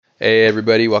Hey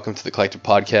everybody, welcome to the Collective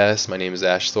Podcast. My name is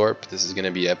Ash Thorpe. This is going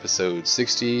to be episode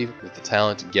 60 with the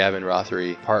talented Gavin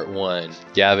Rothery, part 1.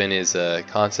 Gavin is a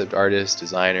concept artist,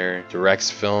 designer, directs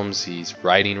films. He's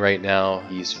writing right now.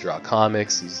 He used to draw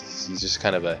comics. He's just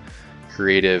kind of a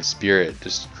creative spirit,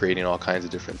 just creating all kinds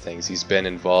of different things. He's been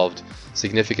involved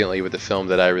significantly with a film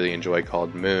that I really enjoy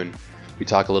called Moon. We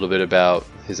talk a little bit about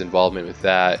his involvement with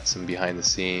that, some behind the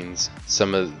scenes,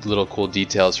 some of the little cool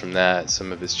details from that,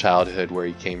 some of his childhood, where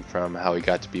he came from, how he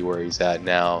got to be where he's at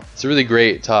now. It's a really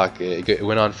great talk. It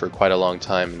went on for quite a long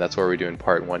time, and that's why we're doing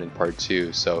part 1 and part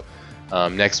 2. So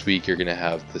next week you're going to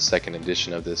have the second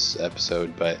edition of this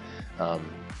episode, but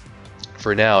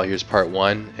for now, here's part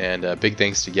 1, and big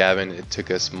thanks to Gavin. It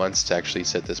took us months to actually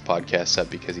set this podcast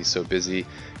up because he's so busy.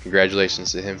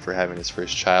 Congratulations to him for having his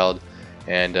first child.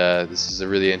 And this is a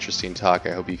really interesting talk.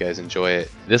 I hope you guys enjoy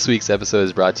it. This week's episode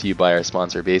is brought to you by our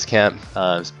sponsor, Basecamp.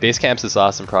 Basecamp's this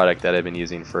awesome product that I've been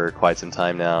using for quite some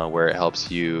time now, where it helps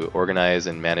you organize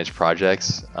and manage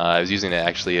projects. I was using it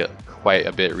actually quite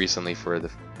a bit recently for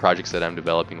the projects that I'm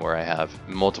developing, where I have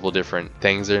multiple different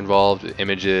things that are involved,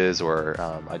 images or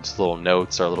just little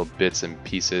notes or little bits and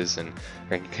pieces, and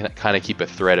I can kind of keep a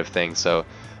thread of things. So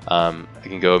I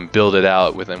can go and build it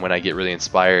out when I get really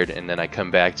inspired, and then I come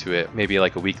back to it maybe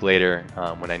like a week later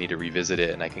when I need to revisit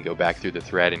it, and I can go back through the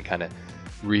thread and kind of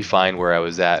refine where I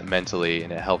was at mentally,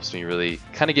 and it helps me really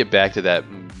kind of get back to that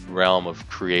realm of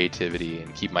creativity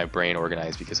and keep my brain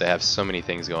organized because I have so many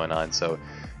things going on. So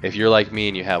if you're like me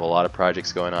and you have a lot of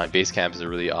projects going on, Basecamp is a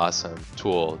really awesome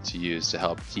tool to use to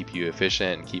help keep you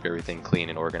efficient and keep everything clean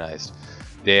and organized.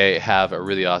 They have a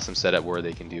really awesome setup where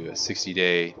they can do a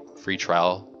 60-day free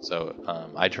trial. So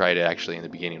I tried it actually in the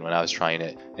beginning when I was trying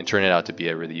it, and turned it out to be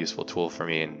a really useful tool for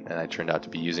me, and I turned out to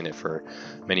be using it for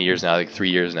many years now, like 3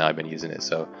 years now I've been using it.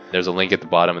 So there's a link at the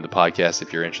bottom of the podcast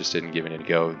if you're interested in giving it a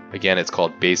go. Again, it's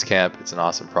called Basecamp. It's an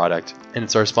awesome product, and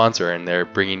it's our sponsor, and they're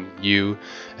bringing you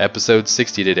episode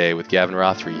 60 today with Gavin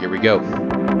Rothery. Here we go.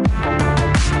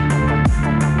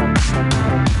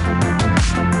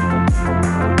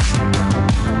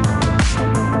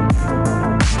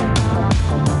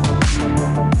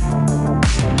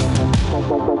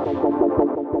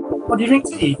 What do you drink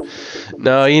tea?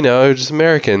 No, just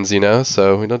Americans,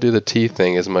 so we don't do the tea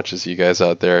thing as much as you guys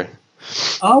out there.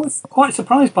 I was quite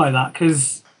surprised by that,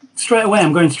 because straight away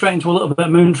I'm going straight into a little bit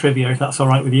of moon trivia, if that's all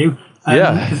right with you.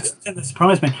 Yeah. It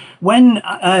surprised me. When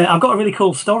I've got a really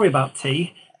cool story about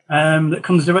tea that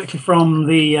comes directly from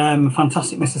the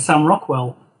fantastic Mr. Sam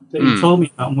Rockwell that he told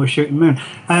me about when we were shooting Moon.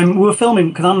 We were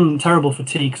filming, because I'm terrible for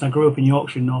tea, because I grew up in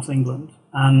Yorkshire in North England,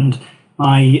 and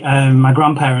my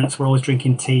grandparents were always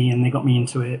drinking tea, and they got me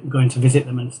into it, going to visit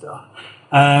them and stuff.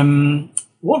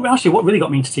 What really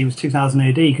got me into tea was 2000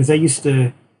 AD, because they used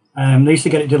to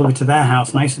get it delivered to their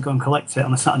house, and I used to go and collect it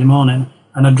on a Saturday morning,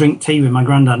 and I'd drink tea with my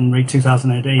granddad and read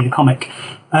 2000 AD, the comic.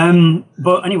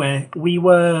 But anyway,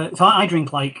 so I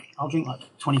drink I'll drink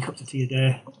 20 cups of tea a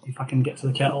day if I can get to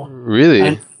the kettle.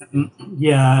 Really?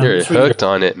 Yeah. You're hooked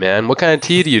on it, man. What kind of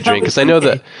tea do you drink? Because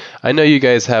I know you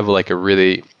guys have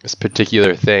this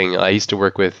particular thing. I used to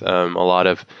work with a lot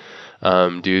of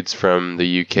dudes from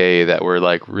the UK that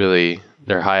were really,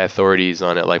 they're high authorities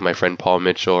on it, like my friend Paul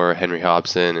Mitchell or Henry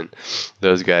Hobson and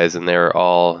those guys, and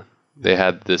they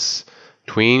had this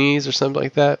Tweenies or something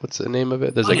like that. What's the name of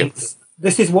it?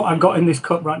 This is what I've got in this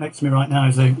cup right next to me right now,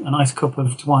 is a nice cup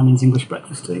of Twinings English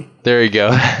breakfast tea. There you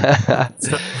go.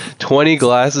 20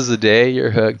 glasses a day,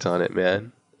 you're hooked on it,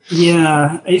 man.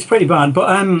 Yeah, it's pretty bad. But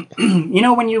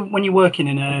when you're working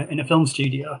in a film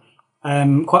studio,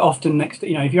 quite often if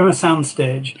you're on a sound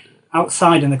stage,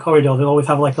 outside in the corridor they'll always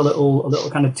have a little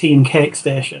kind of tea and cake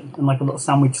station and a little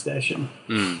sandwich station.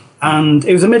 And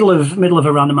it was the middle of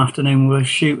a random afternoon, we were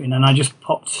shooting, and I just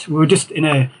popped.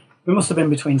 We must have been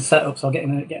between setups or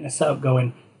getting a setup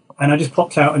going, and I just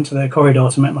popped out into the corridor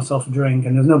to make myself a drink,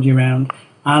 and there was nobody around,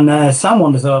 and Sam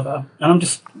wanders over, and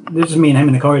there's just me and him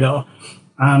in the corridor,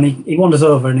 and he wanders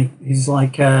over, and he's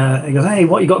like, he goes, "Hey,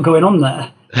 what you got going on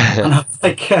there?" And I was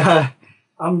like,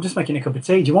 "I'm just making a cup of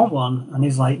tea, do you want one?" And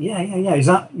he's like, yeah, is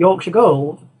that Yorkshire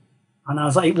Gold? And I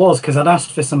was like, it was, because I'd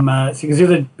asked for some, because the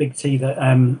other big tea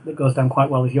that goes down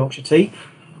quite well is Yorkshire tea.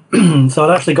 So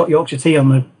I'd actually got Yorkshire tea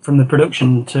from the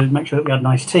production to make sure that we had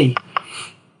nice tea.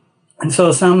 And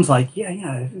so Sam's like,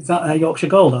 yeah, is that Yorkshire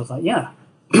Gold? I was like, yeah.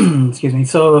 Excuse me.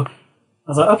 So I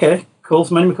was like, okay, cool.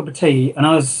 So I made him a cup of tea, and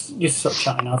I was just sort of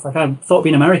chatting. I was like, I thought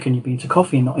being American you'd be into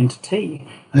coffee and not into tea.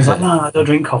 And he's like, no, I don't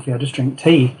drink coffee, I just drink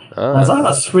tea. And I was like,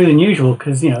 that's really unusual,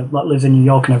 because lives in New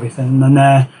York and everything.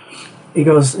 And he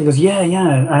goes,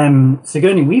 yeah.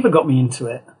 Sigourney Weaver got me into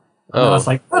it. And I was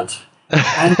like, what?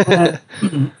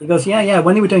 And he goes, yeah,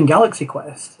 when they were doing Galaxy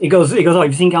Quest. He goes, oh, have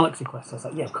you seen Galaxy Quest? I was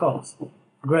like, yeah, of course.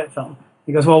 Great film.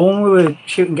 He goes, well, when we were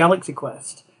shooting Galaxy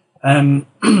Quest,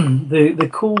 the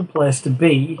cool place to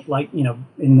be, like, you know,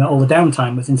 in all the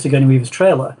downtime was in Sigourney Weaver's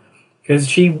trailer, because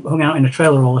she hung out in a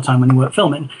trailer all the time when they weren't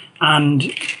filming. And,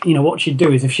 you know, what she'd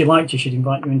do is if she liked you, she'd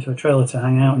invite you into a trailer to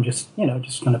hang out and just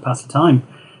kind of pass the time.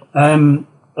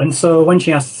 And so when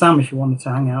she asked Sam if he wanted to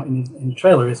hang out in the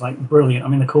trailer, he's like, brilliant,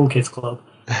 I'm in the Cool Kids Club.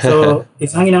 So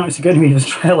he's hanging out in Sigourney Weaver's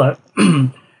trailer,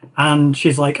 and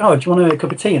she's like, oh, do you want a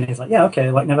cup of tea? And he's like, yeah,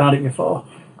 okay, like, never had it before.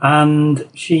 And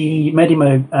she made him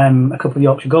a cup of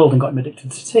Yorkshire Gold and got him addicted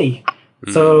to tea.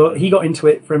 So he got into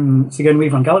it from Sigourney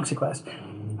Weaver on Galaxy Quest.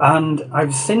 And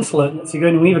I've since learned that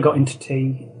Sigourney Weaver got into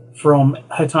tea from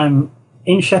her time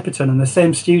in Shepperton in the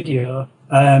same studio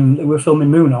that we were filming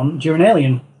Moon on during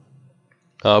Alien.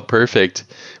 Oh, perfect.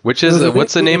 Which is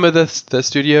what's the name of the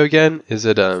studio again? Is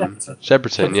it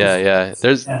Shepperton? Yeah.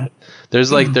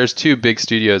 There's two big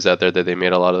studios out there that they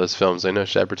made a lot of those films. I know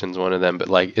Shepperton's one of them, but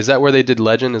like, is that where they did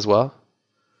Legend as well?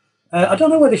 I don't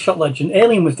know where they shot Legend.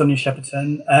 Alien was done in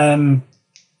Shepperton.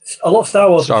 A lot of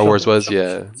Star Wars was,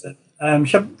 yeah.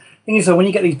 Thing is, though, when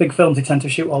you get these big films, they tend to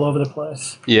shoot all over the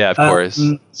place. Yeah, of course.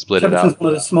 Split it out. Shepperton's one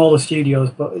of the smaller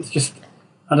studios, but it's just,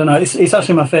 I don't know. It's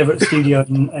actually my favourite studio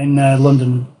in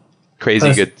London.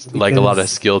 Crazy good, like a lot of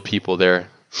skilled people there.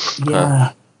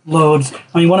 Yeah, loads.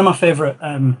 I mean, one of my favourite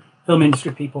film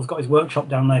industry people's got his workshop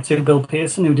down there too. Bill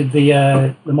Pearson, who did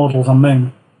the models on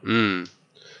Moon.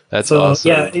 That's awesome.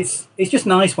 Yeah, it's just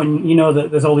nice when you know that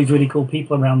there's all these really cool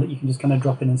people around that you can just kind of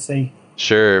drop in and see.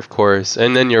 Sure, of course.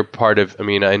 And then you're part of, I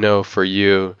mean, I know for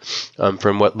you,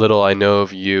 from what little I know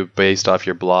of you based off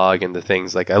your blog and the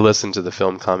things, like I listen to the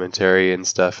film commentary and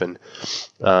stuff, and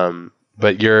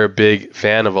but you're a big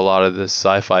fan of a lot of this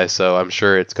sci-fi, so I'm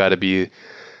sure it's got to be,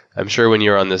 I'm sure when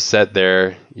you're on the set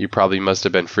there, you probably must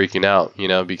have been freaking out, you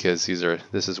know, because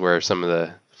this is where some of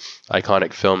the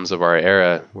iconic films of our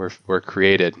era were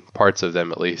created, parts of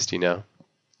them at least, you know.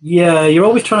 Yeah, you're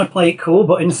always trying to play it cool,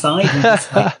 but inside you're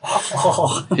just like,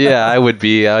 oh. Yeah, I'd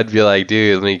be like,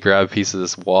 dude, let me grab a piece of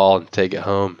this wall and take it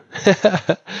home.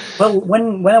 Well,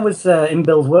 when I was in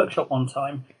Bill's workshop one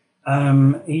time,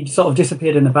 he sort of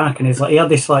disappeared in the back, and he had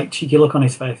this like cheeky look on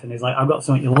his face, and he's like, I've got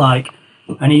something you like.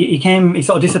 And he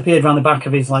sort of disappeared around the back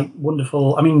of his like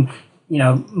wonderful, I mean, you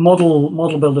know,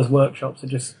 model builders workshops are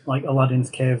just like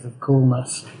Aladdin's caves of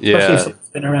coolness. Especially if it's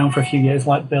been around for a few years,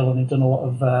 like Bill, and he's done a lot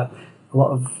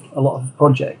of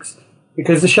projects,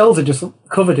 because the shelves are just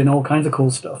covered in all kinds of cool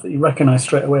stuff that you recognise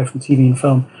straight away from TV and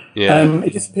film.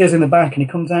 It disappears in the back, and he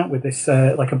comes out with this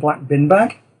like a black bin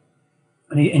bag,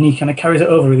 and he kind of carries it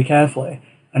over really carefully,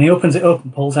 and he opens it up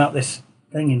and pulls out this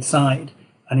thing inside,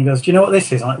 and he goes, "Do you know what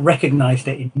this is?" I recognised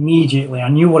it immediately. I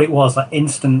knew what it was the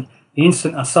instant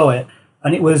I saw it,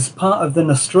 and it was part of the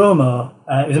Nostromo.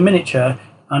 It was a miniature,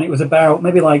 and it was about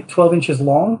maybe like 12 inches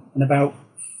long and about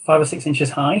 5 or 6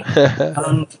 inches high.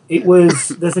 And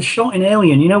there's a shot in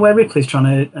Alien, you know, where Ripley's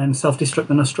trying to self-destruct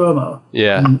the Nostromo.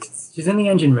 Yeah. And she's in the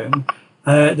engine room.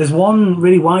 There's one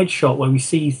really wide shot where we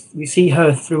see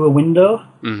her through a window.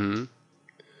 Mm-hmm. Do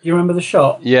you remember the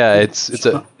shot? Yeah,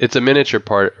 it's a miniature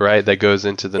part, right, that goes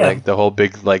into the whole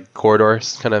big like corridor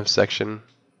kind of section,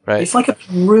 right? It's like a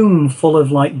room full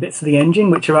of like bits of the engine,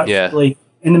 which are actually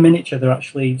in the miniature. They're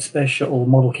actually space shuttle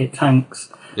model kit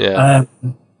tanks. Yeah.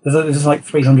 There's like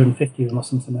 350 of them or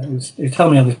something. He was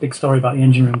telling me all this big story about the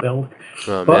engine room build.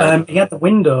 Oh, but he had the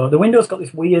window. The window's got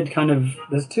this weird kind of...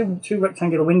 There's two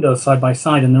rectangular windows side by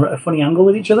side, and they're at a funny angle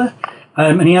with each other.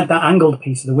 And he had that angled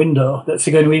piece of the window that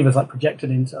Sigourney Weaver's like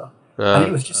projected into. And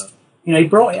it was just... You know, he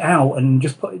brought it out and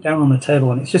just put it down on the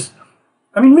table, and it's just...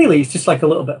 I mean, really, it's just like a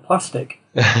little bit of plastic.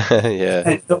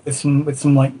 And with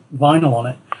some like vinyl on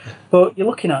it. But you're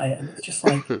looking at it, and it's just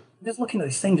like... Just looking at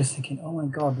this thing, just thinking, oh my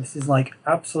God, this is like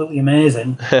absolutely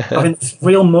amazing. Having this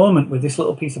real moment with this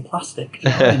little piece of plastic. You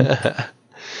know what I mean?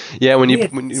 Yeah, when you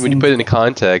put it into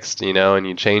context, you know, and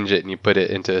you change it and you put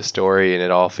it into a story and it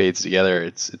all fades together,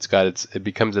 it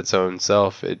becomes its own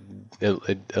self. It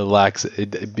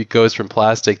goes from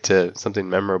plastic to something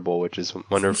memorable, which is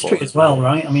wonderful. It's true as well,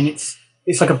 right? I mean, it's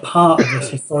like a part of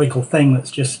this historical thing that's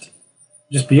just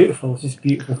beautiful. It's just a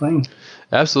beautiful thing.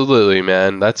 Absolutely,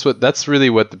 man. That's really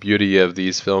what the beauty of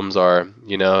these films are,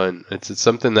 you know, and it's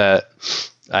something that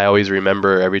I always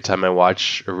remember every time I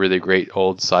watch a really great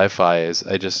old sci-fi is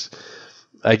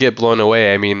I get blown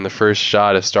away. I mean, the first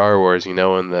shot of Star Wars, you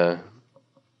know, when the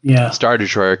Star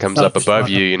Destroyer comes up above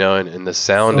you, you know, and the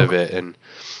sound of it, and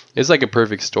it's like a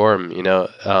perfect storm, you know.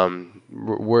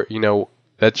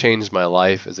 That changed my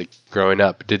life as growing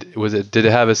up. Did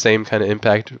it have the same kind of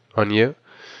impact on you?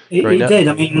 growing It up? did.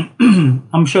 I mean,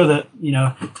 I'm sure that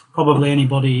probably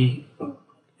anybody.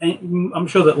 I'm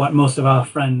sure that like most of our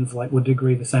friends like would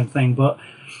agree the same thing. But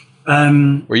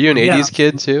Were you an yeah, 80s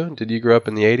kid too? Did you grow up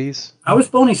in the 80s? I was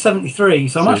born in '73,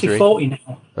 so I'm actually 73? 40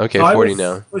 now. Okay, So 40 I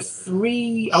now. was just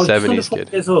under 70s 4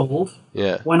 kid. years old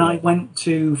Yeah. when I went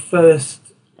to first.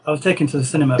 I was taken to the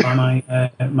cinema by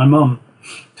my mum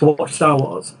to watch Star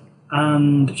Wars,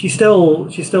 and she still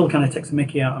kind of takes a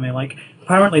mickey out of me. Like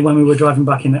apparently when we were driving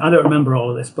back I don't remember all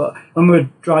of this, but when we were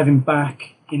driving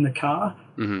back in the car,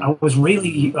 Mm-hmm.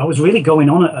 I was really going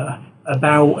on at her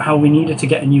about how we needed to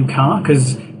get a new car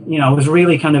because I was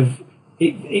really kind of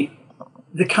the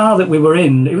car that we were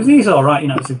in, it was all right, it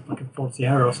was like a Ford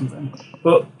Sierra or something,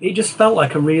 but it just felt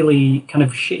like a really kind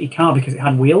of shitty car because it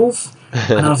had wheels,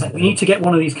 and I was like, we need to get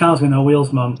one of these cars with no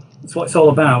wheels, Mum. That's what it's all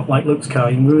about, like Luke's car.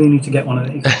 We really need to get one of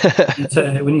these.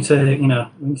 we need to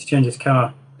change this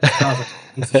car. This car's a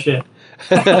piece of shit.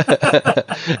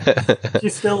 She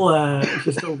still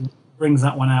brings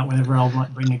that one out whenever I'll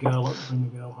like bring a girl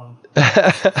home.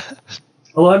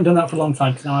 Although I haven't done that for a long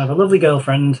time because now I have a lovely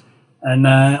girlfriend. And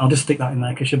I'll just stick that in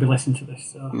there because she'll be listening to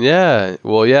this. So. Yeah,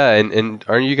 well, yeah, and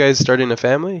aren't you guys starting a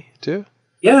family too?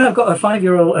 Yeah, I've got a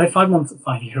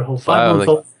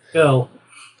 5-month-old girl.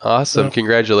 Awesome! So,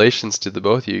 congratulations to the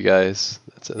both of you guys.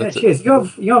 Cheers. You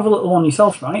have a little one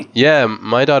yourself, right? Yeah,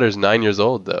 my daughter's 9 years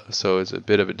old though, so it's a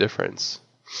bit of a difference.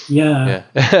 Yeah.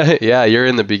 Yeah, you're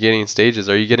in the beginning stages.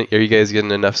 Are you guys getting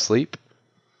enough sleep?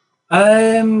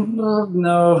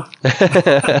 No.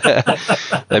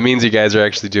 That means you guys are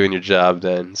actually doing your job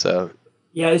then. So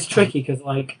yeah, it's tricky because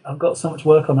like I've got so much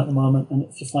work on at the moment, and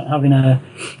it's just like having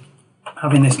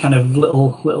this kind of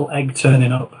little egg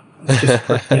turning up. It's just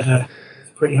it's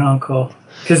pretty hardcore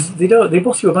because they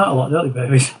boss you about a lot, don't they,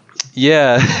 babies?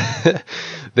 Yeah,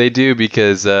 they do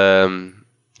because you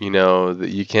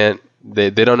can't.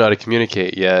 They don't know how to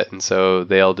communicate yet, and so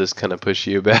they'll just kind of push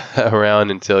you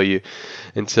around until they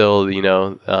can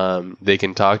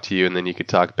talk to you, and then you can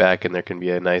talk back, and there can be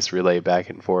a nice relay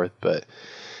back and forth. But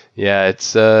yeah,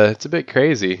 it's a bit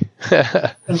crazy.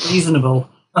 Unreasonable.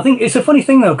 I think it's a funny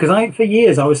thing though, because for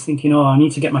years I was thinking, I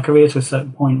need to get my career to a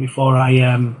certain point before I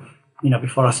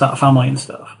start a family and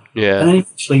stuff. Yeah. And then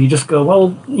eventually you just go,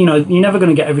 well, you're never going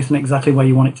to get everything exactly where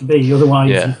you want it to be. Otherwise,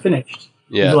 you're finished.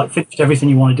 Yeah. You've like finished everything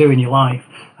you want to do in your life,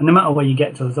 and no matter where you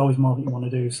get to, there's always more that you want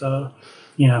to do. So,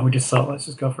 we just thought, let's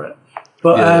just go for it.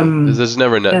 But there's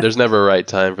never a right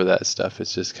time for that stuff. It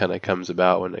just kind of comes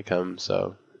about when it comes.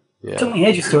 So, yeah. It took me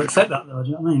ages to accept that, though. Do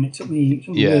you know what I mean? It took me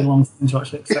a really long time to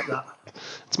actually accept that.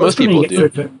 It's most people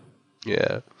do.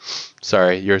 Yeah.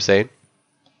 Sorry, you were saying?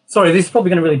 Sorry, this is probably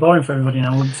going to be really boring for everybody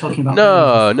now. We're talking about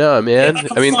no, man.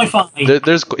 I mean,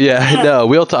 sci-fi.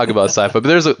 We'll talk about sci-fi,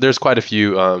 but there's quite a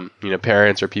few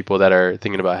parents or people that are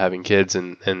thinking about having kids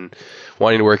and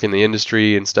wanting to work in the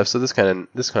industry and stuff. So this kind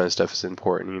of stuff is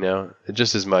important,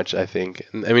 just as much, I think.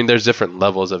 I mean, there's different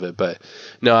levels of it, but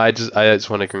no, I just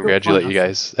want to congratulate you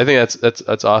guys. I think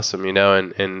that's awesome,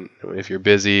 and if you're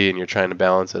busy and you're trying to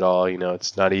balance it all,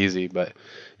 it's not easy, but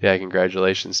yeah,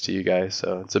 congratulations to you guys.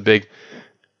 So it's a big.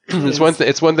 It's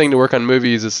one thing to work on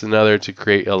movies. It's another to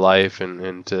create a life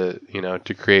and to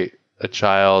create a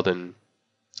child and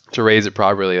to raise it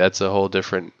properly. That's a whole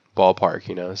different ballpark,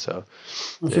 So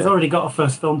she's already got her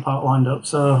first film part lined up.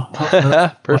 So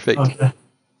perfect. Okay.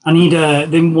 I need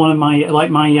then one of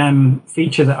my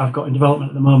feature that I've got in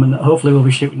development at the moment that hopefully we'll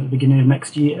be shooting at the beginning of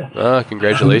next year.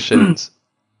 Congratulations.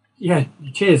 Yeah,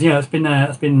 cheers. Yeah, it's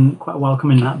been quite a while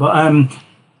coming that, but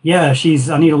yeah,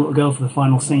 I need a little girl for the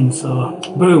final scene, so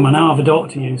boom, I now have a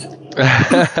daughter to use.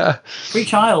 Free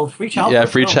child. Yeah,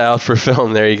 free child for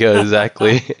film. There you go,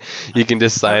 exactly. You can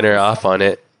just sign her off on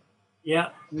it. Yeah,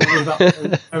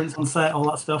 parents on set, all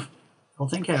that stuff. I'll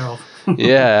take care of.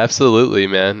 Yeah, absolutely,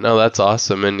 man. No, that's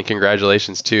awesome, and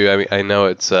congratulations too. I mean, I know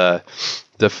it's the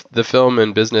film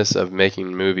and business of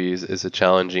making movies is a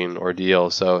challenging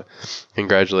ordeal. So,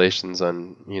 congratulations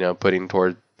on putting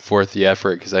forth the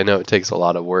effort, because I know it takes a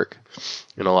lot of work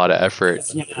and a lot of effort.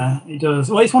 Yeah, it does.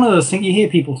 Well, it's one of those things you hear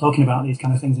people talking about these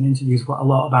kind of things in interviews quite a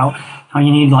lot about how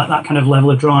you need like that kind of level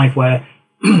of drive where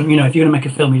if you're going to make a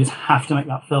film, you just have to make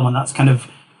that film, and that's kind of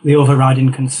the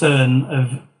overriding concern of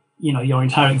your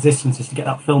entire existence is to get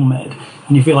that film made,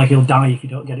 and you feel like you'll die if you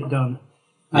don't get it done.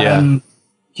 Do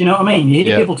you know what I mean? You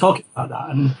hear people talking about that,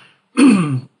 and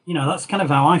that's kind of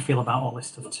how I feel about all this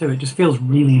stuff too. It just feels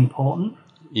really important.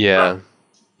 Yeah.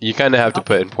 You kind of have to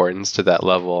put importance to that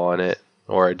level on it,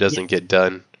 or it doesn't get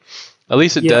done. At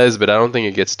least it does, but I don't think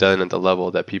it gets done at the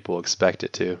level that people expect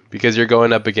it to, because you're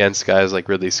going up against guys like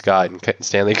Ridley Scott and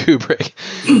Stanley Kubrick,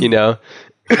 Yeah,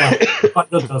 I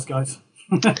love those guys.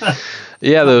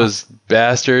 Yeah, those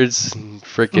bastards,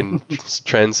 freaking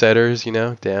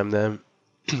trendsetters, damn them.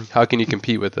 How can you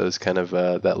compete with those kind of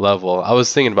that level? I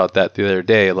was thinking about that the other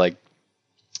day, like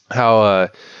how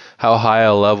high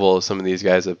a level some of these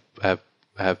guys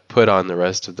have put on the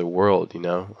rest of the world,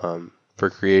 for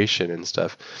creation and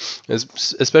stuff.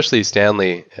 Especially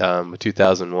Stanley with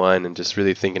 2001, and just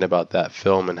really thinking about that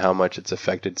film and how much it's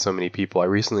affected so many people. I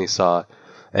recently saw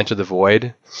Enter the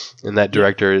Void, and that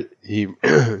director, he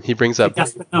brings up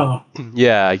Gasper, no.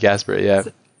 Yeah, Gasper, yeah.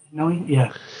 No,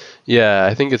 yeah. Yeah,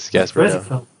 I think it's Gasper.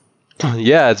 Film.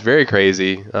 Yeah, it's very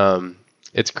crazy.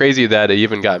 It's crazy that it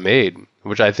even got made,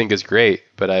 which I think is great,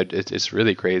 but it's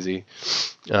really crazy.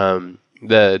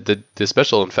 The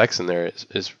special effects in there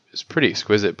is pretty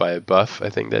exquisite by Buff, I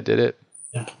think, that did it.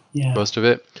 Yeah. Most of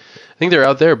it. I think they're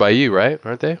out there by you, right?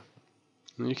 Aren't they?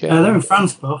 In the UK? They're in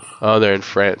France, Buff. Oh, they're in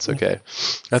France. Okay.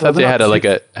 I thought they had a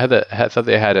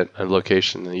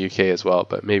location in the UK as well,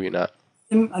 but maybe not.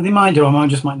 They might do. I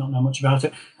just might not know much about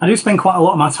it. I do spend quite a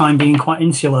lot of my time being quite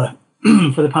insular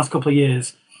for the past couple of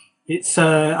years. It's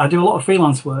I do a lot of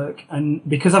freelance work, and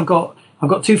because I've got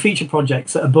 2 feature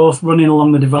projects that are both running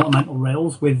along the developmental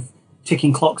rails with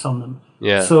ticking clocks on them.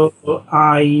 Yeah. So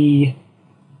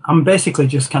I'm basically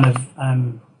just kind of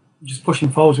just pushing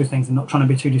forwards with things and not trying to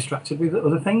be too distracted with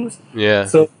other things. Yeah.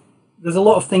 So there's a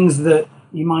lot of things that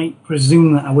you might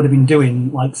presume that I would have been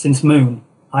doing, like since Moon,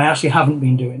 I actually haven't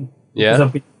been doing. Yeah. Because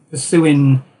I've been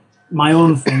pursuing my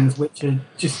own things, which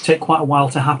just take quite a while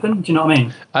to happen. Do you know what I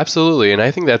mean? Absolutely, and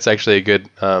I think that's actually a good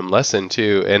lesson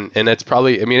too. And it's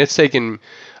probably, I mean, it's taken.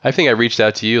 I think I reached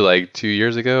out to you like 2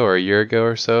 years ago or a year ago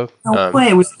or so. No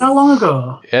way, was it that long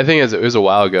ago? I think it was a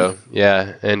while ago.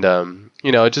 Yeah, and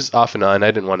just off and on.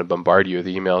 I didn't want to bombard you with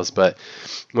emails, but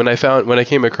when I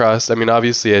came across, I mean,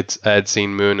 obviously I had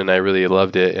seen Moon and I really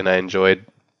loved it, and I enjoyed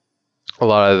a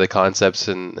lot of the concepts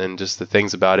and just the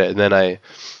things about it. And then I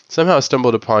somehow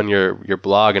stumbled upon your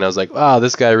blog, and I was like, wow,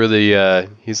 this guy really,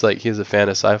 he's a fan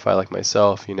of sci-fi like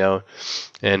myself,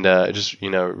 and just,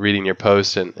 reading your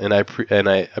post, and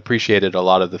I appreciated a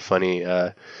lot of the funny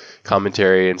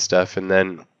commentary and stuff.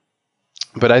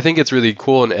 But I think it's really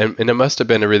cool, and it must have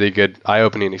been a really good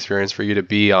eye-opening experience for you to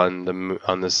be on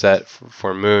the set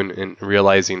for Moon and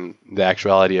realizing the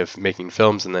actuality of making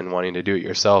films and then wanting to do it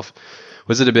yourself.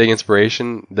 Was it a big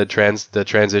inspiration, the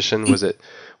transition? Was it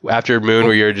after Moon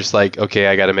where you're just like, okay,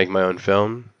 I got to make my own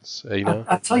film?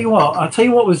 I'll tell you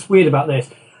what was weird about this.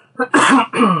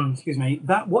 Excuse me.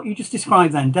 That what you just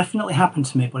described then definitely happened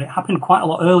to me, but it happened quite a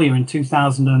lot earlier in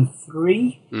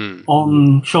 2003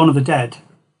 on Shaun of the Dead.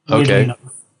 Okay. Enough,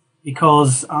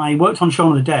 because I worked on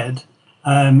Shaun of the Dead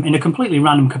in a completely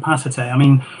random capacity. I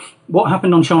mean, what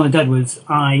happened on Shaun of the Dead was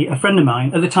a friend of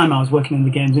mine, at the time I was working in the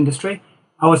games industry,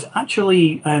 I was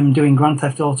actually doing Grand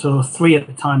Theft Auto 3 at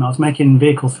the time. I was making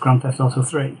vehicles for Grand Theft Auto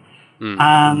 3.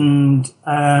 And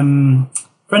a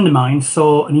friend of mine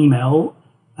saw an email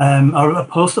or a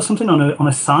post or something on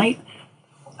a site,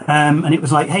 and it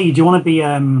was like, hey, do you want to be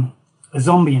a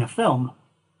zombie in a film?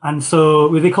 And so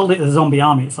they called it the Zombie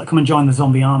Army. It's like, come and join the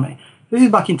Zombie Army. This is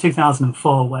back in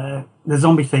 2004 where the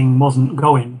zombie thing wasn't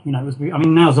going.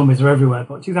 Now zombies are everywhere,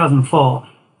 but 2004...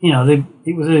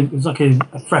 it was like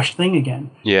a fresh thing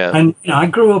again. Yeah. And I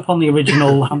grew up on the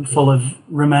original handful of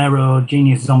Romero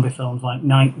genius zombie films like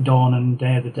Night, Dawn, and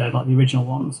Day of the Dead, like the original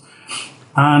ones.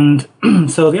 And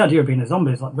so the idea of being a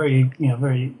zombie is like very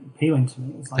appealing to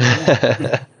me. It's like,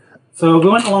 yeah. So we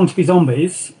went along to be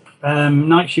zombies.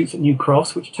 Night shoots at New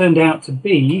Cross, which turned out to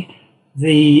be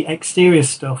the exterior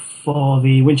stuff for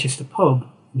the Winchester pub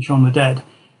in Shaun of the Dead.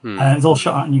 It was all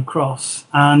shot out at New Cross.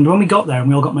 And when we got there and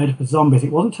we all got made up as zombies,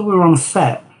 it wasn't until we were on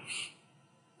set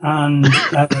and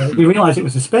we realised it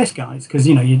was the space guys because,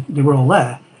 they were all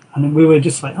there. And we were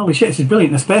just like, holy shit, this is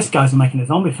brilliant. The space guys are making a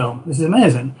zombie film. This is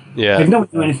amazing. Yeah. Like,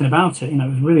 nobody knew anything about it. It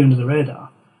was really under the radar.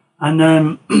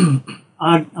 And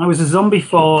I was a zombie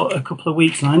for a couple of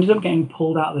weeks and I ended up getting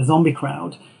pulled out of the zombie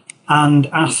crowd and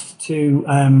asked to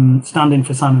stand in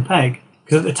for Simon Pegg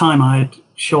because at the time I had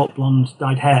short, blonde,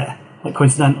 dyed hair. Like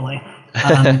coincidentally,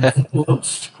 and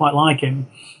looked quite like him.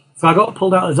 So I got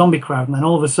pulled out of the zombie crowd, and then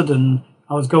all of a sudden,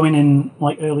 I was going in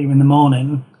like earlier in the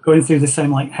morning, going through the same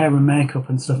like hair and makeup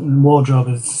and stuff and wardrobe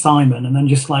as Simon, and then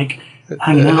just like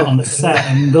hanging out on the set.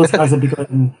 And those guys would be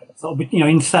going sort of,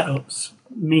 in setups.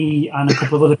 Me and a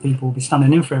couple of other people would be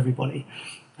standing in for everybody,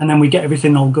 and then we get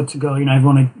everything all good to go.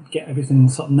 Everyone would get everything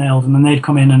sort of nailed, and then they'd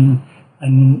come in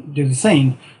and do the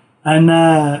scene,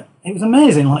 and. It was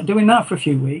amazing, like doing that for a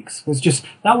few weeks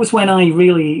that was when I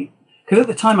really, because at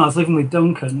the time I was living with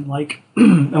Duncan, like,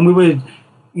 and we were,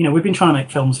 we've been trying to make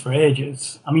films for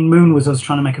ages. I mean, Moon was us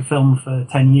trying to make a film for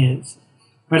 10 years.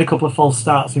 We had a couple of false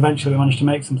starts. Eventually, we managed to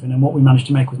make something, and what we managed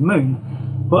to make was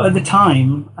Moon. But at the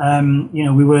time,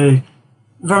 we were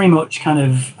very much kind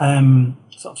of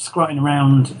sort of scratching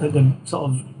around at the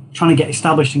sort of trying to get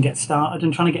established and get started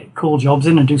and trying to get cool jobs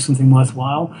in and do something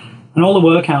worthwhile. And all the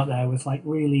work out there was like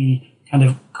really kind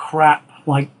of crap,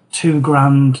 like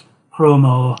 $2,000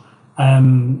 promo,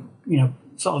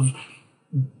 sort of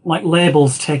like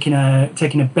labels taking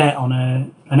a bet on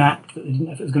an act that they didn't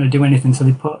know if it was going to do anything, so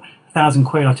they put £1,000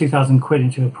 or £2,000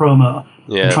 into a promo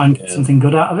and try and get something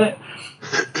good out of it.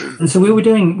 And so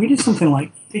we did something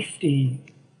like 50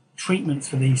 treatments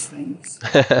for these things,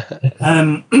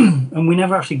 and we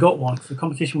never actually got one because the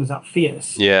competition was that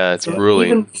fierce. Yeah, it's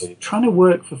grueling. Even trying to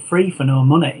work for free for no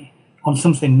money on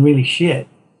something really shit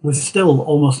was still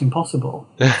almost impossible.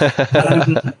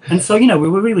 And so, we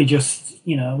were really just,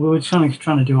 we were trying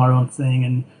to do our own thing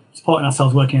and supporting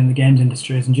ourselves working in the games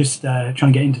industries and just trying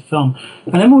to get into film.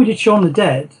 And then when we did Shaun of the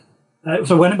Dead,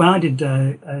 so when I did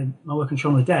my work on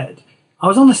Shaun of the Dead, I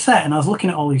was on the set and I was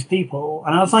looking at all these people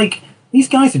and I was like, these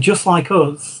guys are just like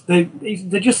us. They're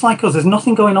just like us. There's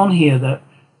nothing going on here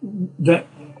that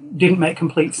didn't make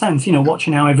complete sense.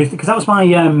 Watching how everything, because that was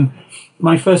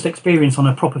my first experience on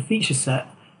a proper feature set,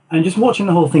 and just watching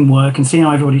the whole thing work and seeing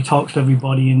how everybody talks to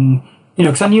everybody, and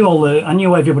because I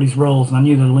knew everybody's roles and I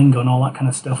knew the lingo and all that kind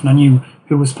of stuff, and I knew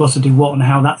who was supposed to do what and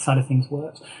how that side of things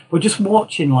worked. But just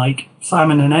watching like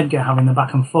Simon and Edgar having the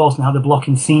back and forth and how they're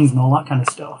blocking scenes and all that kind of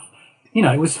stuff.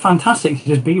 It was fantastic to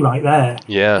just be right there.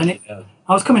 Yeah. And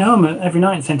I was coming home every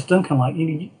night and saying to Duncan, like,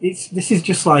 this is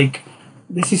just like,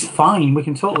 this is fine. We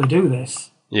can totally do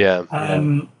this. Yeah.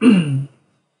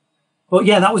 But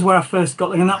yeah, that was where I first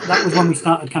got, and that was when we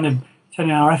started kind of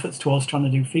turning our efforts towards trying to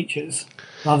do features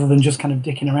rather than just kind of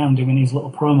dicking around doing these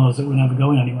little promos that were never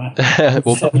going anywhere.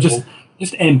 So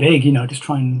just aim big, just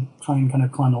try and kind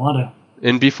of climb the ladder.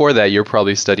 And before that, you're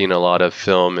probably studying a lot of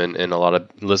film and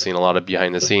listening a lot of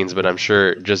behind the scenes, but I'm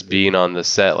sure just being on the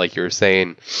set, like you were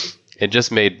saying, it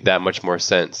just made that much more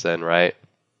sense then, right?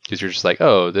 Because you're just like,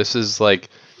 oh, this is like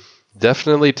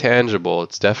definitely tangible.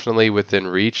 It's definitely within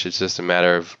reach. It's just a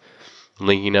matter of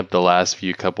linking up the last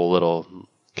few couple little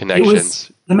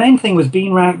connections. The main thing was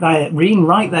being right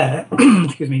there,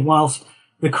 excuse me, whilst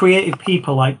the creative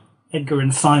people like Edgar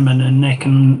and Simon and Nick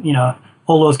and,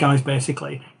 all those guys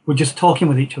basically were just talking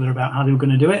with each other about how they were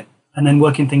going to do it and then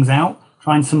working things out,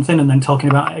 trying something and then talking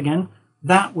about it again.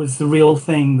 That was the real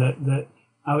thing that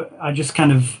I just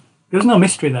kind of, there was no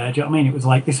mystery there. Do you know what I mean? It was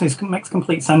like, this makes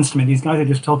complete sense to me. These guys are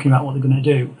just talking about what they're going to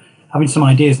do, having some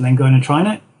ideas and then going and trying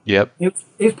it. Yep. It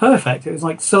was perfect. It was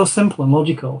like so simple and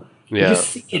logical. Yeah.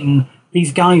 Just seeing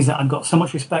these guys that I've got so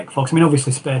much respect for. 'Cause, I mean,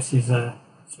 obviously Space is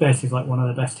like one of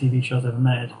the best TV shows ever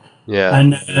made. Yeah.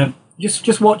 And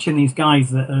just watching these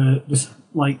guys that are just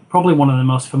like probably one of the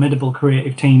most formidable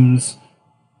creative teams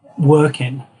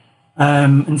working,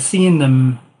 and seeing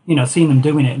them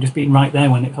doing it and just being right there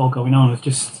when it's all going on was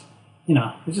just,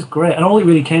 it's just great. And all it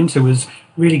really came to was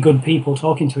really good people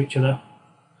talking to each other.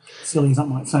 Silly as that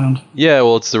might sound. Yeah,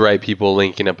 well, it's the right people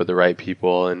linking up with the right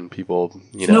people, and people,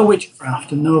 no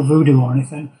witchcraft and no voodoo or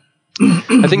anything.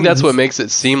 I think that's what makes it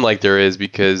seem like there is,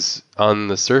 because on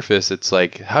the surface, it's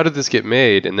like, how did this get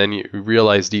made? And then you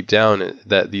realize deep down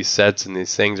that these sets and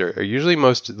these things are usually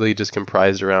mostly just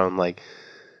comprised around like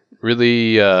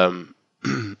really,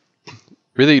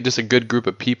 really just a good group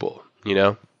of people,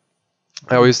 I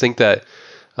always think that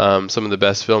some of the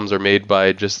best films are made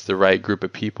by just the right group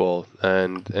of people,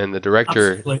 and the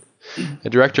director. Absolutely. A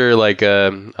director, like,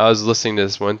 I was listening to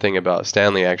this one thing about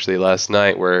Stanley actually last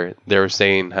night, where they were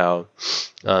saying how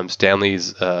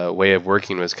Stanley's way of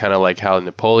working was kind of like how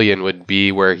Napoleon would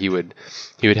be, where he would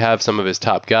have some of his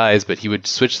top guys, but he would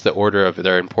switch the order of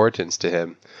their importance to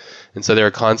him, and so they were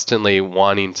constantly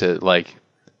wanting to like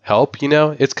help.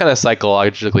 It's kind of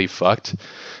psychologically fucked.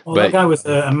 Well, that guy was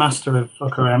a master of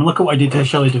fucker. I mean, look at what he did to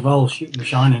Shelley Duvall shooting The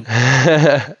Shining.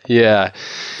 Yeah,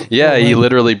 he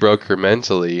literally broke her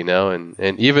mentally,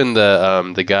 and even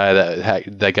the guy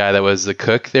that was the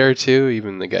cook there too.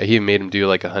 Even the guy, he made him do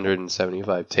like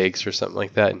 175 takes or something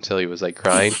like that until he was like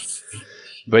crying.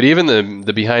 But even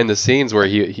the behind the scenes where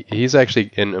he's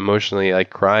actually emotionally like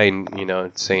crying,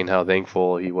 saying how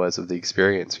thankful he was of the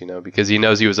experience, because he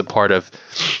knows he was a part of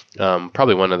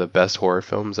probably one of the best horror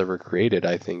films ever created,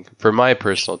 I think, for my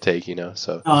personal take,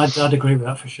 so. Oh, I'd agree with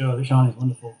that for sure. The Shining is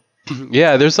wonderful.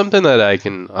 Yeah, there's something that I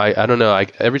don't know,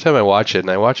 every time I watch it,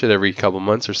 and I watch it every couple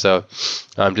months or so,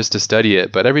 just to study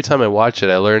it, but every time I watch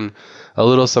it, I learn a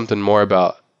little something more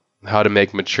about how to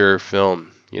make mature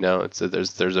film. You know,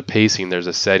 there's a pacing, there's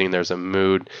a setting, there's a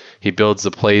mood. He builds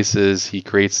the places, he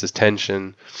creates this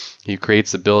tension, he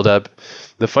creates the build up.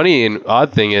 The funny and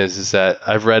odd thing is that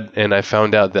I've read and I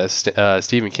found out that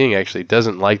Stephen King actually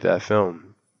doesn't like that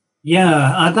film.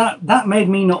 Yeah, that made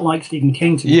me not like Stephen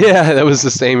King too. Yeah, that was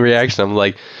the same reaction. I'm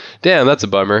like, damn, that's a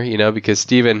bummer, you know, because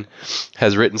Stephen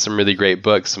has written some really great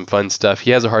books, some fun stuff.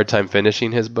 He has a hard time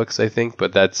finishing his books, I think,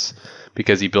 but that's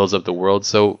because he builds up the world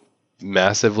so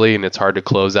massively, and it's hard to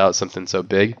close out something so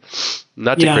big.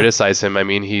 Not to criticize him. I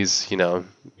mean, he's, you know,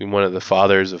 one of the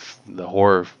fathers of the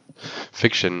horror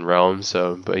fiction realm,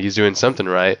 but he's doing something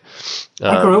right.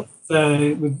 I grew up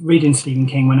with reading Stephen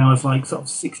King when I was like sort of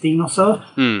 16 or so.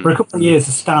 For a couple of years,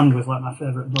 The Stand was like my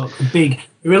favourite book. He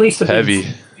released a big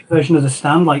version of The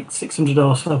Stand, like 600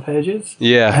 or so pages.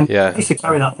 Yeah, I used to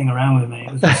carry that thing around with me.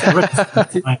 It was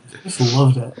I just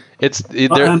loved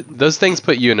it. Those things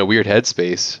put you in a weird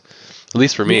headspace. At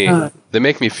least for me, they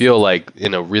make me feel like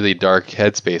in a really dark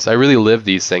headspace. I really live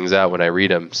these things out when I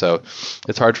read them, so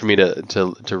it's hard for me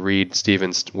to read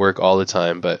Stephen's work all the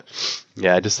time. But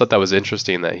yeah, I just thought that was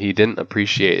interesting that he didn't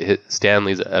appreciate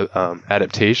Stanley's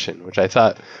adaptation, which I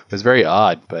thought was very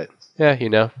odd. But yeah, you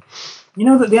know. You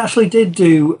know that they actually did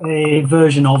do a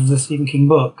version of the Stephen King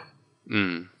book.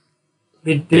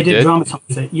 They did dramatize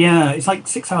it. Yeah, it's like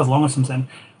 6 hours long or something.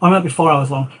 Or it might be 4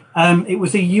 hours long. It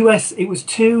was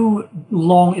too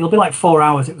long. It'll be like 4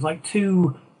 hours. It was like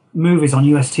 2 movies on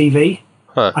US TV.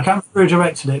 I can't remember who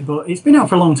directed it, but it's been out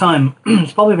for a long time.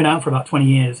 It's probably been out for about 20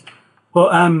 years.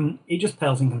 But it just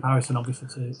pales in comparison, obviously,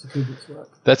 to Kubrick's work.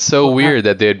 That's so weird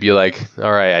that they'd be like,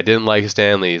 all right, I didn't like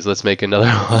Stanley's, let's make another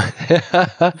one. Yeah,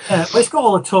 but it's got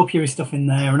all the topiary stuff in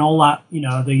there and all that, you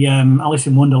know, the Alice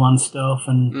in Wonderland stuff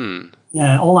and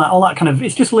all that kind of,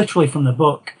 it's just literally from the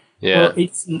book. Yeah. But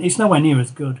it's nowhere near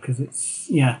as good because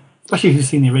especially if you've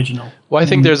seen the original. Well, I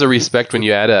think there's a respect when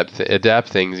you adapt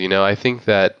things, you know. I think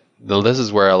that this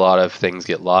is where a lot of things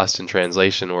get lost in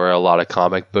translation, where a lot of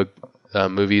comic book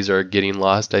movies are getting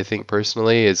lost. I think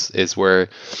personally is where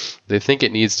they think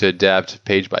it needs to adapt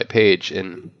page by page,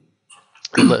 and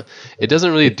it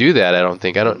doesn't really do that. I don't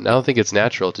think it's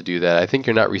natural to do that. I think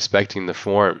you're not respecting the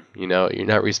form. You know, you're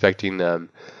not respecting the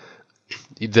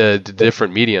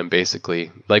different medium.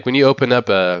 Basically, like when you open up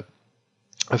a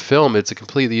film, it's a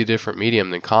completely different medium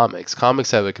than comics.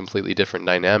 Comics have a completely different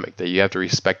dynamic that you have to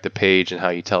respect the page and how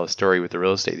you tell a story with the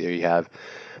real estate that you have.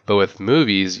 But with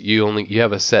movies, you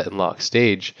have a set and locked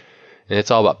stage, and it's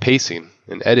all about pacing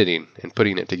and editing and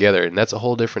putting it together, and that's a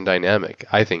whole different dynamic,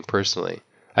 I think, personally.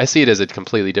 I see it as a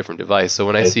completely different device, so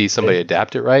when I see somebody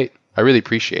adapt it right, I really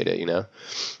appreciate it, you know?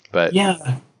 But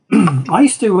yeah. I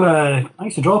used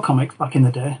to draw comics back in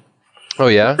the day. Oh,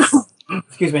 yeah?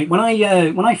 Excuse me. When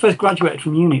I first graduated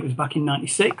from uni, it was back in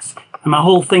 '96, and my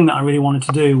whole thing that I really wanted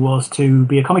to do was to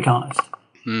be a comic artist.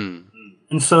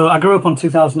 And so I grew up on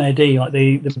 2000 AD, like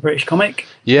the British comic.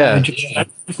 Yeah.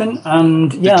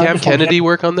 And yeah. Did Cam Kennedy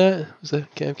work on that? Was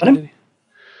that Cam Kennedy?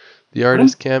 The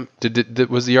artist Cam.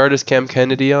 Was the artist Cam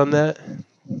Kennedy on that?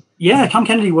 Yeah, Cam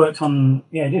Kennedy worked on.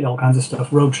 Yeah, he did all kinds of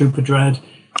stuff. Road Trooper Dread.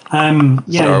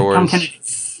 Star Wars. Cam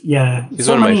Kennedy's, he's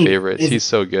one of my favorites. He's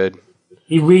so good.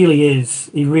 He really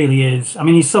is. He really is. I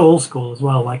mean, he's so old school as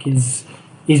well. Like he's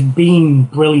been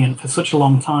brilliant for such a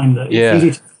long time that it's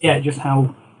easy to forget just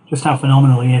how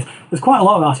phenomenal he is. There's quite a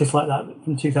lot of artists like that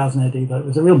from 2000 AD, though. It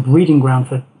was a real breeding ground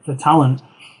for talent.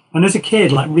 And as a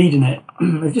kid, like reading it,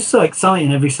 it was just so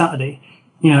exciting every Saturday.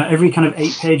 You know, every kind of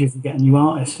 8 pages you get a new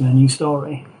artist and a new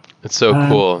story. It's so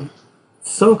cool.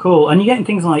 So cool. And you're getting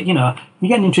things like, you know, you're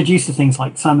getting introduced to things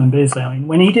like Simon Bisley. I mean,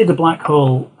 when he did the Black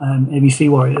Hole ABC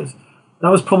Warriors, that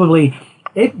was probably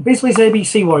Bisley's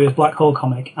ABC Warriors Black Hole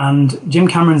comic and Jim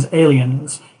Cameron's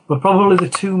Aliens were probably the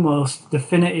 2 most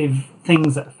definitive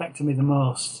things that affected me the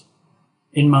most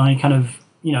in my kind of,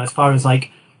 you know, as far as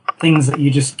like things that you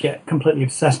just get completely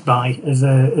obsessed by as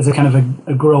a kind of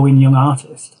a growing young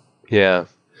artist. Yeah.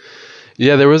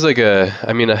 Yeah, there was like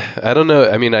I don't know.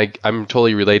 I mean, I'm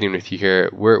totally relating with you here.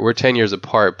 We're 10 years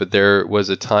apart, but there was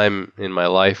a time in my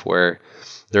life where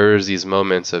there was these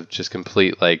moments of just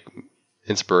complete like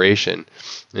inspiration,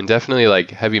 and definitely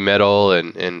like heavy metal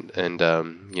and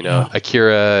you know,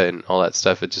 Akira and all that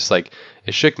stuff. It just like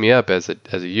it shook me up as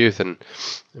a youth, and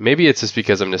maybe it's just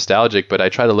because I'm nostalgic, but I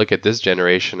try to look at this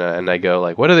generation and I go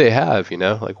like, what do they have? You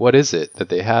know, like what is it that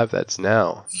they have that's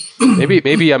now?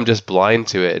 maybe I'm just blind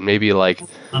to it, and maybe like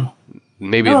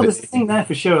there's a thing there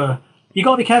for sure. You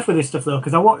got to be careful with this stuff though,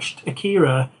 because I watched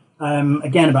Akira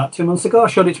again about 2 months ago. I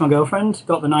showed it to my girlfriend.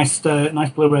 Got the nice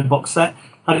Blu-ray box set.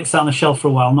 Had it sat on the shelf for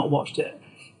a while, not watched it,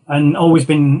 and always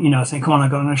been, you know, saying, "Come on, I'm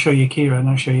going to show you Akira. I'm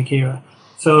going to show you Akira."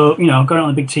 So, got it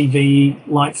on the big TV,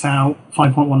 lights out,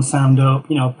 5.1 sound up,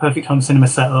 perfect home cinema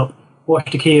setup,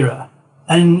 watched Akira.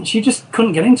 And she just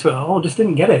couldn't get into it at all, just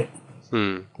didn't get it.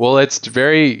 Well, it's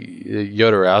very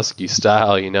Jodorowsky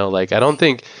style, like I don't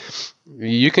think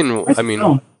you can, I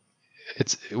mean,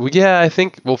 I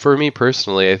think, well, for me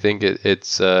personally, I think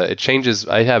it changes,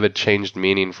 I have a changed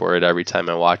meaning for it every time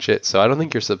I watch it. So I don't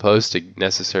think you're supposed to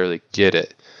necessarily get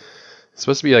it. It's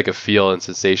supposed to be like a feel and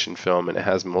sensation film, and it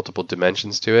has multiple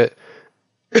dimensions to it.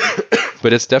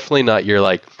 But it's definitely not your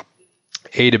like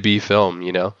A to B film,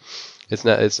 It's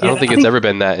not. I don't think it's ever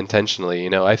been that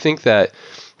intentionally, I think that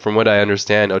from what I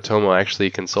understand, Otomo actually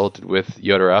consulted with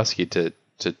Jodorowsky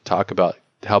to talk about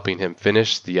helping him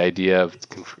finish the idea of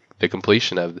the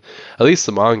completion of at least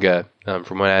the manga.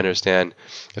 From what I understand,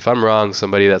 if I'm wrong,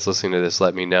 somebody that's listening to this,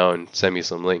 let me know and send me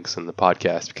some links in the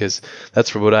podcast, because that's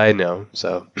from what I know.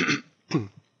 So.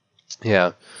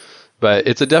 Yeah, but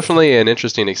it's definitely an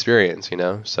interesting experience,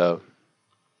 so.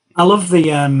 I love I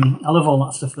love all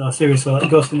that stuff though, seriously, like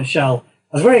Ghost in the Shell.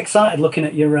 I was very excited looking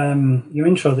at your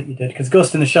intro that you did, because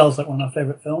Ghost in the Shell is like one of my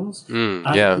favourite films.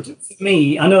 Yeah. For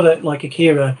me, I know that like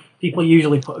Akira, people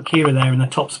usually put Akira there in the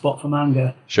top spot for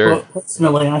manga. Sure. But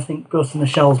personally, I think Ghost in the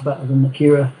Shell is better than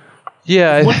Akira.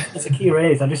 Yeah. As Akira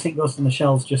is, I just think Ghost in the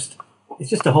Shell is it's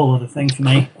just a whole other thing for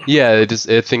me. Yeah,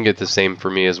 I think it's the same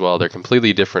for me as well. They're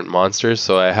completely different monsters,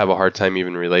 so I have a hard time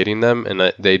even relating them,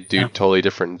 and they do totally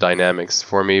different dynamics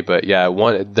for me. But yeah,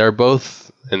 they're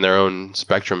both in their own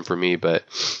spectrum for me, but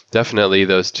definitely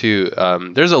those two.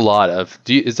 There's a lot of.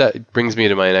 That brings me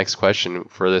to my next question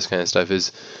for this kind of stuff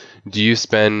is, do you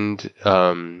spend?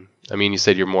 I mean, you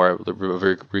said you're more of a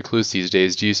recluse these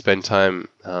days. Do you spend time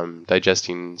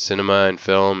digesting cinema and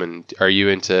film, and are you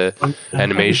into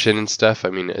animation and stuff? I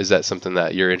mean, is that something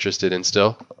that you're interested in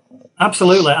still?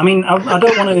 Absolutely. I mean, I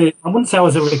don't want to. I wouldn't say I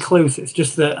was a recluse. It's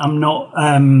just that I'm not.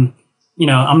 I'm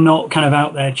not kind of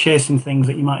out there chasing things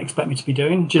that you might expect me to be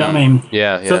doing. Do you know what I mean?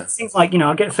 Yeah. So it seems like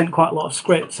I get sent quite a lot of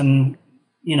scripts, and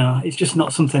it's just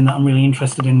not something that I'm really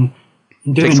interested in.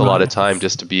 It takes a lot of time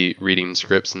just to be reading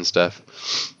scripts and stuff.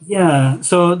 Yeah,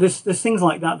 so there's things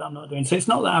like that I'm not doing. So it's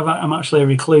not that I'm actually a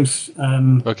recluse.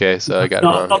 Okay, so I got it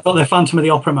wrong. Not got the Phantom of the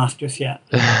Opera mask just yet.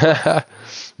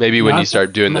 Maybe when you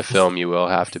start doing the film, you will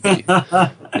have to be.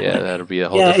 Yeah, that'll be a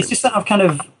whole. Yeah, it's just that I've kind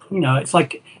of, it's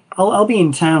like I'll be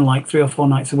in town like 3 or 4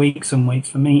 nights a week some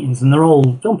weeks for meetings, and they're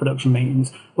all film production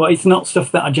meetings. But it's not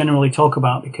stuff that I generally talk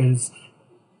about because,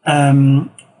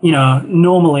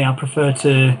 normally I prefer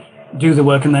to do the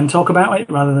work and then talk about it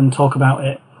rather than talk about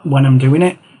it when I'm doing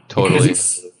it. Totally.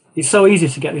 Because it's so easy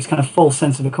to get this kind of false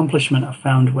sense of accomplishment I've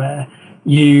found where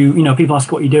people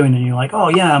ask what you're doing and you're like, oh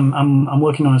yeah, I'm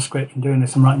working on a script and doing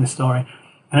this, I'm writing this story.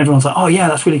 And everyone's like, oh yeah,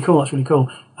 that's really cool.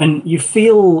 And you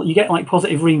get like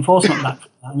positive reinforcement back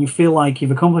from that, and you feel like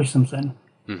you've accomplished something.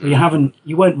 Mm-hmm.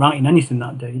 You weren't writing anything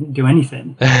that day. You didn't do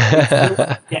anything.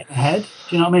 Get ahead.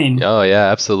 Do you know what I mean? Oh yeah,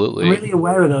 absolutely. I'm really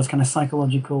aware of those kind of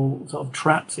psychological sort of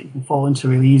traps that you can fall into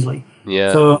really easily.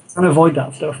 Yeah. So I'm trying to avoid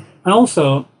that stuff. And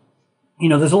also,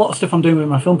 there's a lot of stuff I'm doing with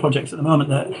my film projects at the moment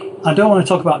that I don't want to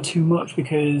talk about too much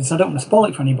because I don't want to spoil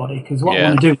it for anybody. Because what I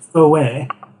want to do is go away,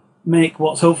 make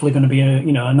what's hopefully going to be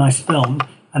a nice film,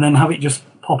 and then have it just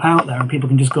pop out there and people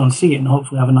can just go and see it and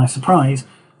hopefully have a nice surprise.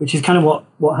 Which is kind of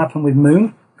what happened with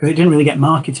Moon, because it didn't really get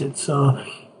marketed. So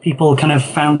people kind of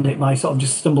found it by sort of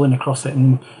just stumbling across it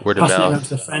and passing it around to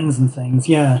their friends and things.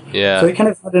 Yeah. Yeah. So it kind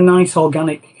of had a nice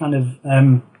organic kind of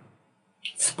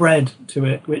spread to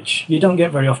it, which you don't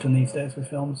get very often these days with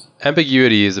films.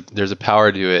 Ambiguity there's a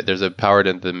power to it. There's a power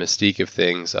to the mystique of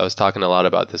things. I was talking a lot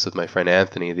about this with my friend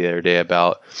Anthony the other day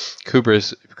about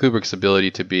Kubrick's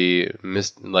ability to be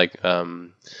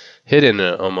hidden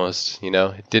almost,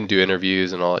 didn't do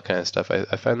interviews and all that kind of stuff.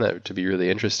 I find that to be really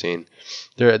interesting.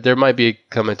 There might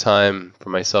come a time, for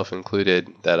myself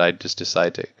included, that I just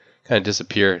decide to kind of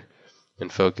disappear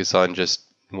and focus on just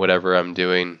whatever I'm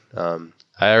doing.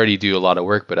 I already do a lot of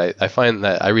work, but I find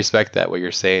that I respect that, what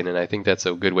you're saying, and I think that's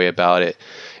a good way about it.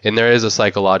 And there is a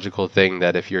psychological thing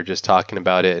that if you're just talking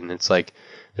about it and it's like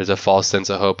there's a false sense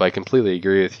of hope, I completely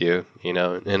agree with you,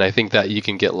 and I think that you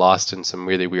can get lost in some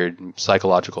really weird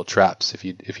psychological traps if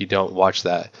you don't watch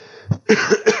that.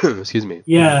 Excuse me.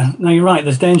 Yeah, no, you're right.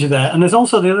 There's danger there. And there's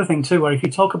also the other thing too, where if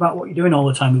you talk about what you're doing all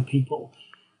the time with people,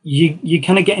 you're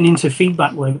kind of getting into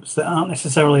feedback loops that aren't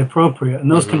necessarily appropriate,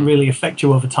 and those can really affect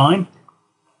you over time.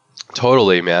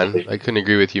 Totally, man. I couldn't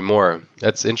agree with you more.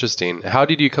 That's interesting. How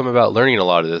did you come about learning a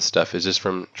lot of this stuff? Is this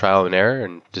from trial and error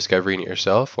and discovering it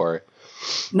yourself, or?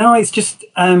 No, it's just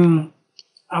I've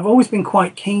always been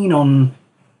quite keen on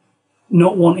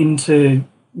not wanting to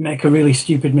make a really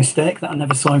stupid mistake that I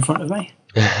never saw in front of me.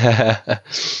 Do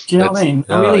you know what I mean?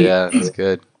 Oh yeah, that's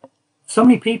good. So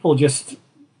many people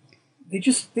they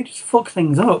just fuck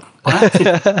things up by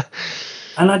accident.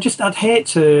 And I'd hate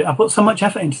to. I put so much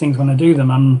effort into things when I do them.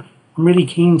 I'm really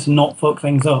keen to not fuck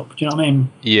things up. Do you know what I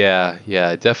mean? Yeah,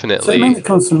 So definitely. it mainly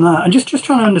comes from that, and just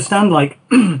trying to understand. Like,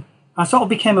 I sort of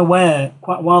became aware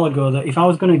quite a while ago that if I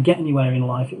was going to get anywhere in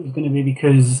life, it was going to be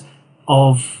because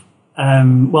of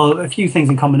a few things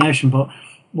in combination. But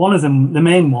one of them, the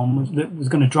main one, was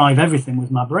going to drive everything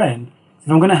was my brain. If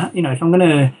I'm going to, if I'm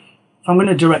going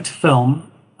to direct a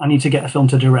film, I need to get a film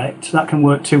to direct. That can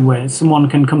work two ways. Someone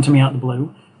can come to me out of the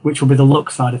blue, which will be the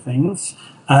luck side of things.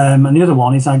 And the other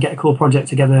one is I get a cool project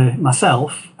together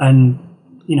myself and,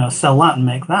 sell that and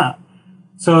make that.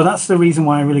 So that's the reason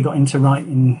why I really got into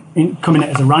writing, coming in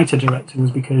as a writer-director,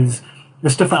 was because the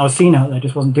stuff that I was seeing out there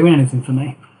just wasn't doing anything for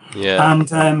me. Yeah.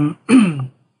 And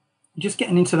just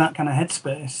getting into that kind of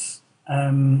headspace,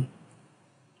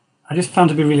 I just found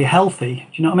to be really healthy. Do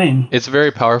you know what I mean? It's a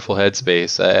very powerful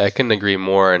headspace. I couldn't agree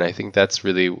more, and I think that's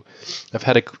really. I've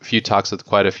had a few talks with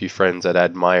quite a few friends that I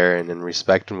admire and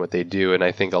respect in what they do, and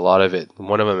I think a lot of it.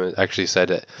 One of them actually said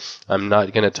that I'm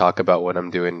not going to talk about what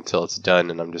I'm doing until it's done,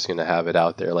 and I'm just going to have it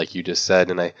out there, like you just said.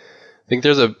 And I think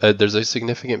there's a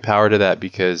significant power to that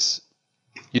because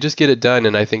you just get it done,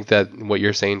 and I think that what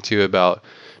you're saying too about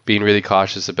being really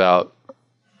cautious about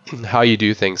how you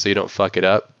do things so you don't fuck it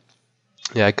up.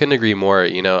 Yeah, I couldn't agree more.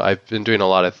 I've been doing a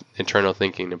lot of internal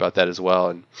thinking about that as well,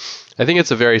 and I think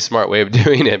it's a very smart way of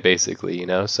doing it, basically.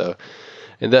 So,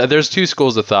 and there's two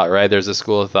schools of thought, right? There's a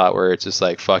school of thought where it's just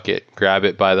like, fuck it, grab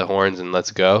it by the horns and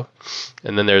let's go,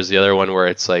 and then there's the other one where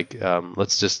it's like,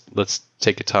 let's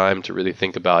take a time to really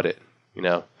think about it,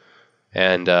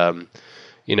 and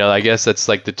I guess that's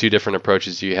like the two different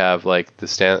approaches you have, like the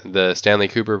Stanley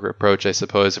Kubrick approach, I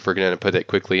suppose, if we're going to put it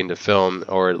quickly into film,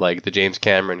 or like the James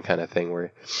Cameron kind of thing,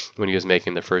 where when he was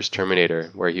making the first Terminator,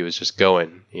 where he was just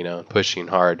going, pushing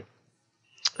hard.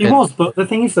 He was, but the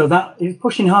thing is, though, that he was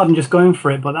pushing hard and just going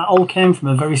for it, but that all came from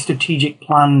a very strategic,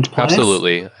 planned place.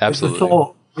 Absolutely.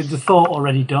 With the thought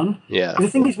already done. Yeah. The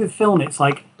thing is with film, it's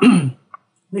like,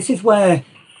 this is where,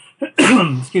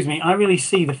 excuse me, I really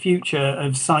see the future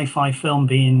of sci-fi film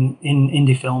being in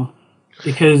indie film,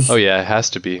 because oh yeah, it has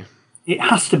to be. It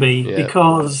has to be,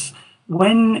 because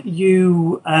when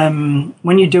you're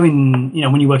doing,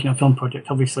 when you're working on a film project,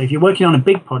 obviously, if you're working on a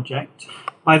big project,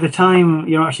 by the time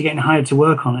you're actually getting hired to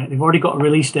work on it, they've already got a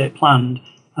release date planned,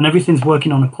 and everything's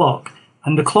working on a clock.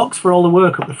 And the clocks for all the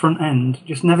work up the front end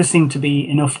just never seem to be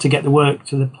enough to get the work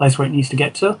to the place where it needs to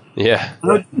get to. Yeah.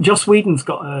 Joss Whedon's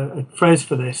got a phrase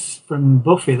for this from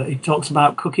Buffy that he talks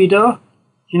about cookie dough. Do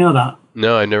you know that?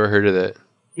 No, I never heard of that.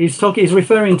 He's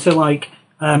referring to like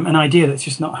an idea that's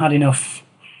just not had enough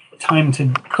time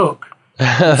to cook.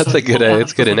 That's a good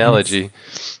analogy.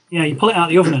 Yeah, you pull it out of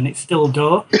the oven and it's still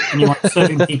dough, and you're like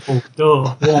serving people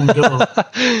warm dough,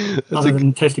 rather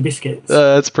than toasty biscuits.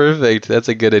 That's perfect. That's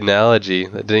a good analogy.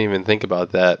 I didn't even think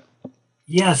about that.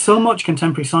 Yeah, so much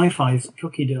contemporary sci-fi is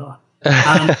cookie dough.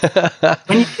 And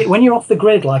when you're off the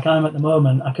grid like I'm at the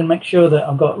moment, I can make sure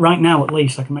that right now at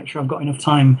least, I can make sure I've got enough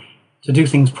time to do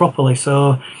things properly.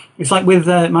 So it's like with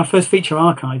my first feature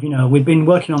archive, we've been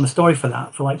working on the story for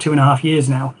that for like 2.5 years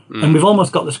now, and we've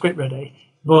almost got the script ready.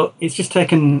 But it's just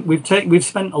we've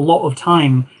spent a lot of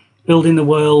time building the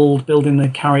world, building the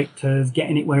characters,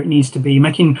 getting it where it needs to be,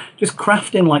 just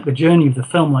crafting like the journey of the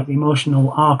film, like the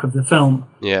emotional arc of the film.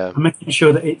 Yeah. And making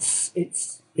sure that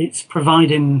it's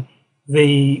providing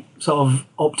the sort of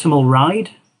optimal ride.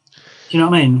 Do you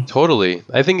know what I mean? Totally.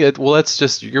 I think that's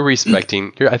just, you're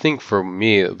respecting, I think for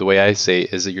me, the way I say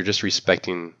it is that you're just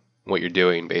respecting what you're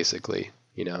doing, basically.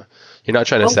 You're not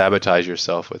trying to sabotage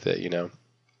yourself with it,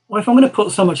 Well, if I'm going to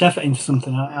put so much effort into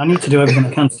something, I need to do everything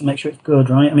I can to make sure it's good,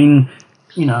 right? I mean,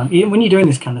 when you're doing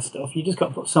this kind of stuff, you just got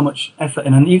to put so much effort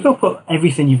in, and you've got to put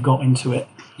everything you've got into it.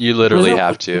 You literally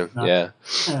have to, yeah.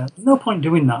 There's no point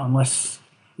doing that unless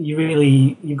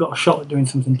you've got a shot at doing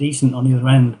something decent on the other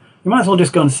end. You might as well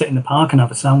just go and sit in the park and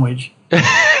have a sandwich.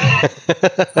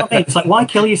 It's like, why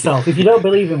kill yourself if you don't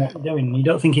believe in what you're doing and you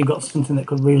don't think you've got something that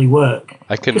could really work?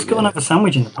 Just go and have a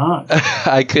sandwich in the park.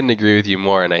 I couldn't agree with you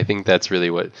more, and I think that's really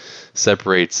what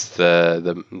separates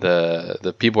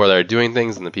the people that are doing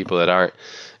things and the people that aren't,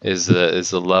 is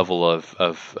the level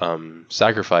of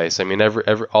sacrifice. I mean,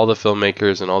 all the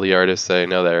filmmakers and all the artists that I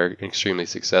know that are extremely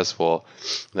successful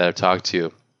that I've talked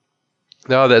to,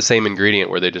 they all have that same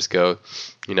ingredient where they just go,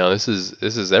 this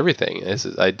is everything.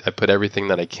 I put everything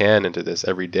that I can into this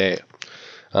every day.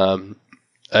 I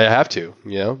have to,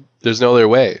 there's no other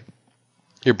way.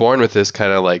 You're born with this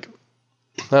kind of like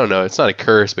I don't know. It's not a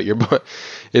curse, but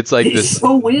it's like It's this.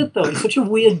 so weird though. It's such a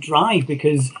weird drive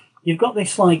because you've got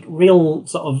this like real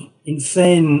sort of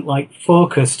insane like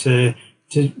focus to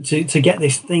get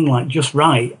this thing like just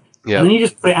right, Yeah. and then you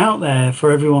just put it out there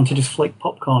for everyone to just flick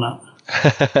popcorn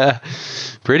at.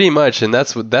 Pretty much, and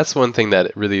that's one thing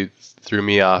that really threw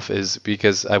me off is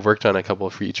because I've worked on a couple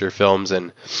of feature films,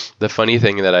 and the funny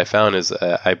thing that I found is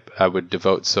I would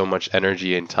devote so much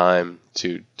energy and time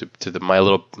to my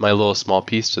little small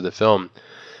piece to the film,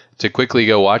 to quickly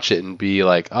go watch it and be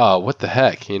like, oh, what the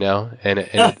heck, you know, and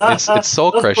it's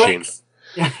soul crushing.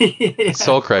 Yeah. It's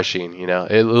soul crushing, you know.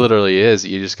 It literally is.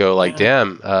 You just go like,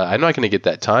 damn, I'm not going to get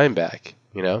that time back,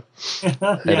 you know.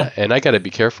 And I got to be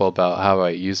careful about how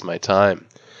I use my time,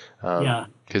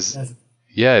 because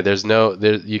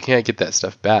you can't get that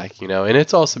stuff back, you know. And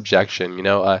it's all subjection, you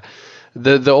know.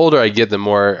 The older I get, the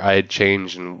more I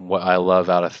change and what I love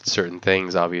out of certain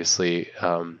things, obviously.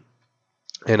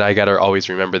 And I got to always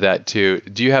remember that too.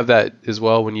 Do you have that as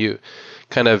well when you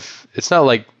kind of? It's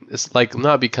like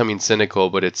not becoming cynical,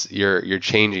 but it's you're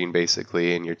changing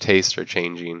basically, and your tastes are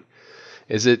changing.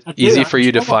 Is it easy for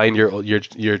you to find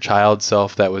your child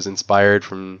self that was inspired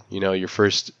from, you know, your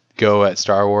first go at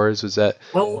Star Wars? Was that?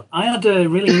 Well, I had a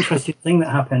really interesting thing that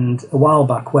happened a while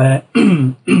back where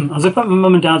I was up at my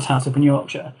mum and dad's house up in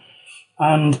Yorkshire,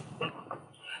 and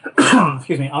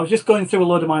excuse me, I was just going through a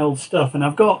load of my old stuff, and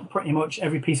I've got pretty much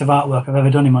every piece of artwork I've ever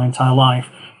done in my entire life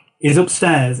is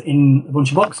upstairs in a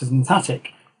bunch of boxes in the attic.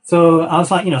 So I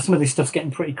was like, you know, some of this stuff's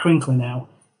getting pretty crinkly now.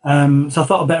 So I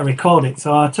thought I'd better record it.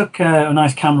 So I took a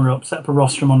nice camera up, set up a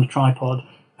rostrum on the tripod,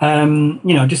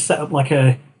 you know, just set up like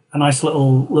a nice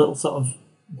little sort of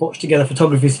butched together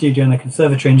photography studio in the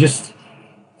conservatory, and just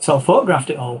sort of photographed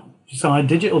it all. Just so I had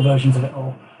digital versions of it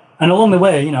all. And along the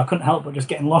way, you know, I couldn't help but just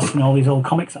getting lost in all these old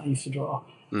comics that I used to draw.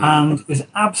 And it was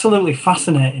absolutely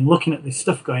fascinating looking at this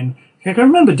stuff going, I can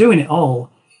remember doing it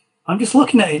all. I'm just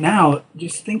looking at it now,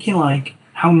 just thinking like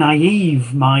how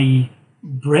naive my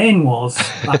brain was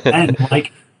back then.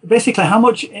 Like basically how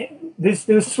much,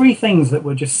 there was three things that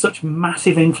were just such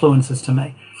massive influences to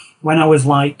me when I was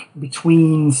like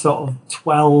between sort of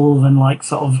 12 and like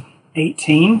sort of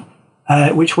 18,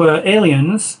 which were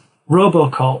Aliens,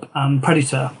 RoboCop and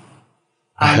Predator.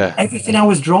 And everything I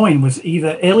was drawing was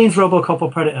either Aliens, RoboCop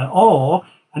or Predator, or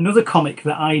another comic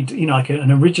that I'd, you know, like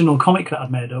an original comic that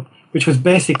I'd made up, which was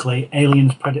basically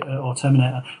Aliens, Predator or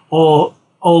Terminator, or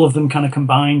all of them kind of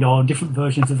combined, or different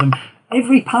versions of them.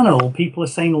 Every panel, people are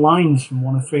saying lines from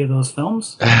one or three of those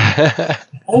films.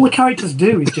 All the characters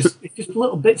do is just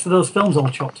little bits of those films all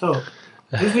chopped up.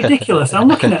 It was ridiculous. I'm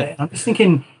looking at it, and I'm just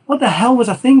thinking, what the hell was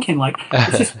I thinking? Like,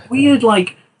 it's this weird,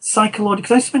 like, psychological,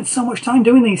 because I spent so much time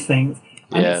doing these things,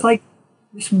 and it's like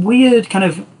this weird kind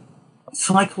of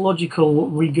psychological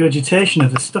regurgitation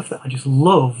of the stuff that I just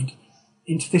loved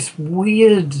into this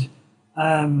weird,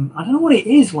 I don't know what it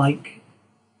is, like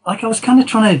I was kind of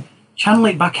trying to channel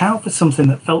it back out for something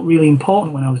that felt really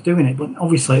important when I was doing it, but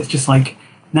obviously it's just like,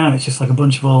 now it's just like a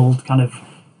bunch of old kind of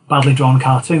badly drawn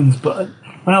cartoons, but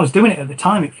when I was doing it at the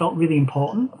time, it felt really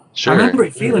important. Sure. I remember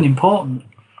it feeling important.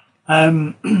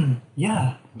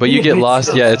 Yeah. But you get lost.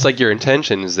 Stuff. Yeah, it's like your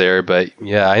intention is there, but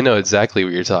yeah, I know exactly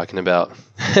what you're talking about.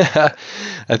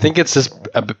 I think it's just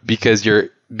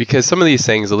because some of these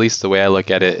things, at least the way I look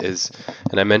at it is,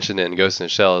 and I mentioned it in Ghost in the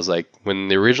Shell, is like when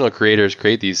the original creators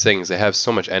create these things, they have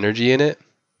so much energy in it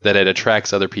that it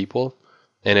attracts other people,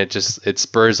 and it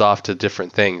spurs off to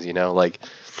different things, you know, like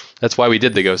that's why we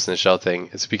did the Ghost in the Shell thing.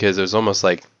 It's because it was almost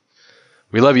like,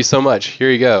 we love you so much, here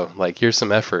you go, like here's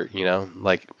some effort, you know,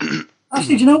 like.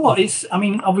 Actually, do you know what? I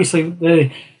mean, obviously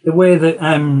the way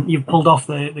that you've pulled off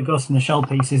the Ghost in the Shell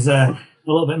piece is a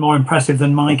little bit more impressive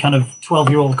than my kind of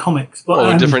 12-year-old comics.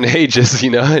 But different ages, you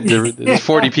know. There's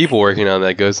 40 people working on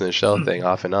that Ghost in the Shell thing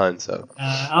off and on. So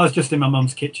I was just in my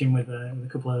mum's kitchen with a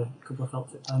couple of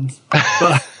felt tip pens.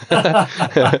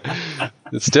 But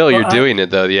still, you're doing it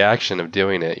though. The action of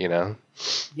doing it, you know.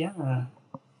 Yeah.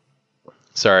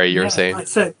 Sorry, you were saying.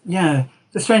 It's a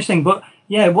strange thing, but.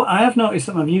 Yeah, what I have noticed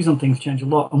that my views on things change a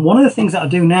lot. And one of the things that I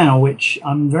do now, which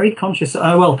I'm very conscious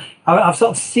of, I've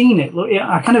sort of seen it. Look,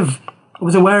 I kind of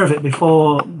was aware of it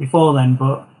before then,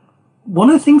 but one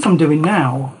of the things I'm doing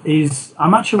now is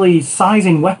I'm actually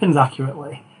sizing weapons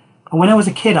accurately. And when I was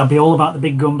a kid, I'd be all about the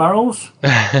big gun barrels.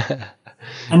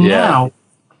 And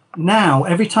now,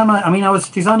 every time I was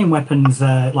designing weapons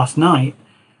last night.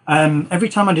 Every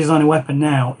time I design a weapon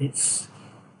now,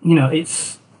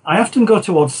 I often go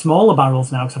towards smaller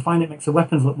barrels now because I find it makes the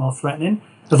weapons look more threatening,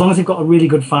 as long as they've got a really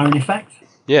good firing effect.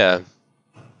 Yeah.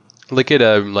 Look at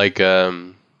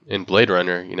in Blade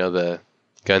Runner, you know, the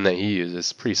gun that he uses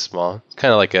is pretty small. It's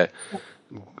kind of like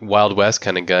Wild West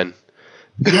kind of gun.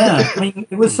 Yeah, I mean,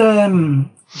 it was. Do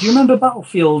you remember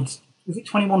Battlefield? Was it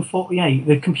 2148,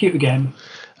 the computer game?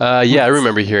 Yeah, I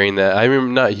remember hearing that. I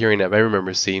remember not hearing that, but I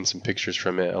remember seeing some pictures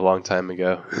from it a long time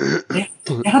ago.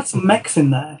 It had some mechs in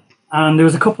there, and there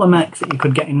was a couple of mechs that you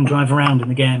could get in and drive around in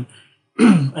the game,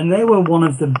 and they were one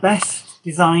of the best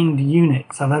designed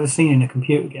units I've ever seen in a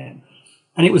computer game.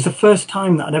 And it was the first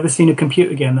time that I'd ever seen a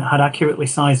computer game that had accurately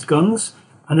sized guns.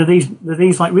 And they're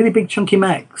these like really big chunky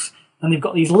mechs, and they've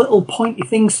got these little pointy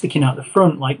things sticking out the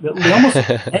front, like they almost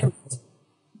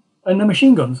and they're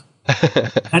machine guns.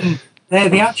 And they're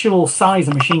the actual size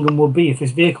a machine gun would be if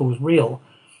this vehicle was real.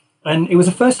 And it was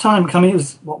the first time, I mean, it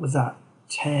was, what was that,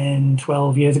 10,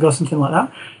 12 years ago, something like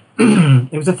that.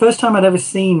 It was the first time I'd ever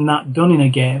seen that done in a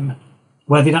game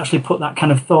where they'd actually put that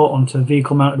kind of thought onto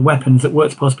vehicle-mounted weapons that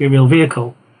weren't supposed to be a real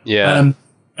vehicle. Yeah.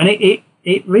 And it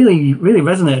really, really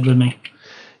resonated with me.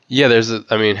 Yeah,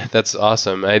 that's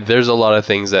awesome. There's a lot of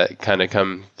things that kind of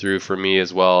come through for me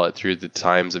as well through the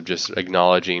times of just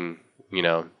acknowledging,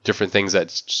 different things that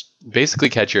just basically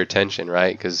catch your attention,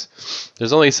 right? Because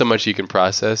there's only so much you can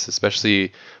process,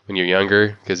 especially when you're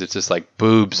younger, because it's just like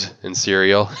boobs and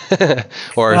cereal,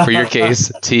 or for your case,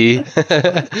 tea.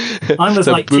 Mine was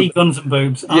like tea, guns, and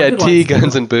boobs. Yeah, tea,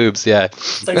 guns, and boobs. Yeah.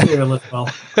 Cereal as well.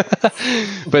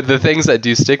 But the things that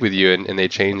do stick with you and they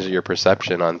change your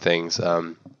perception on things.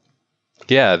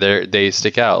 Yeah, they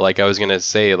stick out. Like I was gonna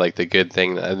say, like the good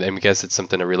thing, I guess it's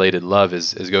something a related love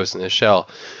is Ghost in the Shell.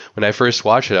 When I first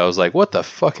watched it, I was like, "What the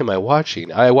fuck am I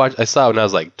watching?" I saw it when I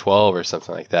was like 12 or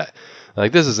something like that.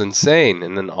 Like, this is insane.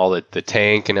 And then all the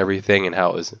tank and everything and how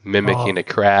it was mimicking a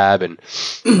crab and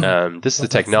this is the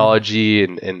technology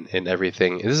and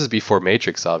everything. This is before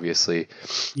Matrix, obviously.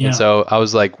 Yeah. And so I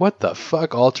was like, what the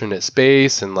fuck, alternate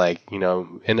space? And like,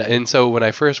 and so when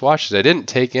I first watched it, I didn't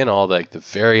take in all like the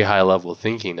very high level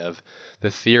thinking of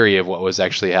the theory of what was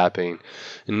actually happening.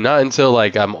 And not until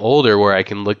like I'm older where I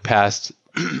can look past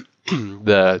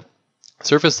the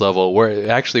surface level,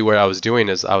 where I was doing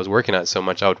is I was working on it so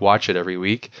much I would watch it every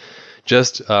week.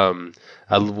 Just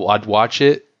I'd watch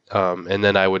it and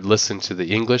then I would listen to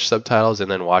the English subtitles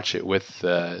and then watch it with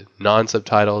the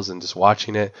non-subtitles and just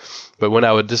watching it. But when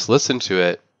I would just listen to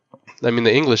it, I mean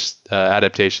the English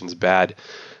adaptation's bad.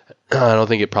 I don't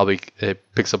think it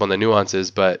picks up on the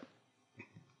nuances, but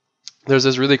there's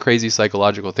this really crazy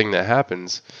psychological thing that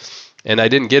happens. And I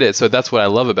didn't get it, so that's what I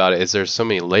love about it, is there's so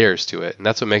many layers to it. And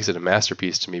that's what makes it a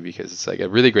masterpiece to me, because it's like a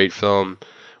really great film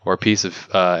or a piece of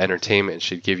entertainment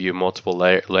should give you multiple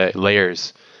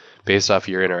layers based off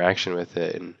your interaction with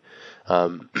it. And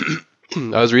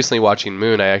I was recently watching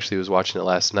Moon. I actually was watching it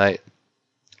last night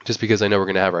just because I know we're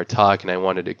going to have our talk, and I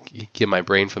wanted to get my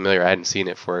brain familiar. I hadn't seen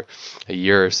it for a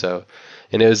year or so.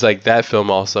 And it was like that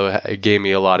film also gave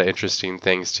me a lot of interesting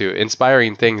things too,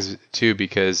 inspiring things too,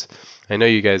 because I know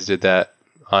you guys did that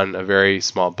on a very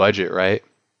small budget, right?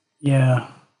 Yeah.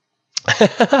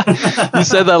 You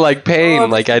said that like pain,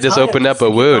 like I just opened up a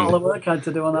wound. All the work I had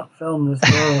to do on that film as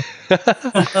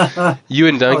well. You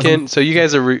and Duncan, so you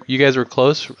guys were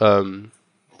close from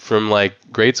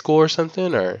like grade school or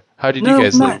something, or how did you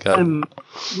guys link up?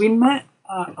 We met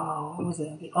at, what was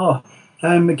it?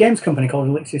 A games company called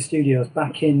Elixir Studios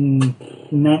back in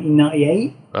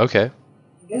 1998. Okay.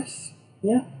 I guess.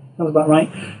 Yeah, that was about right.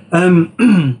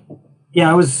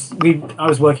 Yeah, I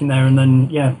was working there, and then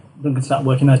Duncan started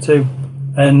working there too.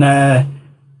 And I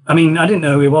mean, I didn't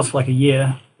know who he was for like a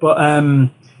year, but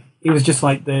it was just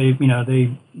like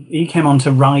he came on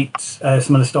to write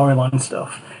some of the storyline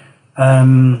stuff.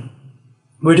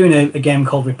 We were doing a game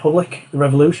called Republic: The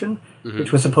Revolution,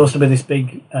 which was supposed to be this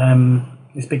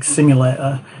big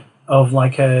simulator of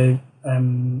like a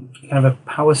kind of a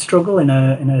power struggle in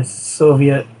a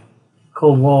Soviet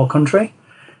Cold War country,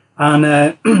 and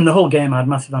the whole game had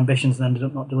massive ambitions and ended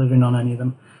up not delivering on any of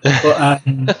them. But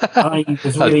I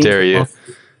was really. How dare you?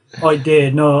 I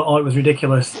did. No, it was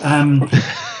ridiculous.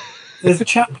 There's a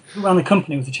chap who ran the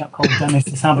company. Was a chap called Dennis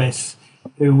Sabis,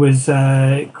 who was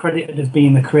credited as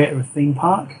being the creator of Theme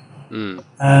Park.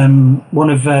 One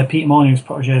of Peter Molyneux's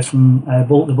protégés from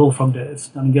the Bullfrog days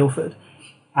down in Guildford,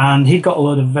 and he'd got a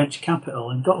load of venture capital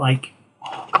and got like,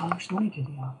 how much money did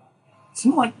he have?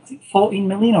 Something like 14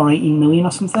 million or 18 million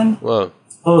or something. Whoa.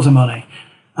 Loads of money.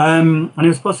 And he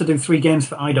was supposed to do 3 games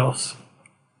for IDOS.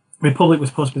 Republic was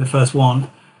supposed to be the first one,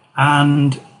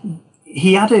 and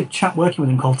he had a chap working with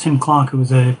him called Tim Clark, who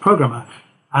was a programmer,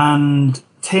 and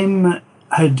Tim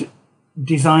had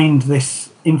designed this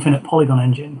infinite polygon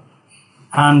engine.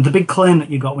 And the big claim that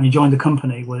you got when you joined the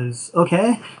company was,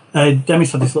 okay,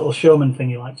 Demis had this little showman thing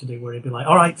he liked to do where he'd be like,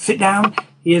 all right, sit down,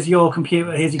 here's your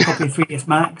computer, here's your copy of 3ds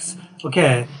Max.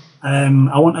 Okay,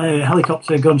 I want a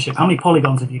helicopter gunship. How many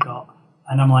polygons have you got?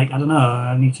 And I'm like, I don't know.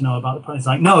 I need to know about the. It's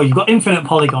like, no, you've got infinite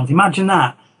polygons. Imagine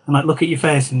that. And like, look at your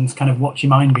face and kind of watch your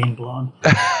mind being blown.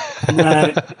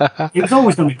 And, it was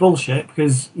always going to be bullshit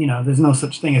because, you know, there's no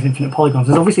such thing as infinite polygons.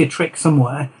 There's obviously a trick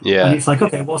somewhere. Yeah. And it's like,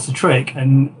 okay, what's the trick?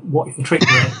 And what if the trick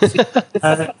breaks?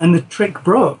 And the trick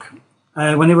broke.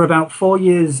 When they were about 4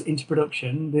 years into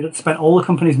production, they'd spent all the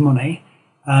company's money.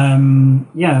 And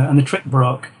the trick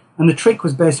broke. And the trick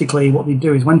was basically what they'd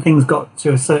do is when things got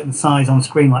to a certain size on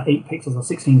screen, like 8 pixels or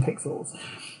 16 pixels,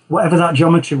 whatever that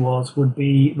geometry was would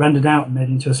be rendered out and made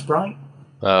into a sprite.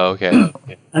 Oh, okay.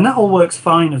 And that all works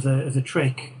fine as a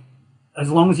trick,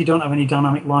 as long as you don't have any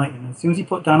dynamic lighting. As soon as you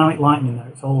put dynamic lighting in there,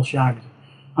 it's all shagged.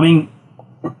 I mean,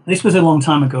 this was a long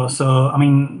time ago, so, I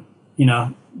mean, you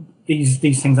know, these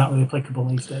things aren't really applicable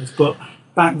these days. But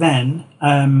back then,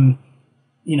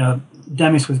 you know,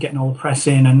 Demis was getting all the press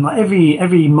in, and like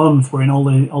every month we're in all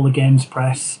the games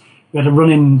press. We had a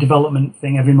running development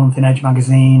thing every month in Edge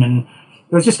magazine, and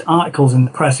there was just articles in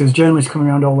the press. There was journalists coming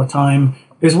around all the time.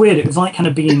 It was weird. It was like kind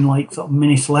of being like sort of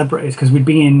mini celebrities because we'd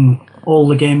be in all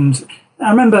the games. I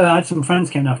remember I had some friends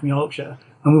came down from Yorkshire,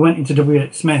 and we went into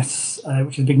W.H. Smith's,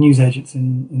 which is a big news agents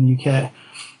in the UK,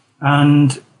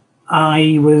 and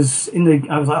I was like,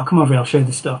 oh, come over here, I'll show you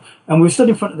this stuff. And we stood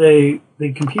in front of the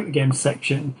computer games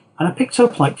section, and I picked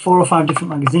up like 4 or 5 different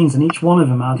magazines, and each one of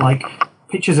them had like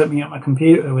pictures of me at my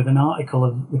computer with an article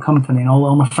of the company, and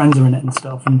all my friends are in it and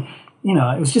stuff. And, you know,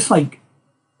 it was just like,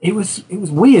 it was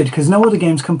weird because no other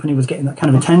games company was getting that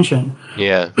kind of attention.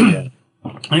 Yeah. And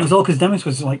it was all because Demis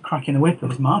was like cracking the whip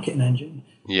with his marketing engine.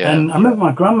 Yeah. And I remember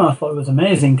my grandma thought it was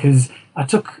amazing because I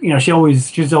took, you know, she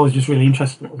was always just really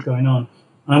interested in what was going on.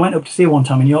 And I went up to see her one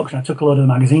time in Yorkshire, and I took a load of the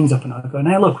magazines up, and I was going,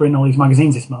 hey, look, we're in all these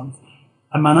magazines this month.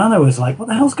 And my nana was like, what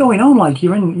the hell's going on? Like,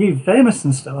 you're famous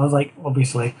and stuff. I was like,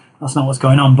 obviously, that's not what's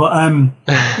going on. But,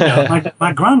 you know,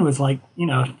 my gran was like, you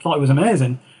know, thought it was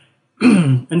amazing.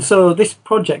 And so this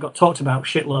project got talked about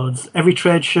shitloads. Every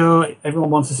trade show, everyone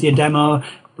wants to see a demo.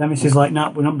 Demis is like,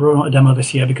 nah, we're not a demo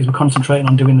this year because we're concentrating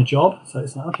on doing the job. So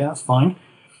it's like, okay, that's fine.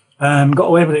 Got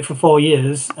away with it for 4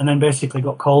 years and then basically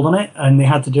got called on it, and they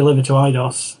had to deliver to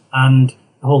IDOS, and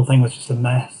the whole thing was just a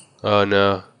mess. Oh,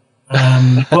 no.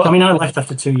 But, I mean, I left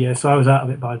after 2 years, so I was out of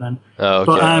it by then. Oh,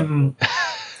 okay.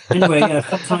 But anyway, yeah,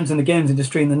 fun times in the games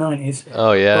industry in the 90s.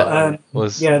 Oh, yeah.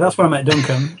 But, yeah, that's where I met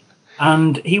Duncan.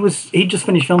 And he'd just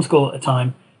finished film school at the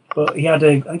time, but he had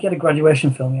a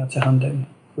graduation film he had to hand in,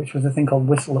 which was a thing called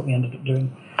Whistle that we ended up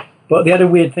doing. But they had a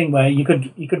weird thing where you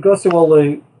could go through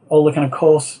all the kind of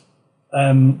course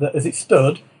that as it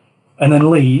stood, and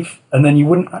then leave, and then you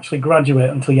wouldn't actually graduate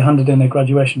until you handed in a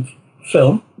graduation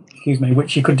film,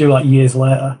 which you could do like years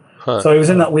later. Huh. So he was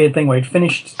in that weird thing where he'd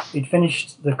finished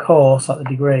the course, like the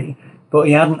degree, but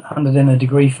he hadn't handed in a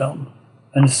degree film.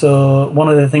 And so one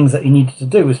of the things that he needed to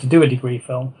do was to do a degree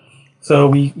film. So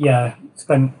we,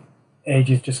 spent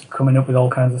ages just coming up with all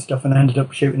kinds of stuff, and ended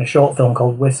up shooting a short film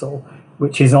called Whistle,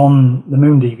 which is on the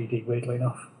Moon DVD, weirdly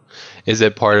enough. Is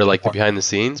it part of like the behind the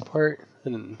scenes part? I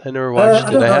never watched it.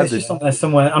 I don't know, it's just on there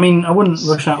somewhere. I mean, I wouldn't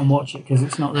rush out and watch it because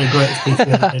it's not the greatest piece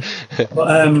we ever did.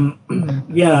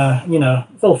 But yeah, you know,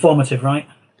 it's all formative, right?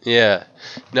 Yeah.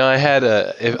 No, I had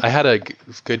a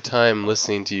good time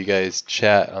listening to you guys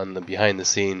chat on the behind the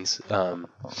scenes.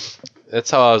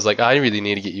 That's how I was like, I really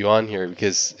need to get you on here,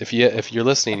 because if you're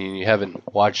listening and you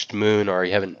haven't watched Moon, or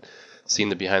you haven't seen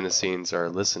the behind the scenes or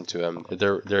listened to them,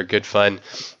 they're good fun.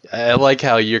 I like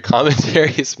how your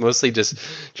commentary is mostly just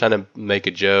trying to make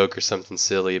a joke or something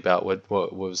silly about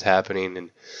what was happening, and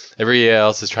everybody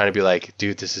else is trying to be like,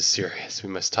 dude, this is serious. We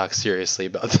must talk seriously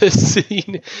about this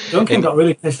scene. Duncan got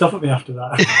really pissed off at me after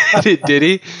that. Did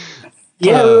he?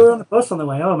 Yeah, we were on the bus on the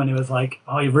way home, and he was like,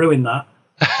 "Oh, you ruined that."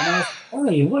 And I was,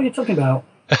 "Oh, what are you talking about?"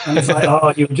 And he's like,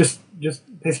 "Oh, you were just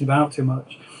pissing about too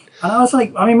much." And I was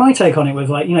like, I mean, my take on it was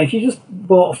like, you know, if you just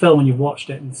bought a film and you've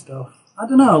watched it and stuff, I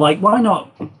don't know, like, why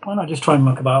not just try and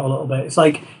muck about a little bit? It's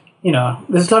like, you know,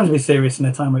 there's a time to be serious and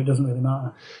a time where it doesn't really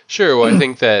matter. Sure. Well, I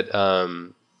think that,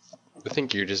 I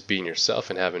think you're just being yourself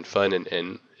and having fun,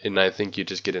 and I think you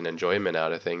just get an enjoyment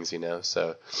out of things, you know,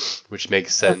 so, which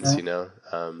makes sense, you know.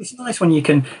 It's nice when you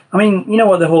can, I mean, you know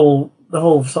what the whole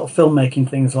sort of filmmaking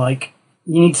thing's like.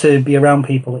 You need to be around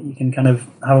people that you can kind of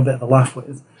have a bit of a laugh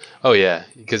with. Oh, yeah,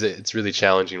 because it's really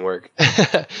challenging work.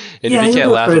 And if you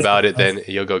can't laugh about it, then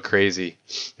you'll go crazy.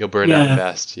 You'll burn out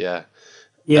fast,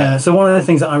 Yeah, so one of the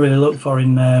things that I really look for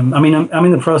in... I mean, I'm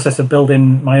in the process of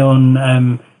building my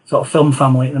own sort of film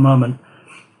family at the moment.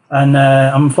 And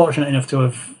I'm fortunate enough to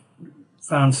have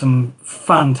found some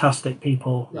fantastic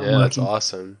people. Yeah, that's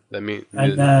awesome. I mean,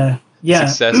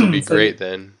 success would be great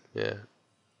then, yeah.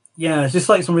 Yeah, it's just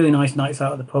like some really nice nights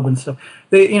out at the pub and stuff.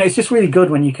 It's just really good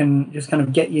when you can just kind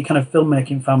of get your kind of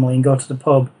filmmaking family and go to the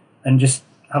pub and just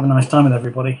have a nice time with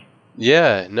everybody.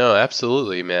 Yeah, no,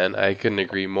 absolutely, man. I couldn't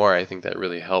agree more. I think that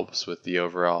really helps with the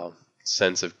overall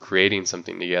sense of creating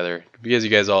something together because you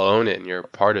guys all own it and you're a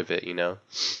part of it, you know?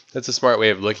 That's a smart way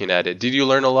of looking at it. Did you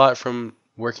learn a lot from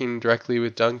working directly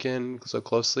with Duncan so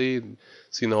closely,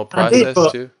 seeing the whole process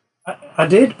too? I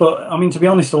did, but I mean, to be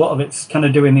honest, a lot of it's kind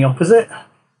of doing the opposite.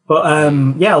 But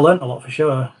yeah, I learned a lot for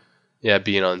sure. Yeah,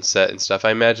 being on set and stuff.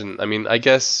 I imagine, I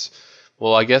guess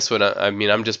what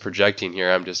I'm just projecting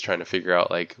here. I'm just trying to figure out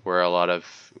like where a lot of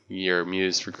your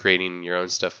muse for creating your own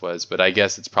stuff was. But I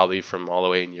guess it's probably from all the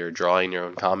way in your drawing your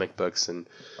own comic books and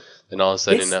then all of a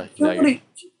sudden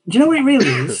do you know what it really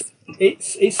is?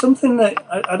 It's something that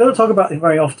I don't talk about it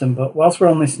very often, but whilst we're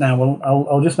on this now,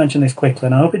 I'll just mention this quickly,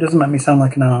 and I hope it doesn't make me sound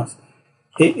like an arse.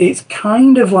 It's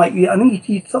kind of like, I think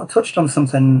you sort of touched on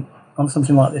something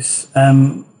like this a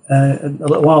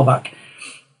little while back.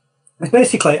 It's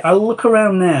basically, I look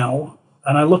around now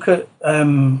and I look at,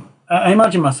 I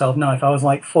imagine myself now if I was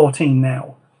like 14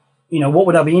 now, what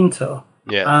would I be into?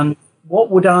 Yeah. And what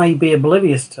would I be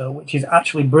oblivious to, which is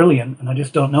actually brilliant and I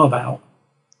just don't know about?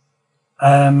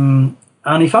 And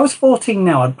if I was 14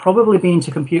 now, I'd probably be into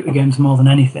computer games more than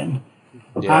anything.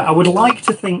 Yeah. I would like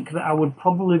to think that I would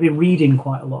probably be reading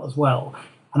quite a lot as well.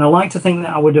 And I like to think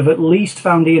that I would have at least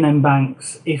found Ian M.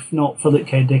 Banks, if not Philip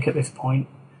K. Dick at this point.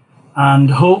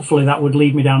 And hopefully that would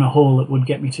lead me down a hole that would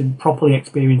get me to properly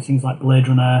experience things like Blade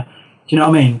Runner. Do you know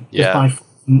what I mean? Yeah. Just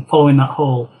by following that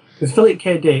hole. Because Philip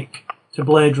K. Dick to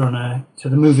Blade Runner, to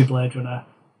the movie Blade Runner,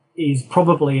 is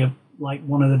probably like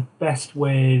one of the best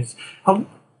ways.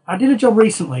 I did a job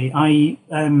recently.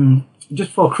 Just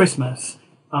before Christmas,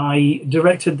 I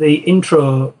directed the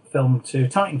intro film to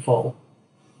Titanfall.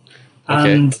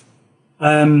 Okay.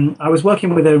 And I was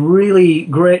working with a really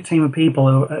great team of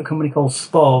people at a company called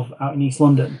Spov out in East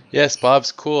London. Yes,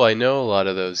 Bob's cool. I know a lot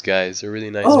of those guys. They're really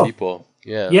nice people.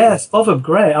 Yeah. Yeah, Spov are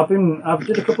great. I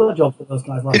did a couple of jobs with those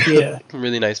guys last year.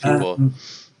 Really nice people.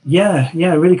 Yeah,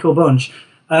 really cool bunch.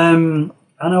 And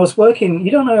I was working.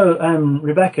 You don't know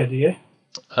Rebecca, do you?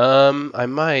 I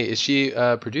might. Is she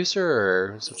a producer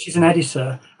or something? She's an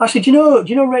editor. Actually, do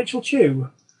you know Rachel Chu?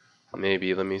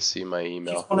 Maybe. Let me see my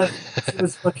email. She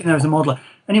was working there as a modeler.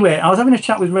 Anyway, I was having a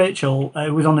chat with Rachel,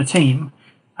 who was on the team,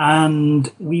 and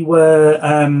we were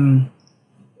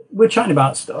chatting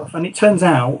about stuff. And it turns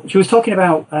out she was talking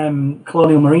about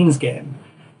Colonial Marines game,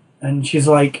 and she's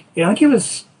like, "Yeah, I think it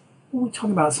was." We were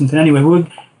talking about something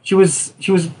anyway. She was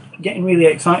getting really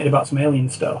excited about some alien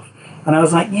stuff, and I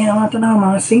was like, "Yeah, I don't know,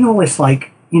 man. I've seen all this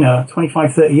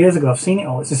 25, 30 years ago. I've seen it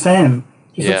all. It's the same.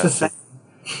 It looks the same."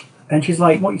 And she's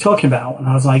like, "What are you talking about?" And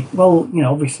I was like, "Well,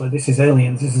 obviously this is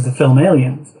Aliens. This is the film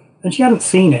Aliens." And she hadn't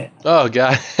seen it. Oh,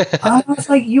 God. And I was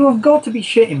like, "You have got to be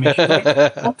shitting me." She's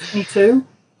like, "Me too."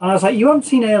 And I was like, "You haven't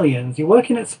seen Aliens. You're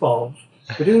working at Spov.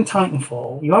 We're doing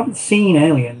Titanfall. You haven't seen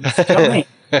Aliens." Do you know what I mean?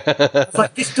 It's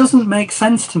like, this doesn't make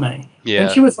sense to me. Yeah.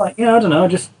 And she was like, "Yeah, I don't know,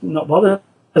 just not bothered."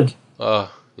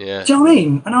 Oh, yeah. Do you know what I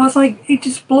mean? And I was like, it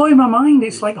just blowing my mind.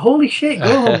 It's like, holy shit, go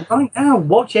home right now,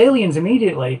 watch Aliens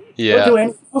immediately. Yeah. Don't do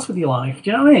anything else with your life. Do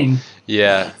you know what I mean?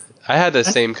 Yeah. I had the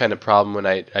same kind of problem when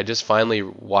I just finally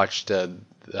watched The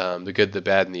Good, the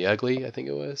Bad, and the Ugly, I think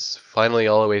it was. Finally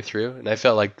all the way through. And I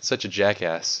felt like such a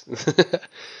jackass.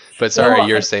 But sorry,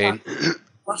 you're saying...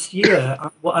 Last year,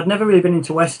 I'd never really been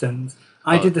into Westerns.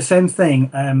 I did the same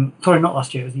thing. Sorry, not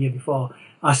last year, it was the year before.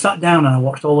 I sat down and I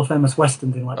watched all the famous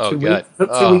Westerns in 2 weeks.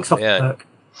 Took 2 weeks off work.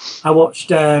 I watched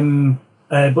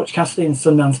Butch Cassidy and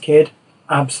Sundance Kid.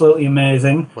 Absolutely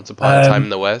amazing. Once Upon a Time in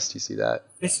the West, you see that?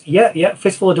 Yeah.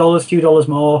 Fistful of Dollars, Few Dollars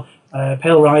More,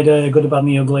 Pale Rider, Good, the Bad, and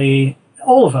the Ugly.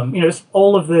 All of them. Just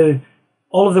all of the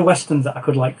Westerns that I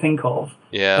could think of.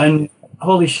 Yeah. And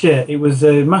holy shit, it was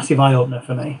a massive eye-opener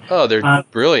for me. Oh, they're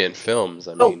brilliant films.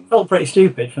 I felt pretty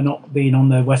stupid for not being on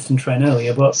the Western train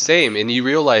earlier, but... Same, and you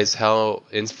realize how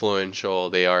influential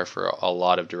they are for a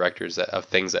lot of directors of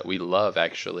things that we love,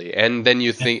 actually. And then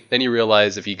you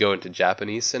realize if you go into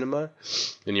Japanese cinema,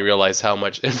 and you realize how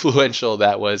much influential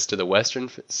that was to the Western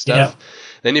stuff. Yeah.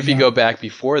 Then if you go back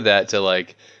before that to,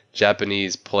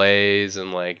 Japanese plays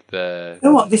and, the... You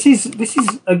know what, this is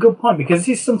a good point, because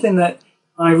this is something that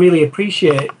I really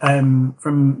appreciate from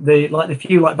the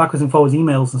few backwards and forwards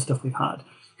emails and stuff we've had,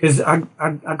 because I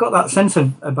got that sense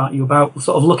about you about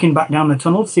sort of looking back down the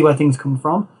tunnel to see where things come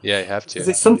from. Yeah, you have to. Because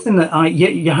it's something that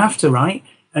you have to, right?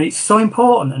 And it's so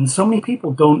important, and so many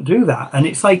people don't do that. And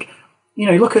it's like,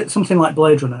 look at something like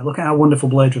Blade Runner. Look at how wonderful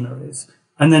Blade Runner is,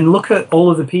 and then look at all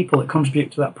of the people that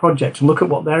contribute to that project, and look at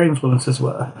what their influences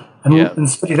were, and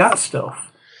study that stuff.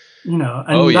 and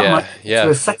that might get to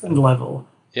a second level.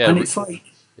 Yeah, and it's like,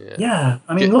 I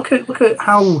mean, look at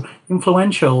how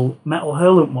influential Metal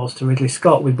Hurlant was to Ridley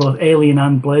Scott with both Alien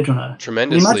and Blade Runner.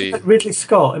 Tremendously. Imagine that Ridley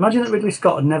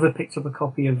Scott had never picked up a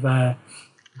copy of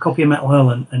Metal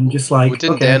Hurlant and just like.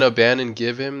 Didn't Dan O'Bannon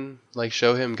give him, like,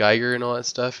 show him Geiger and all that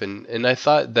stuff? And I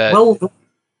thought that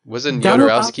wasn't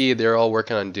Jodorowsky, they're all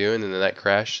working on Dune, and then that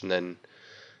crashed, and then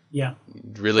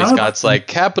Ridley Scott's like,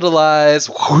 capitalize,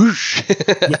 whoosh.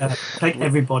 Take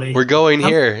everybody. We're going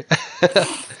here.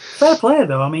 Fair play,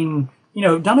 though. I mean,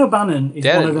 Dan O'Bannon is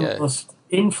one of the most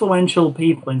influential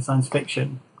people in science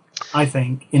fiction, I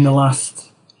think, in the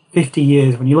last 50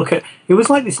 years. When you look at, it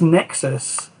was like this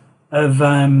nexus of,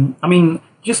 I mean,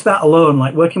 just that alone,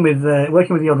 like working with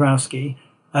Jodorowsky,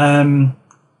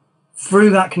 through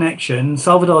that connection,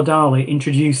 Salvador Dali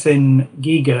introducing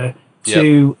Giger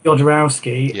to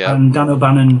Jodorowsky and Dan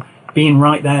O'Bannon being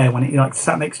right there when it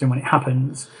sat next to him when it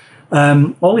happens.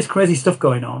 All this crazy stuff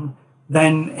going on.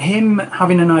 Then him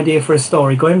having an idea for a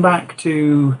story, going back out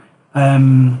to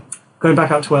LA,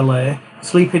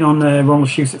 sleeping on Ronald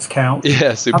Schustert's couch.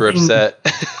 Yeah, super upset.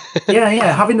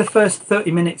 Having the first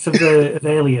 30 minutes of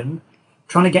Alien,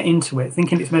 trying to get into it,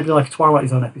 thinking it's maybe like a Twilight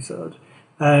Zone episode.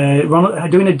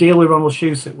 Doing a deal with Ronald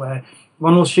Schustert where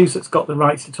Ronald Schustert's got the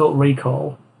rights to Total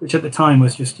Recall, which at the time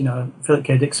was just, Philip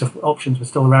K. Dick's options were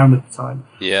still around at the time.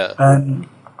 Yeah.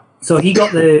 So he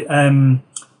got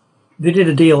they did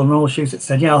a deal, and Ronald Schustert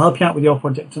said, I'll help you out with your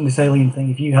project on this Alien thing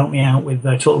if you help me out with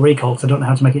Total Recall, because I don't know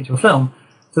how to make it into a film.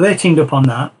 So they teamed up on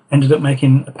that, ended up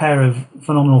making a pair of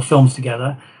phenomenal films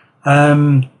together.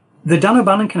 The Dan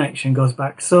O'Bannon connection goes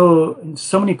back in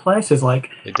so many places. Like,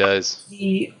 it does.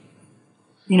 He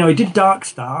did Dark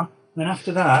Star. Then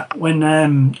after that,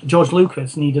 when George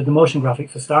Lucas needed the motion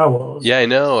graphics for Star Wars, I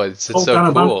know it's so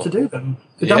Dan cool O'Bannon to do them.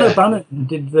 So Dan O'Bannon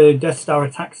did the Death Star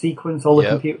attack sequence, all the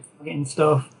computer targeting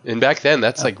stuff. And back then,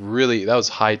 that's that was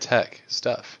high tech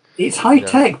stuff. It's high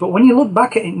tech, but when you look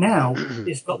back at it now,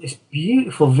 it's got this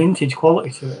beautiful vintage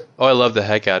quality to it. Oh, I love the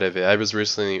heck out of it. I was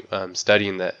recently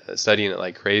studying it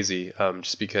like crazy,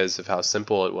 just because of how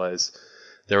simple it was.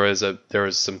 There was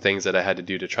some things that I had to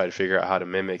do to try to figure out how to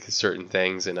mimic certain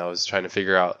things, and I was trying to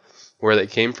figure out where they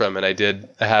came from. And I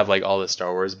have like all the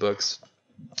Star Wars books,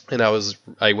 and I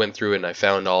went through and I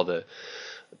found all the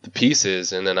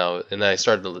pieces, and then I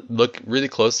started to look really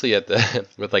closly at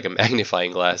with like a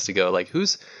magnifying glass to go like,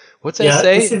 what's that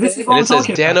say? This is and it says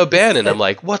Dan O'Bannon. I'm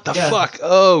like, what the fuck?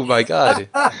 Oh my god!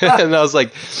 And I was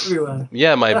like,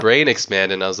 my brain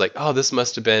expanded. And I was like, oh, this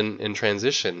must have been in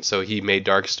transition. So he made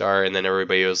Dark Star, and then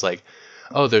everybody was like,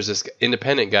 oh, there's this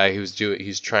independent guy who's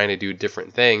trying to do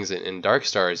different things. And Dark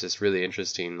Star is this really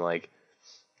interesting like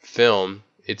film.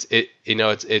 It's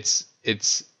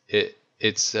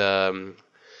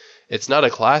not a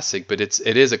classic, but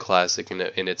it is a classic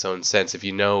in its own sense if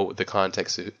you know the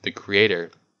context of the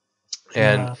creator.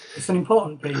 And it's an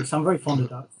important piece. I'm very fond of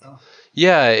that stuff.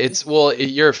 Yeah,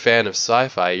 you're a fan of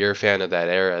sci-fi. You're a fan of that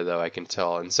era, though, I can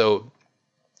tell. And so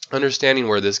understanding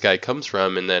where this guy comes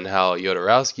from, and then how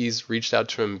Jodorowsky's reached out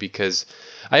to him, because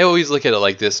I always look at it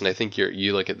like this, and I think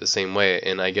you look at it the same way.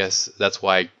 And I guess that's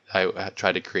why I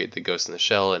try to create the Ghost in the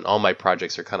Shell, and all my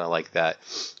projects are kind of like that.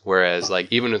 Whereas, like,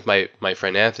 even with my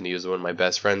friend Anthony, who's one of my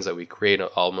best friends, that we create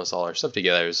almost all our stuff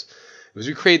together, is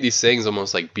we create these things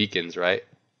almost like beacons, right?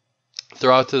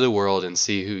 Throw out to the world and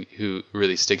see who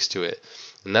really sticks to it.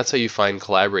 And that's how you find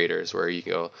collaborators, where you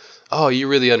go, oh, you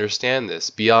really understand this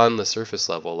beyond the surface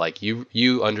level. Like you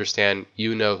understand,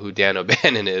 who Dan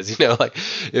O'Bannon is. Like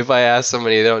if I ask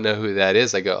somebody they don't know who that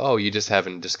is, I go, oh, you just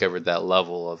haven't discovered that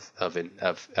level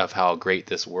of how great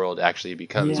this world actually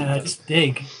becomes. Yeah, just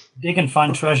dig and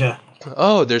find treasure.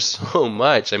 Oh, there's so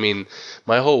much. I mean,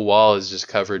 my whole wall is just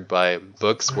covered by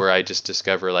books where I just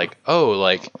discover like, oh,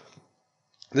 like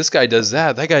this guy does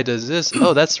that guy does this.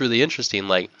 Oh, that's really interesting.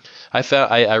 Like I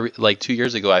found I like 2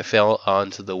 years ago I fell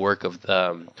onto the work of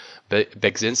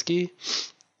Beksinski,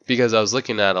 because I was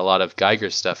looking at a lot of Geiger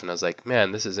stuff and I was like,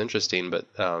 man, this is interesting. But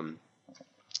and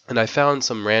I found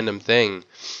some random thing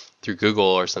through Google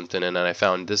or something, and then I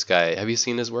found this guy. Have you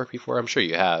seen his work before? I'm sure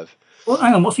you have. Well,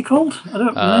 hang on, what's he called? I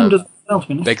don't remember.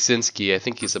 Beksinski, I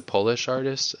think he's a Polish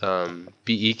artist.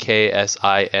 Beksinski.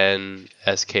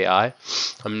 I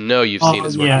know you've seen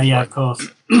his work before. Yeah, of course.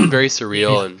 Very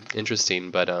surreal and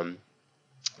interesting, but no,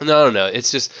 I don't know.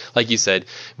 It's just like you said.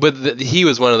 But he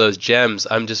was one of those gems.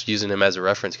 I'm just using him as a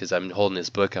reference because I'm holding his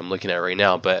book I'm looking at right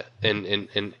now. But and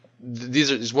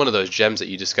these are just one of those gems that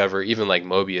you discover, even like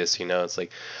Mobius, you know, it's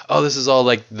like, oh, this is all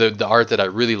like the art that I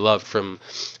really loved from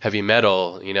Heavy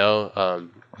Metal, you know,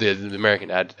 the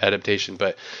American adaptation.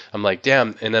 But I'm like,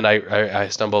 damn. And then I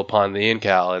stumble upon the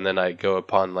Incal, and then I go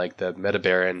upon like the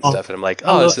Metabaron and stuff, and I'm like,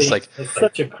 oh, it's just like, it's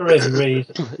such a crazy read.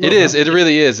 It is. It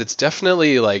really is. It's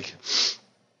definitely like,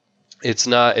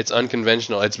 it's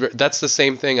unconventional. That's the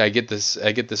same thing. I get the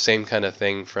same kind of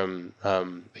thing from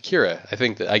Akira. I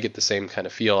think that I get the same kind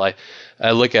of feel.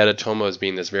 I look at Otomo as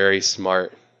being this very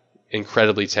smart,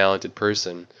 incredibly talented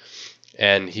person,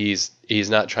 and he's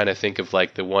not trying to think of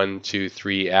like the 1, 2,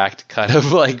 3 act kind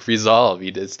of like resolve.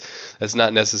 That's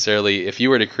not necessarily, if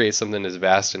you were to create something as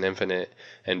vast and infinite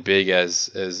and big as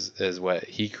what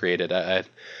he created, I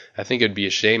think it'd be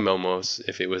a shame almost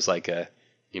if it was like a,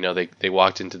 you know, they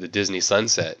walked into the Disney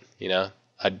sunset, you know.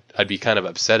 I'd be kind of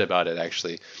upset about it,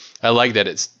 actually. I like that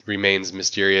it remains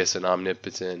mysterious and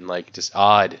omnipotent and like just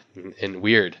odd and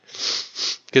weird,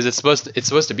 because it's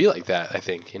supposed to be like that, I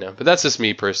think, you know. But that's just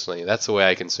me personally. That's the way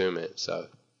I consume it. So.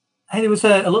 Hey, there was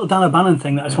a little Dan O'Bannon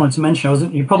thing that I just wanted to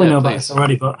mention. You probably know about this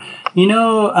already, but you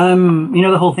know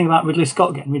the whole thing about Ridley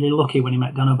Scott getting really lucky when he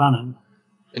met Dan O'Bannon.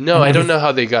 No, I don't know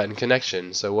how they got in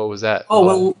connection. So what was that? Oh,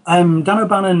 well, Dan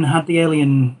O'Bannon had the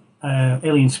Alien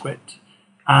script,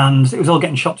 and it was all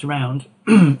getting shopped around.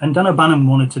 And Dan O'Bannon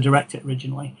wanted to direct it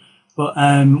originally, but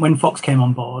when Fox came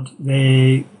on board,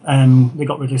 they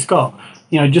got Ridley Scott.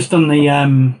 You know, just on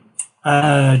the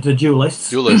Duelists.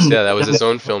 Duelists, yeah, that was his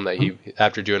own film that he,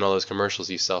 after doing all those commercials,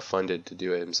 he self-funded to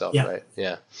do it himself, right?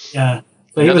 Yeah. Yeah.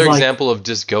 So another example of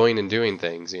just going and doing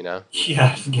things, you know?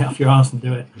 Yeah, get off your ass and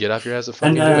do it. Get off your ass and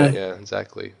fucking do it, yeah,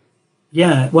 exactly.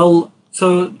 Yeah, well,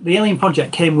 so the Alien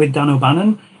project came with Dan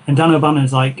O'Bannon, and Dan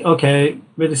O'Bannon's like, okay,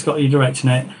 Ridley Scott, you're directing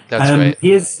it. That's right.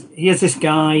 Here's this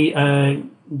guy,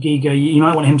 Giga, you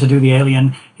might want him to do the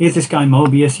Alien. Here's this guy,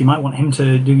 Mobius, you might want him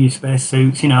to do your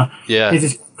spacesuits, you know. Yeah. Here's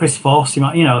this Chris Foss, you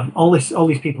might, you know, all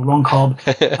these people, Ron Cobb,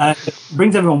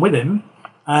 brings everyone with him.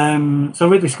 So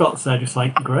Ridley Scott's just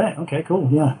like, great, okay, cool,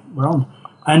 yeah, we're on.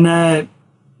 And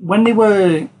when they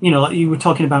were, you know, like you were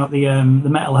talking about the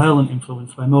Metal Hurlant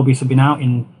influence, where Mobius had been out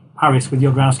in Paris with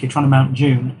Jodorowsky trying to mount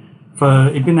Dune,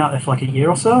 he'd been out there for like a year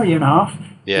or so, a year and a half.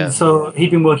 Yeah. And so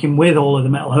he'd been working with all of the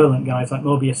Metal Hurlant guys like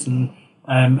Mobius and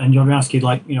Jodorowsky,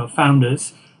 like, you know,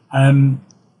 founders.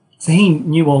 So he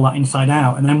knew all that inside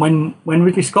out. And then when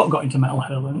Ridley Scott got into Metal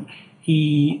Hurlant,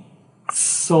 he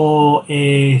saw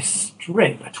a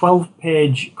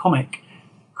 12-page comic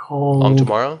called Long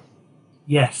Tomorrow?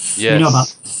 Yes. You know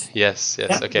about this. Yes,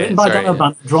 yeah, okay. Written by Dan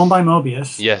O'Bannon, drawn by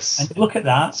Mobius. Yes. And look at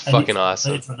that. It's fucking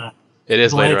awesome. Blade Runner. It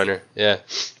is Blade Runner, yeah.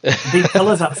 The big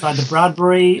pillars outside the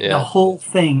Bradbury, yeah. The whole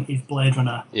thing is Blade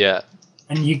Runner. Yeah.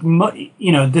 And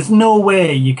you know, there's no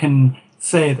way you can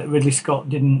say that Ridley Scott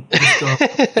didn't just go,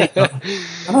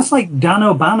 and that's like Dan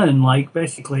O'Bannon, like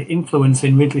basically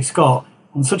influencing Ridley Scott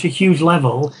on such a huge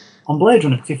level on Blade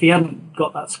Runner. Because if he hadn't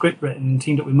got that script written and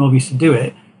teamed up with Mobius to do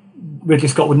it, Ridley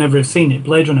Scott would never have seen it.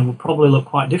 Blade Runner would probably look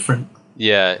quite different.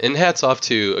 Yeah, and hats off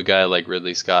to a guy like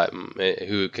Ridley Scott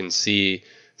who can see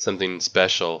something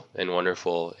special and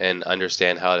wonderful and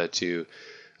understand how to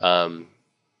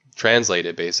translate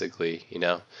it, basically, you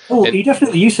know. Oh, he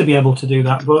definitely used to be able to do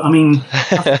that, but I mean,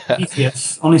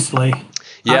 Prometheus, honestly.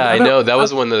 Yeah, I know. That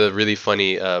was one of the really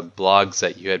funny blogs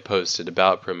that you had posted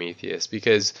about Prometheus,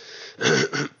 because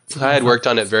I had worked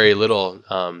on it very little,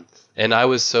 and I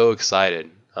was so excited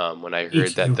when I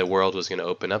heard that the world was going to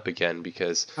open up again,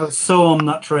 because I was so on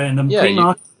that train. And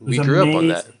yeah, we grew up on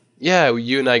that. Yeah,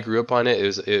 you and I grew up on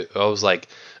it. I was like,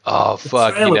 oh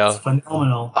fuck, you know,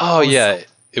 phenomenal. Oh yeah.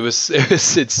 It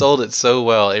sold it so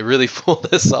well. It really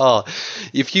fooled us all.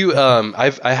 If you,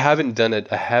 I haven't done it.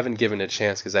 I haven't given it a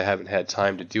chance because I haven't had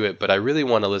time to do it. But I really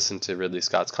want to listen to Ridley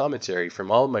Scott's commentary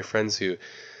from all of my friends who,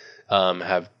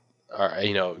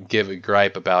 give a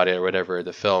gripe about it or whatever,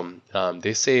 the film.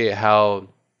 They say how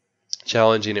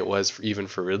challenging it was even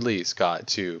for Ridley Scott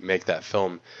to make that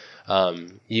film.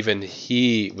 Even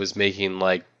he was making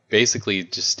basically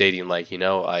just stating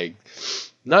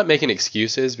not making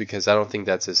excuses, because I don't think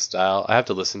that's his style. I have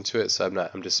to listen to it, so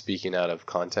I'm just speaking out of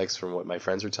context from what my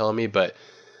friends were telling me, but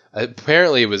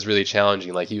apparently it was really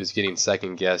challenging. Like, he was getting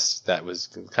second guessed that was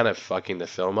kind of fucking the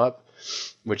film up,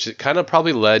 which it kind of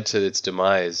probably led to its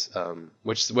demise,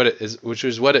 which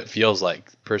is what it feels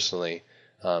like personally.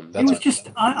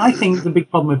 I think the big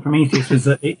problem with Prometheus was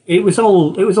that it was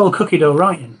all cookie dough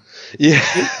writing. Yeah,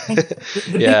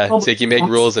 it's like you make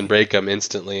rules and break them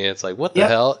instantly. It's like, what the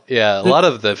hell? Yeah, a lot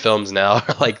of the films now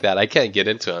are like that. I can't get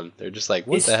into them. They're just like,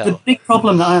 what the hell? The big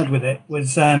problem that I had with it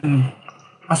was, I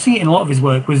see it in a lot of his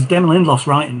work, was Damon Lindelof's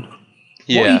writing.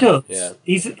 What he does, yeah.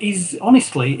 he's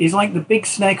honestly, he's like the big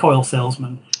snake oil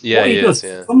salesman. Yeah, what he does,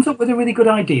 yeah. comes up with a really good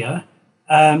idea,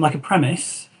 like a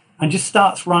premise, and just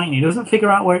starts writing. He doesn't figure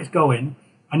out where it's going,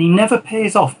 and he never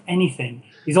pays off anything.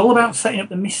 He's all about setting up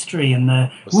the mystery and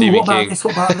the, what about this,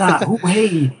 what about that,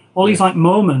 hey, all these like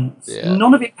moments. Yeah. And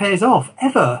none of it pays off,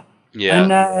 ever. Yeah.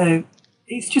 And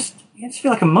it's just, I just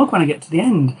feel like a mug when I get to the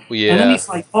end. Yeah. And then it's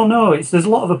like, oh no, there's a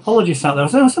lot of apologists out there.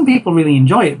 So some people really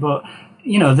enjoy it, but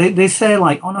you know, they say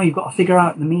like, oh no, you've got to figure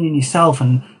out the meaning yourself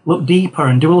and look deeper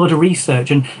and do a lot of research.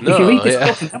 And if you read this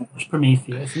book and don't watch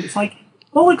Prometheus, it's like,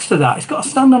 bollocks to that. It's got to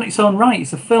stand on its own right.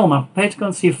 It's a film. I paid to go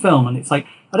and see a film, and it's like,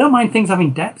 I don't mind things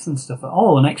having depth and stuff at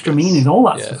all, and extra meanings, all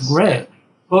that stuff's great.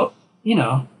 But, you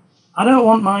know, I don't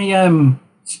want my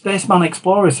spaceman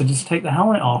explorers to just take the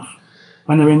helmet off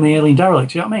when they're in the alien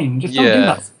derelict. Do you know what I mean? Just don't do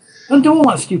that. Don't do all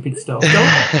that stupid stuff.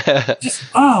 Just,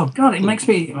 oh god, it makes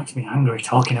me angry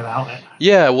talking about it.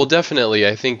 Yeah, well, definitely.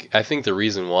 I think the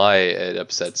reason why it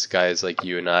upsets guys like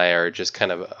you and I, or just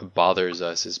kind of bothers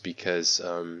us, is because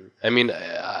I mean,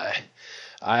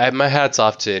 my hat's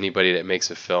off to anybody that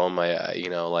makes a film. I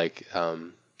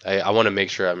want to make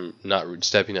sure I'm not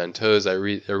stepping on toes. I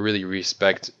really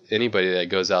respect anybody that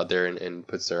goes out there and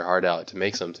puts their heart out to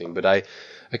make something. But I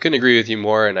couldn't agree with you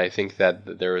more, and I think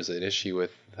that there was an issue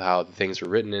with how the things were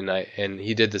written, and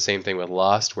he did the same thing with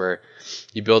Lost, where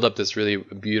you build up this really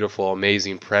beautiful,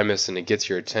 amazing premise, and it gets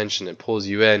your attention, it pulls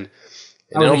you in,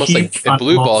 and it almost like it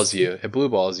blue balls you,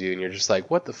 and you're just like,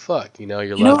 what the fuck, you know? Do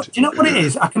you know what it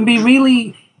is? I can be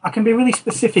really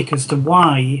specific as to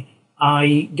why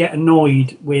I get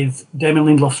annoyed with Damon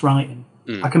Lindelof's writing.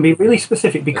 I can be really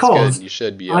specific because you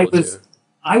should be able to.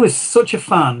 I was such a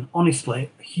fan, honestly,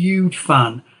 a huge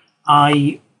fan.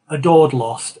 I adored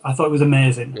Lost. I thought it was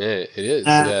amazing. Yeah, it is.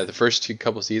 The first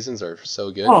couple seasons are so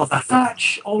good. Oh, the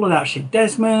Hatch, all of that shit.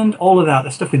 Desmond, all of that.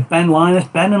 The stuff with Ben Linus,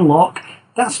 Ben and Locke.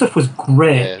 That stuff was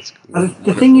great. Yeah,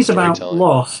 the thing is about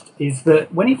Lost is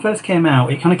that when it first came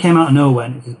out, it kind of came out of nowhere.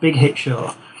 And it was a big hit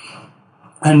show.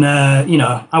 And, you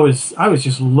know, I was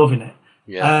just loving it.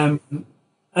 Yeah.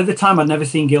 At the time, I'd never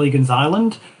seen Gilligan's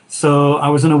Island, so I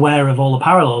was unaware of all the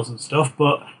parallels and stuff,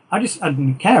 but I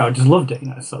didn't care. I just loved it, you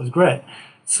know, so it was great.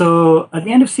 So at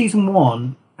the end of season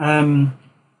 1, and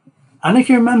if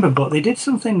you remember, but they did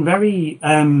something very,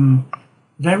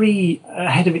 very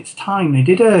ahead of its time. They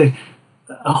did a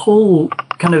whole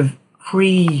kind of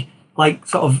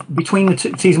sort of between the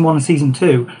season 1 and season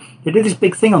 2. They did this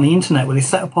big thing on the internet where they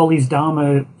set up all these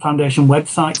Dharma Foundation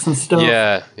websites and stuff.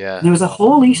 Yeah, yeah. And there was a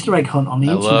whole Easter egg hunt on the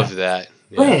internet. I love that.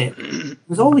 Yeah. There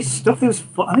was all this stuff. There was,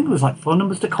 I think it was like phone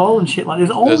numbers to call and shit. Like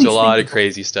there's a lot of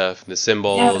crazy stuff. The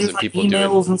symbols and people doing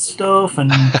emails and stuff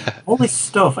and all this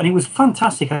stuff. And it was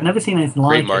fantastic. I'd never seen anything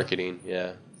like it. Great marketing.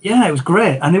 Yeah. Yeah, it was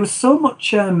great. And there was so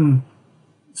much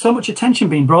attention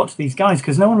being brought to these guys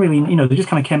because no one really, you know, they just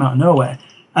kind of came out of nowhere.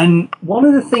 And one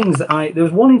of the things that there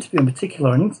was one interview in particular.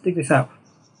 I need to dig this out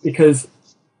because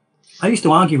I used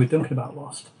to argue with Duncan about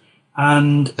Lost.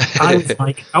 And I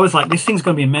was like, this thing's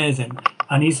going to be amazing.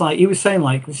 And he was saying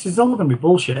like, this is all going to be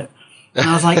bullshit. And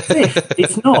I was like,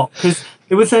 it's not. Because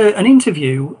there was an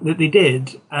interview that they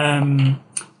did. I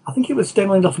think it was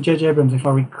Damon Lindelof and J.J. Abrams, if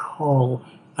I recall.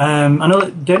 I know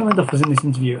that Damon Lindelof was in this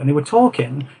interview and they were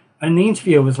talking. And the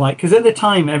interviewer was like, because at the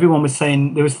time everyone was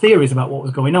saying there was theories about what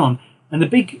was going on. And the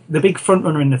big front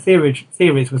runner in the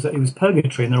theories was that it was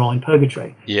purgatory and they're all in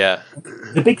purgatory. Yeah.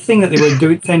 The big thing that they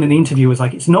were saying in the interview was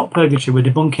like, it's not purgatory, we're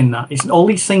debunking that. It's all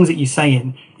these things that you're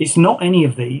saying. It's not any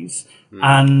of these.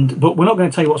 But we're not going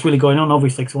to tell you what's really going on,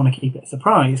 obviously, because I want to keep it a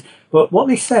surprise. But what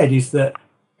they said is that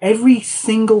every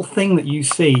single thing that you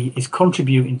see is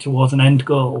contributing towards an end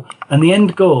goal. And the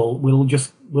end goal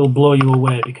will blow you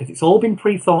away because it's all been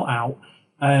pre-thought out.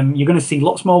 You're going to see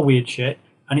lots more weird shit.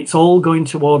 And it's all going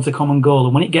towards a common goal.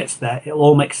 And when it gets there, it'll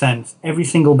all make sense. Every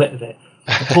single bit of it.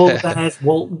 The polar bears,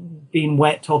 Walt being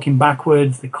wet, talking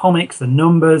backwards, the comics, the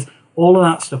numbers, all of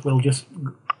that stuff will just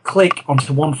click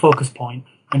onto one focus point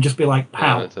and just be like,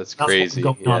 pow. Yeah, that's crazy.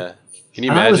 Yeah. Can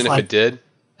you and imagine if it did?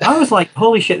 I was like,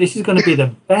 holy shit, this is going to be the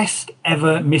best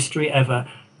ever mystery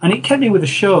ever. And it kept me with the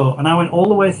show. And I went all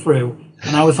the way through.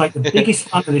 And I was like the biggest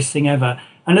fan of this thing ever.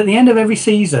 And at the end of every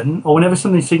season, or whenever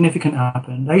something significant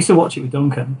happened, I used to watch it with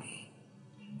Duncan.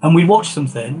 And we'd watch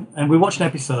something, and we'd watch an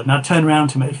episode, and I'd turn around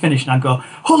to him at the finish, and I'd go,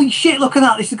 holy shit, look at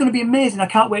that, this is going to be amazing, I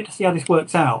can't wait to see how this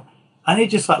works out. And he'd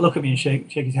just like look at me and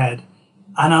shake his head.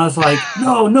 And I was like,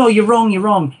 no, you're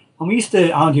wrong. And we used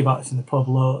to argue about this in the pub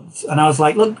loads. And I was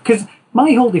like, look, because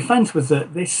my whole defense was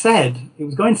that they said it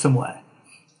was going somewhere.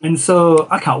 And so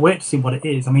I can't wait to see what it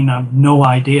is. I mean, I have no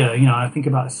idea. You know, I think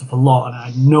about this stuff a lot, and I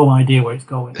have no idea where it's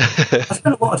going. I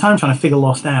spent a lot of time trying to figure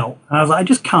Lost out, and I was like, I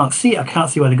just can't see it. I can't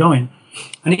see where they're going.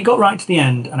 And it got right to the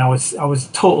end, and I was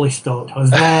totally stoked. I was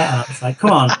there, and I was like,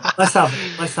 come on, let's have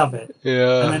it, let's have it.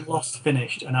 Yeah. And then Lost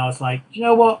finished, and I was like, you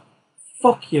know what?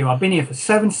 Fuck you. I've been here for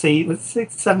 7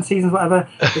 seasons, whatever.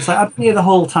 It's like, I've been here the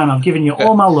whole time. I've given you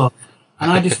all my love.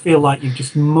 And I just feel like you've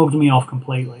just mugged me off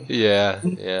completely. Yeah.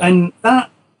 And that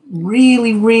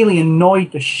really, really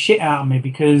annoyed the shit out of me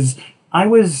because I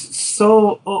was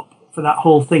so up for that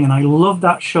whole thing, and I loved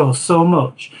that show so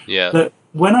much that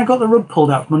when I got the rug pulled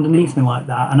out from underneath me like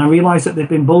that, and I realised that they'd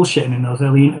been bullshitting in those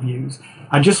early interviews,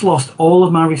 I just lost all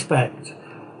of my respect.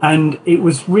 And it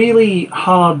was really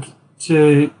hard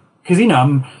to... Because, you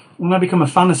know, when I become a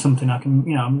fan of something, I can,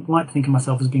 you know, I like to think of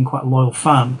myself as being quite a loyal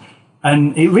fan.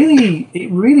 And it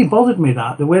really bothered me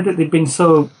that the way that they'd been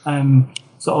so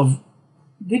sort of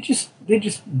they just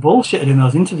bullshitted in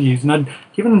those interviews, and I'd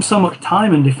given them so much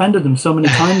time and defended them so many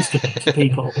times to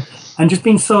people, and just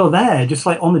been so there, just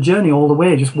like on the journey all the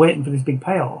way, just waiting for this big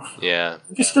payoff. Yeah.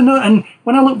 Just to know, and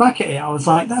when I look back at it, I was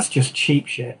like, that's just cheap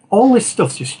shit. All this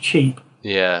stuff's just cheap.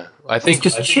 Yeah, I think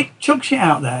it's just chuck shit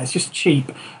out there. It's just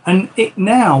cheap, and it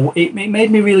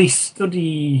made me really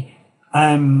study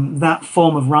that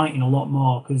form of writing a lot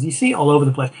more, because you see it all over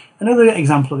the place. Another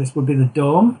example of this would be The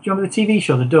Dome. Do you remember the TV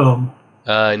show The Dome?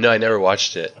 No, I never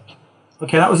watched it.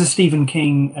 Okay, that was a Stephen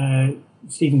King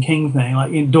thing.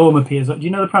 Like, Dome appears. Do you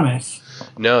know the premise?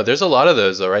 No, there's a lot of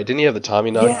those though, right? Didn't he have the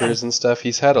Tommyknockers and stuff?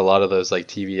 He's had a lot of those like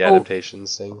TV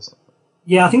adaptations things.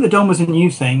 Yeah, I think The Dome was a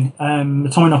new thing.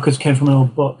 The Tommyknockers came from an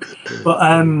old book, but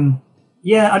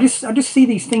yeah, I just see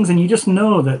these things, and you just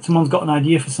know that someone's got an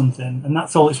idea for something, and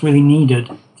that's all it's really needed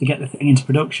to get the thing into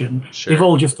production. Sure. They've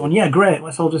all just gone, yeah, great,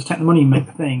 let's all just take the money and make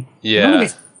the thing. Yeah. None of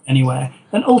it's anywhere,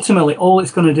 and ultimately, all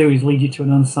it's going to do is lead you to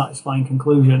an unsatisfying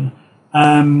conclusion.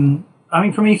 I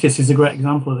mean, Prometheus is a great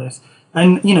example of this,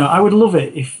 and you know, I would love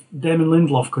it if Damon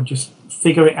Lindelof could just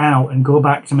figure it out and go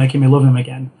back to making me love him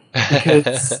again,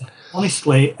 because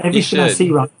honestly, everything I see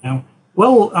right now.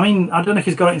 Well, I mean, I don't know if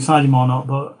he's got it inside him or not,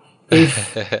 but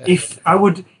if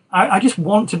I just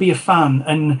want to be a fan,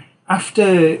 and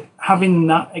after having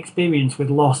that experience with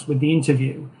Lost, with the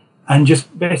interview, and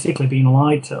just basically being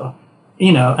lied to,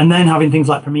 you know, and then having things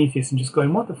like Prometheus and just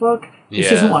going, what the fuck?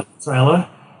 This isn't like the trailer.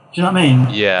 Do you know what I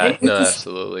mean? Yeah,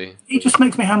 absolutely. It just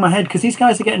makes me hang my head, because these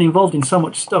guys are getting involved in so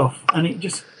much stuff, and it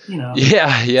just, you know.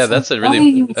 Yeah, that's a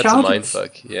mind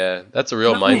fuck. Yeah, that's a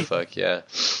real mind fuck. Yeah,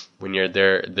 when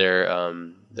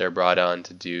they're brought on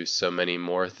to do so many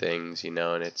more things, you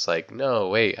know, and it's like, no,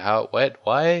 wait, how, what,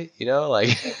 why, you know, like.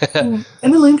 Emma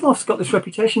Lindelof's got this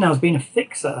reputation now as being a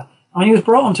fixer. I mean, he was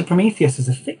brought onto Prometheus as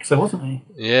a fixer, wasn't he?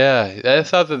 Yeah, I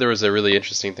thought that there was a really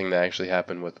interesting thing that actually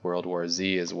happened with World War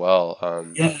Z as well.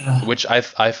 Which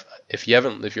if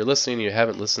you're listening and you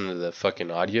haven't listened to the fucking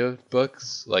audio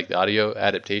books, like the audio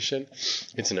adaptation,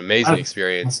 it's an amazing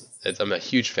experience. I'm a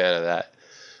huge fan of that.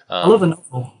 I love the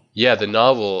novel. Yeah, the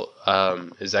novel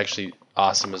is actually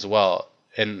awesome as well.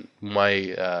 And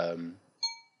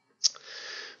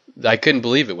I couldn't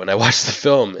believe it when I watched the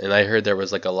film, and I heard there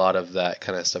was like a lot of that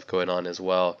kind of stuff going on as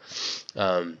well.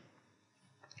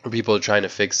 People trying to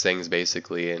fix things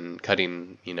basically, and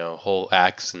cutting, you know, whole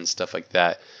acts and stuff like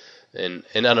that. And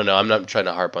I don't know, I'm not trying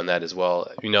to harp on that as well.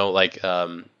 You know, like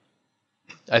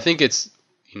I think it's,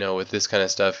 you know, with this kind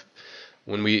of stuff,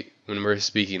 when we're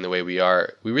speaking the way we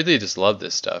are, we really just love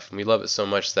this stuff, and we love it so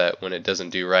much that when it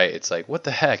doesn't do right, it's like, what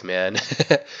the heck, man?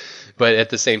 But at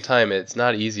the same time, it's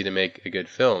not easy to make a good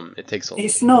film. It takes a lot.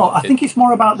 It's not. I think it's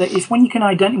more about that. It's when you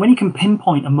can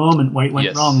pinpoint a moment where it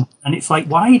went wrong, and it's like,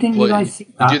 why didn't you guys see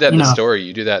that? You do that in the story.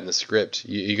 You do that in the script.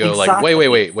 You go exactly.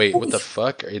 like, wait, what the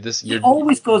fuck? It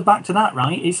always goes back to that,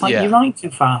 right? It's like, you're writing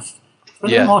too fast.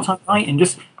 Spend more time writing.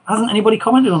 Just hasn't anybody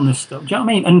commented on this stuff? Do you know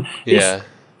what I mean? And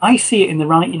I see it in the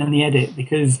writing and the edit,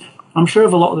 because I'm sure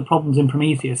of a lot of the problems in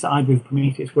Prometheus that I had with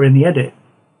Prometheus were in the edit.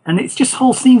 And it's just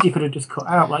whole scenes you could have just cut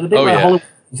out. Like the bit where Hollywood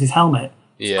uses his helmet.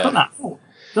 Just cut that out.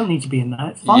 It doesn't need to be in there.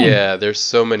 It's fine. Yeah, there's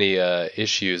so many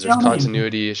issues. There's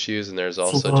continuity issues, and there's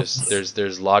also just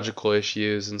there's logical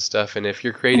issues and stuff. And if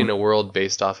you're creating a world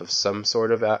based off of some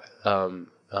sort of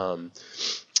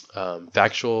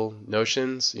factual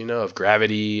notions, you know, of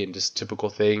gravity and just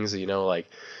typical things, you know, like,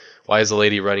 why is the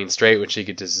lady running straight when she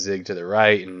could just zig to the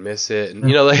right and miss it? And,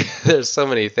 you know, like, there's so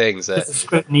many things that the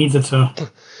script needs it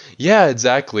to. Yeah,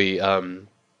 exactly.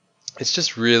 It's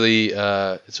just really,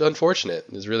 it's unfortunate.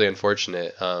 It's really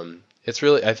unfortunate. It's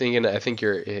really, I think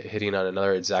you're hitting on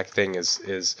another exact thing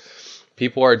is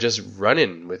people are just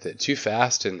running with it too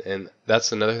fast. And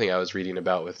that's another thing I was reading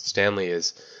about with Stanley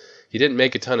is he didn't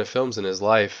make a ton of films in his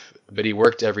life, but he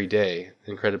worked every day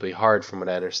incredibly hard from what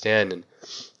I understand. And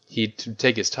he'd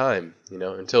take his time,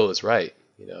 until it was right.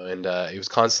 And he was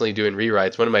constantly doing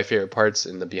rewrites. One of my favorite parts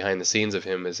in the behind the scenes of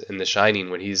him is in The Shining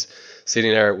when he's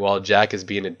sitting there while Jack is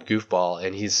being a goofball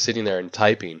and he's sitting there and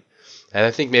typing. And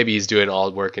I think maybe he's doing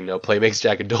all work and no play makes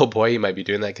Jack a dull boy. He might be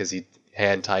doing that because he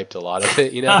hand typed a lot of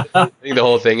it. I think the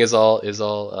whole thing is all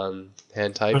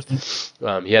hand typed.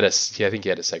 I think he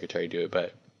had a secretary do it,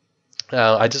 but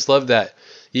I just love that.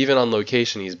 Even on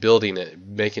location, he's building it,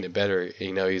 making it better.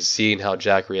 He's seeing how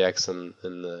Jack reacts in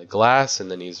the glass, and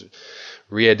then he's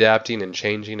readapting and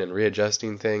changing and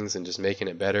readjusting things and just making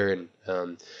it better.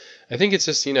 And I think it's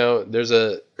just there's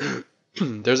a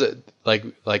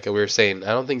like we were saying.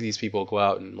 I don't think these people go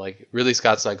out and Ridley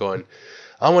Scott's not going,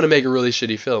 I want to make a really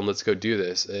shitty film. Let's go do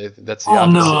this. That's the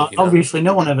opposite. No, obviously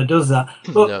no one ever does that.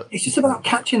 But It's just about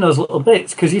catching those little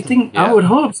bits because you think I would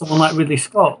hope someone like Ridley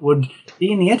Scott would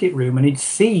be in the edit room and he'd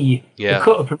see the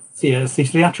cut of Prometheus, the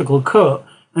theatrical cut,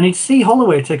 and he'd see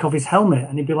Holloway take off his helmet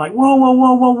and he'd be like,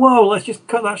 whoa, let's just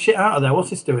cut that shit out of there. What's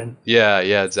this doing? Yeah,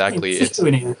 exactly. It's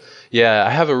doing it. Yeah, I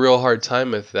have a real hard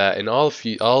time with that, and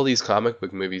all these comic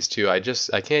book movies too. I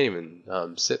can't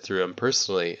even sit through them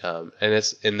personally,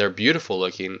 and they're beautiful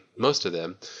looking. Most of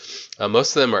them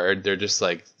they're just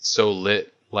so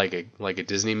lit like a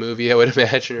Disney movie, I would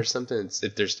imagine, or something.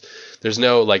 There's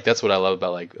no that's what I love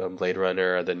about Blade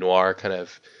Runner or the noir kind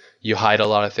of. You hide a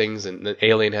lot of things, and the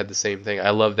Alien had the same thing. I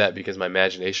love that because my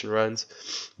imagination runs,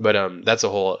 but that's a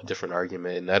whole different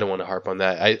argument, and I don't want to harp on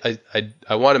that.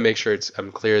 I want to make sure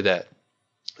I'm clear that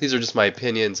these are just my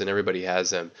opinions, and everybody has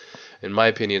them. And my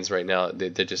opinions right now, they're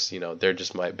just they're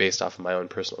just based off of my own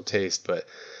personal taste. But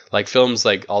films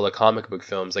all the comic book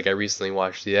films, I recently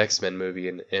watched the X-Men movie,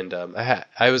 and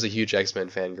I was a huge X-Men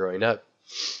fan growing up,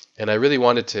 and I really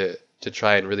wanted to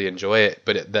try and really enjoy it,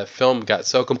 but that film got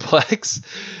so complex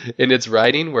in its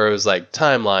writing where it was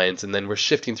timelines, and then we're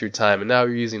shifting through time, and now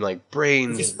we're using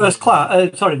brains. Is it First Class? Is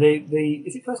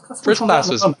it First Class?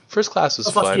 First Class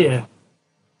was fun. Last year.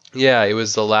 Yeah, it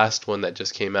was the last one that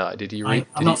just came out. Did you read?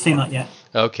 I've not seen that yet.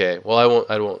 Okay, well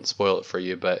I won't spoil it for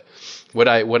you, but what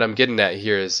I'm getting at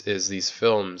here is these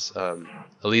films.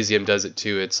 Elysium does it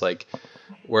too. It's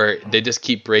where they just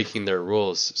keep breaking their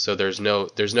rules. So there's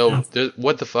what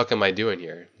the fuck am I doing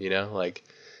here?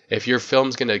 If your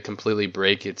film's going to completely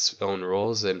break its own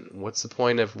rules, then what's the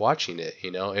point of watching it?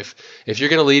 If you're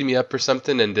going to lead me up for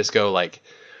something and just go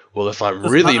well, if I'm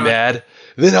really mad,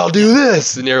 then I'll do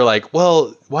this. And you're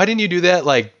well, why didn't you do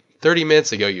that 30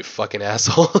 minutes ago, you fucking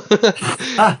asshole?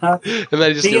 And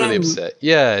I just get really upset.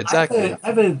 Yeah, exactly. I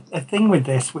have a thing with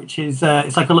this, which is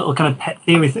it's a little kind of pet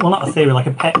theory. Well, not a theory,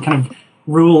 a pet kind of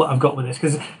rule I've got with this,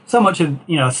 because so much of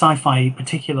sci-fi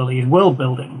particularly is world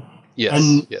building. Yes,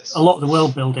 and yes. A lot of the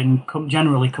world building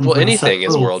generally comes. Well, anything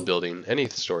is world building. Any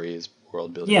story is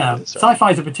world building. Yeah,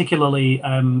 sci-fi is a particularly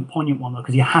poignant one though,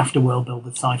 because you have to world build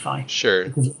with sci-fi. Sure.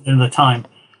 Because of the time.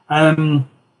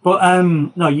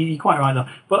 No, you're quite right though.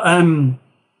 But Iron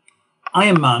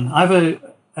Man, I have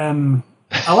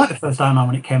I like the first Iron Man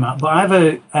when it came out, but I have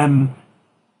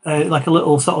a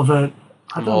little sort of a.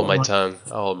 I'll hold my tongue.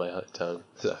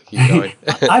 So keep going.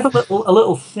 I have a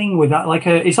little thing with that,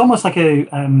 it's almost like a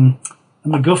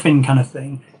MacGuffin kind of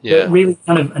thing. Yeah. That really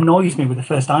kind of annoys me with the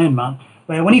first Iron Man,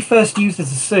 where when he first uses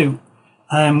the suit,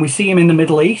 we see him in the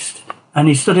Middle East, and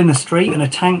he's stood in the street, and a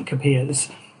tank appears,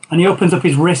 and he opens up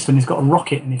his wrist, and he's got a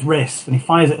rocket in his wrist, and he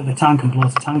fires it at the tank and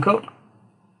blows the tank up.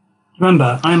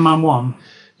 Remember Iron Man 1?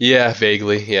 Yeah,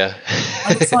 vaguely, yeah.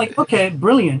 And it's okay,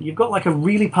 brilliant. You've got a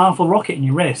really powerful rocket in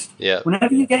your wrist. Yeah.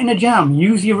 Whenever you get in a jam,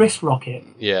 use your wrist rocket.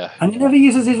 Yeah. And he never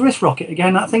uses his wrist rocket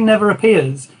again. That thing never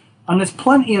appears. And there's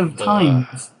plenty of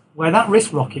times where that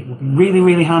wrist rocket would be really,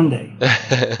 really handy.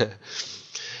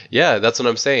 Yeah, that's what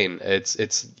I'm saying. It's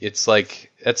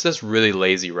that's just really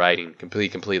lazy writing.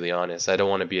 Completely honest. I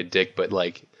don't want to be a dick, but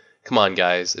come on,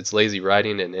 guys. It's lazy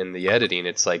writing, and in the editing,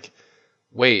 it's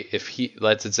wait,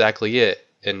 that's exactly it.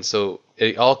 And so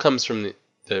it all comes from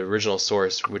the original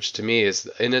source, which to me is,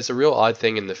 and it's a real odd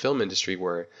thing in the film industry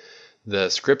where the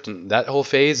script and that whole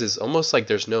phase is almost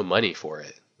there's no money for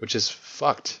it, which is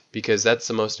fucked because that's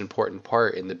the most important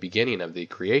part in the beginning of the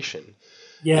creation.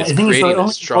 Yeah, it's creating a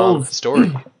strong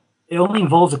story. It only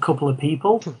involves a couple of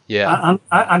people. Yeah,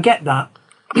 I get that.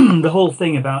 The whole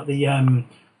thing about the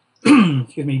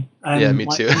excuse me. Yeah, me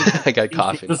too. I got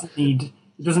coughing.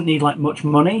 It doesn't need much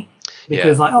money.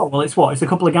 Because it's a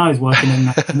couple of guys working in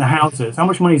the houses. How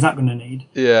much money is that going to need?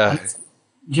 Yeah.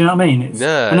 Do you know what I mean?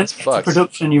 It's fucked.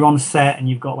 Production, you're on set and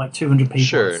you've got 200 people.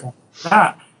 Sure.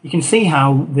 that you can see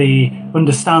how they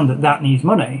understand that needs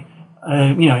money.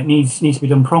 It needs to be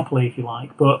done properly, if you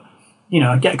like. But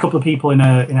get a couple of people in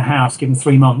a house, give them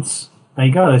 3 months. There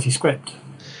you go. There's your script.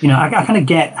 I kind of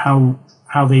get how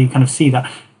they kind of see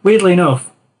that. Weirdly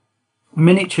enough,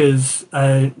 miniatures,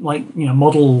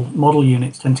 model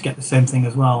units tend to get the same thing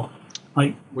as well.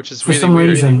 Which is for some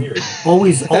reason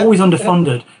always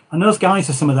underfunded. And those guys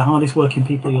are some of the hardest working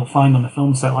people you'll find on the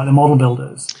film set, like the model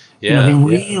builders. Yeah, they're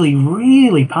really,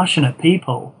 really passionate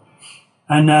people.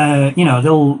 And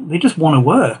they just want to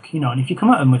work, and if you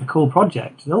come at them with a cool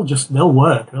project, they'll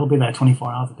work. They'll be there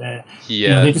 24 hours a day.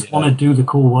 Yeah, they just want to do the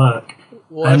cool work.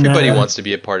 Well, everybody wants to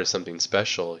be a part of something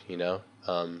special,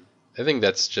 I think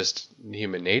that's just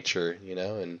human nature,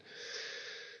 and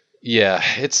yeah,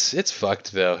 it's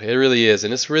fucked though. It really is,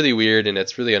 and it's really weird, and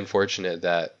it's really unfortunate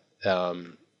that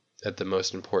at the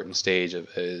most important stage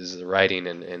is the writing,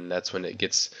 and that's when it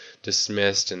gets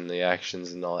dismissed and the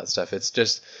actions and all that stuff.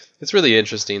 It's really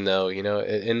interesting though,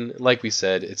 and like we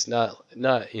said, it's not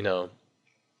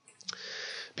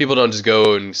people don't just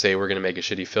go and say we're going to make a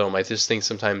shitty film. I just think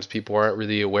sometimes people aren't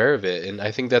really aware of it, and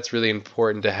I think that's really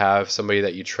important to have somebody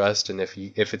that you trust. And if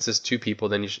it's just two people,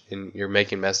 then and you're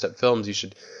making messed up films, you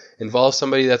should involve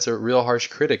somebody that's a real harsh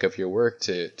critic of your work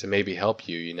to maybe help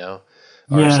you,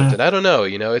 or something. I don't know,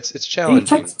 it's challenging. It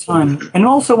takes time, and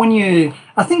also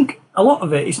I think a lot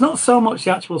of it's not so much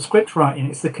the actual script writing;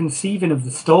 it's the conceiving of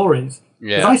the stories.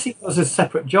 Because I see those as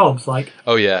separate jobs.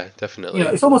 Oh yeah, definitely.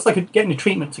 It's almost like getting a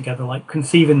treatment together, like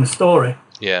conceiving the story,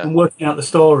 yeah, and working out the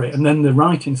story, and then the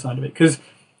writing side of it. Because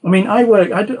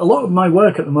I do a lot of my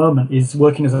work at the moment is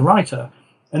working as a writer,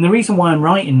 and the reason why I'm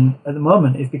writing at the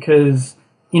moment is because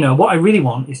what I really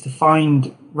want is to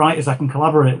find writers I can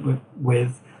collaborate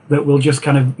with that will just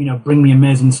kind of bring me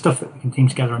amazing stuff that we can team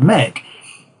together and make.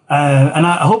 And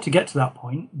I hope to get to that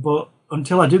point, but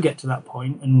until I do get to that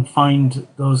point and find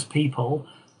those people,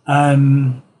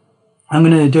 I'm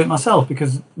going to do it myself,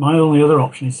 because my only other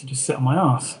option is to just sit on my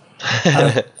arse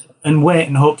and wait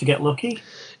and hope to get lucky.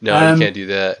 No, you can't do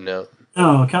that. No,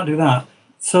 I can't do that.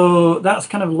 So that's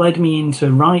kind of led me into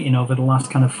writing over the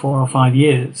last kind of 4 or 5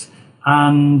 years.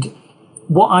 And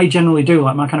what I generally do,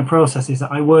 like my kind of process, is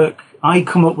that I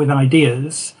come up with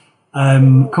ideas,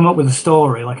 come up with a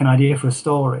story, like an idea for a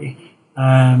story,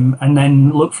 and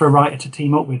then look for a writer to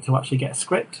team up with to actually get a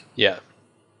script. Yeah.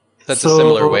 That's a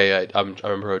similar way I'm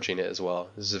approaching it as well.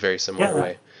 This is a very similar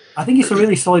way. I think it's a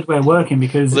really solid way of working,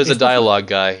 because there's a dialogue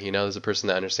guy, there's a person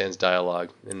that understands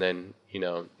dialogue, and then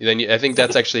I think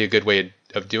that's actually a good way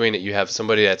of doing it. You have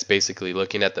somebody that's basically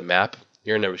looking at the map.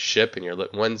 You're in a ship, and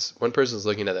one person's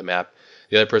looking at the map,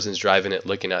 the other person's driving it,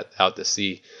 looking out the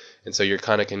sea, and so you're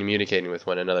kind of communicating with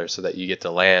one another so that you get to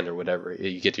land or whatever,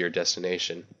 you get to your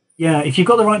destination. Yeah, if you've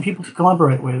got the right people to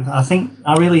collaborate with, I think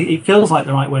it feels like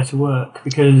the right way to work,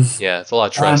 because it's a lot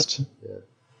of trust.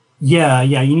 Yeah,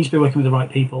 you need to be working with the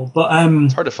right people, but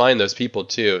it's hard to find those people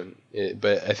too.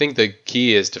 But I think the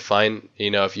key is to find,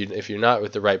 if you're not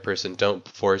with the right person, don't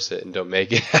force it and don't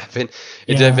make it happen.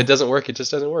 If it doesn't work, it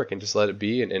just doesn't work, and just let it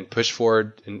be, and push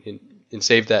forward and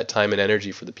save that time and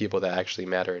energy for the people that actually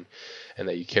matter and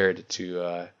that you care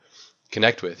to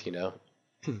connect with.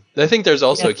 I think there's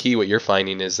also a key. What you're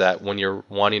finding is that when you're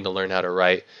wanting to learn how to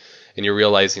write, and you're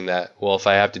realizing that, well, if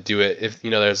I have to do it, if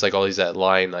there's like always that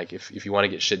line, like if you want to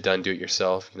get shit done, do it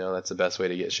yourself. That's the best way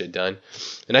to get shit done.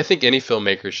 And I think any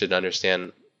filmmaker should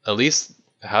understand at least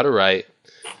how to write,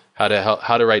 how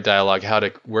to write dialogue, how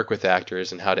to work with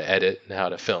actors, and how to edit and how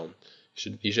to film.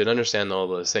 You should understand all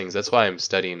those things. That's why I'm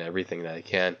studying everything that I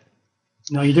can.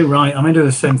 No, you do right. I'm going to do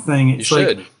the same thing. You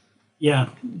should. Yeah,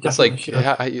 it's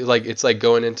it's like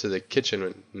going into the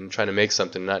kitchen and trying to make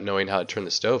something, not knowing how to turn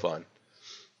the stove on.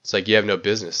 It's like you have no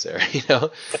business there,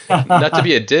 Not to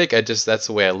be a dick, that's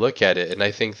the way I look at it, and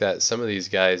I think that some of these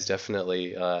guys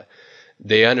definitely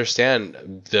they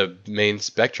understand the main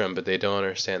spectrum, but they don't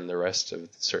understand the rest of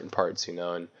certain parts,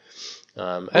 And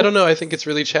I don't know. I think it's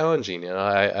really challenging.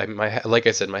 Like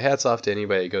I said, my hat's off to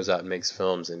anybody that goes out and makes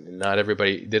films, and not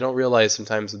everybody. They don't realize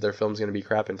sometimes that their film's going to be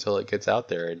crap until it gets out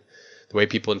there, and the way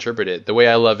people interpret it. The way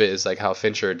I love it is like how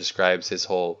Fincher describes his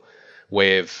whole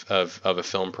way of a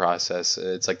film process.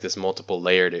 It's like this multiple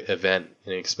layered event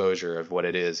and exposure of what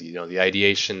it is. The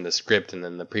ideation, the script, and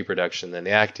then the pre-production, then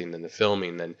the acting, then the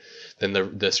filming, then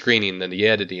the screening, then the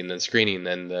editing, then screening,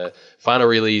 then the final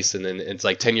release, and then it's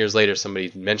like 10 years later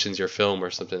somebody mentions your film or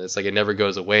something. It's like it never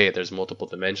goes away. There's multiple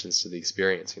dimensions to the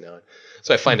experience,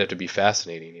 So I find it to be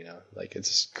fascinating, Like it's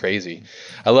just crazy.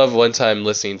 I love one time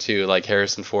listening to like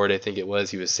Harrison Ford, I think it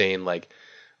was, he was saying like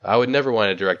I would never want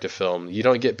to direct a film. You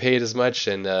don't get paid as much,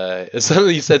 and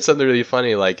you said something really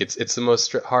funny, like it's the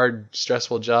most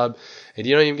stressful job, and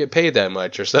you don't even get paid that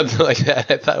much, or something like that.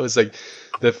 I thought it was like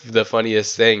the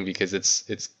funniest thing, because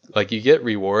it's like you get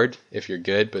reward if you're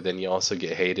good, but then you also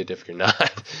get hated if you're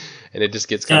not, and it just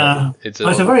gets kind of it's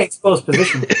a very exposed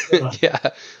position. Yeah,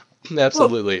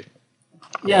 absolutely.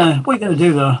 Well, yeah, what are you going to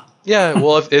do though? Yeah,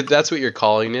 well, if that's what your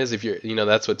calling is, if you're,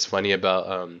 that's what's funny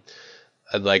about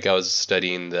like I was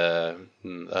studying the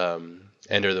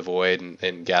Enter the Void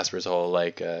and Gasper's whole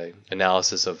like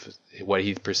analysis of what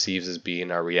he perceives as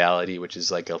being our reality, which is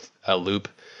like a loop,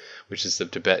 which is the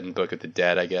Tibetan Book of the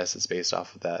Dead, I guess. It's based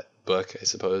off of that book, I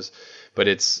suppose. But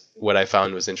it's what I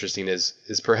found was interesting is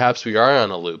perhaps we are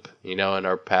on a loop. In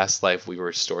our past life we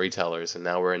were storytellers, and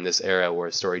now we're in this era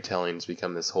where storytelling has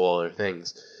become this whole other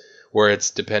things, where it's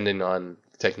dependent on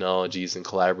technologies and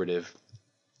collaborative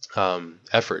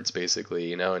efforts,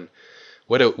 basically, and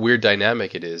what a weird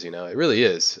dynamic it is. It really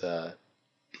is.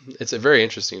 It's a very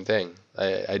interesting thing.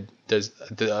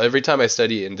 Every time I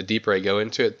study, and the deeper I go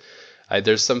into it,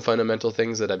 there's some fundamental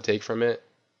things that I take from it,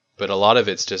 but a lot of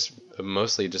it's just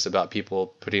mostly just about people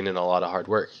putting in a lot of hard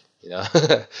work,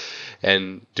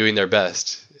 and doing their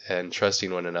best and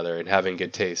trusting one another and having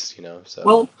good taste, So.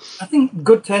 Well, I think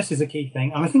good taste is a key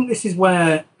thing, and I think this is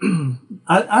where,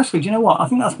 actually, do you know what? I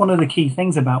think that's one of the key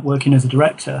things about working as a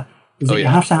director is that you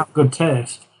have to have good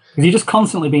taste, because you're just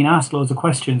constantly being asked loads of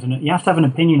questions, and you have to have an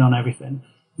opinion on everything,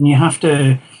 and you have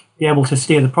to be able to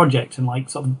steer the project and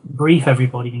like sort of brief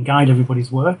everybody and guide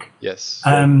everybody's work. Yes.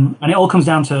 And it all comes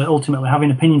down to ultimately having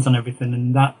opinions on everything,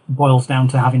 and that boils down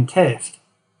to having taste.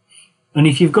 And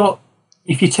if your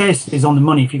taste is on the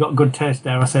money, if you've got good taste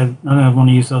there, I don't want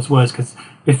to use those words because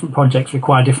different projects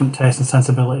require different tastes and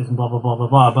sensibilities and blah, blah, blah, blah,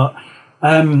 blah. But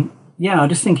I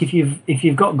just think if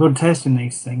you've got good taste in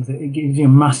these things, it gives you a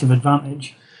massive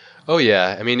advantage. Oh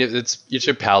yeah, I mean it's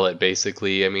your palate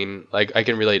basically. I mean, like I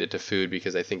can relate it to food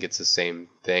because I think it's the same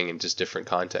thing in just different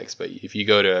contexts. But if you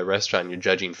go to a restaurant and you're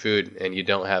judging food and you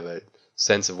don't have a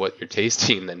sense of what you're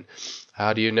tasting, then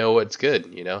how do you know what's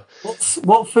good?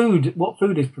 What food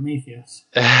is Prometheus?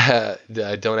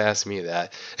 Don't ask me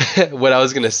that. What I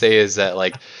was gonna say is that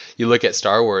like you look at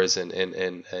Star Wars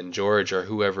and George or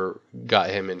whoever got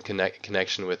him in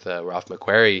connection with Ralph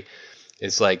McQuarrie,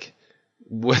 it's like,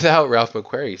 without Ralph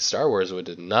McQuarrie, Star Wars would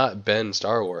have not been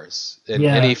Star Wars in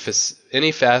any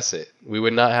facet. We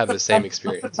would not have the same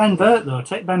experience. Ben Burt, though.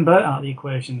 Take Ben Burt out of the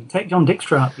equation. Take John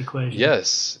Dykstra out of the equation.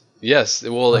 Yes.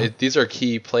 Well, these are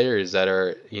key players that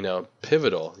are,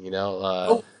 pivotal.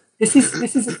 This is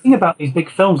the thing about these big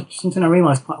films. Which is something I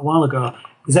realized quite a while ago.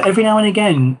 Is that every now and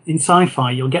again in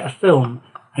sci-fi you'll get a film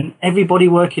and everybody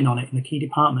working on it in the key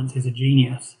departments is a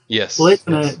genius. Yes.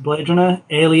 Blade Runner,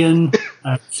 Alien,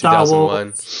 Star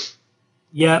Wars.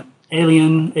 Yeah,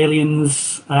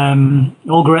 Aliens,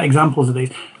 all great examples of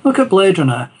these. Look at Blade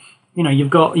Runner. You've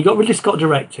got Ridley Scott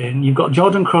directing, you've got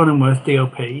Jordan Cronenworth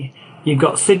DOP, you've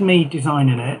got Sid Mead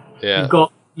designing it. Yeah.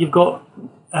 You've got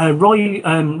Roy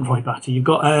Batty. You've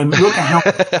got Rutger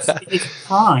Hauer in his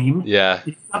prime. Yeah.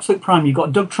 It's absolute prime. You've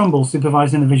got Doug Trumbull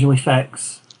supervising the visual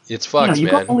effects. It's fucked,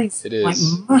 you've man. Got all these it is.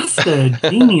 Like master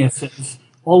geniuses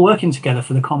all working together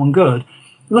for the common good.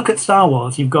 Look at Star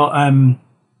Wars. You've got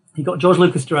George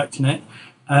Lucas directing it.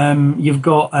 You've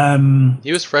got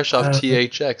he was fresh off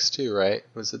THX too, right?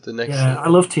 Was it the next? Yeah, I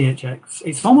love THX.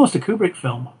 It's almost a Kubrick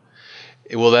film.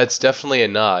 Well, that's definitely a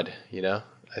nod.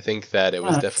 I think that it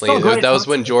was definitely that was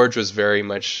when George was very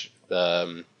much.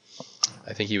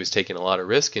 I think he was taking a lot of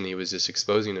risk, and he was just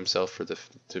exposing himself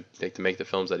to make the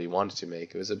films that he wanted to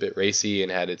make. It was a bit racy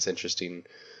and had its interesting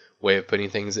way of putting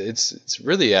things. It's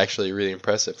really actually really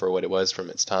impressive for what it was from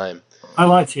its time. I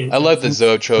liked it. I love the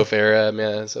Zoetrope era,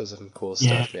 man. That was some cool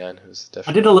stuff, man. It was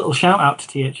definitely. I did a little shout out to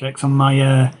THX on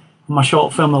my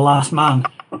short film, The Last Man.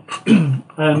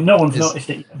 No one's noticed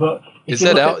it yet, but is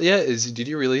that out yet? Did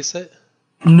you release it?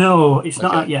 No, it's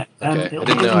not out yet. Okay. I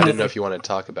didn't know if you want to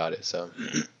talk about it. So.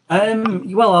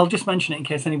 Well, I'll just mention it in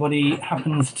case anybody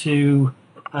happens to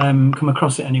come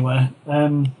across it anywhere.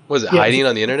 Was it hiding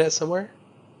on the internet somewhere?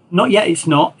 Not yet. It's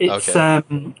not. It's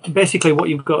basically what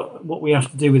we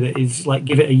have to do with it is like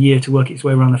give it a year to work its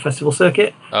way around the festival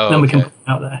circuit. Oh, then we can put it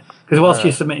out there. Because whilst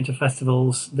you're submitting to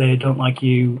festivals, they don't like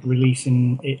you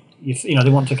releasing it. They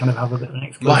want to kind of have a bit of an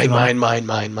exclusive.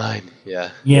 Mine.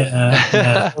 Yeah.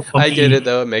 Yeah. I get it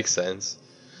though. It makes sense.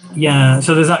 Yeah,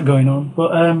 so there's that going on.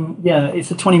 But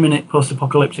it's a 20-minute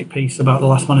post-apocalyptic piece about the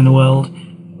last man in the world.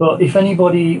 But if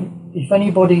anybody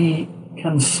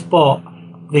can spot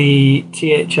the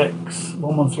THX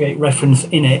 1138 reference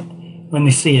in it when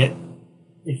they see it,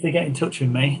 if they get in touch with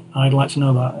me, I'd like to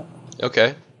know about it.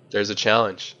 Okay. there's a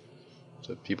challenge.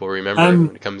 So people remember it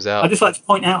when it comes out. I'd just like to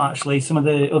point out, actually, some of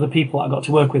the other people I got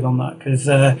to work with on that, because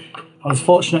I was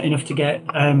fortunate enough to get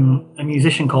a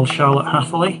musician called Charlotte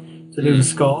Hatherley to do the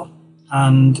score.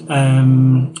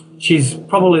 And she's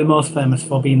probably the most famous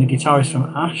for being the guitarist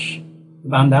from Ash, the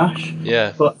band Ash.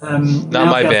 Yeah. But not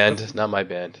my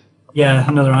band. Yeah,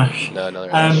 another Ash. No,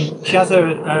 another Ash. She has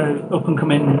a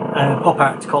up-and-coming pop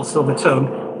act called Silver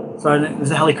Tongue. So there's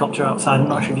a helicopter outside. I'm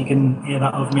not sure if you can hear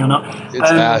that over me or not.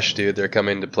 It's Ash, dude. They're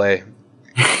coming to play.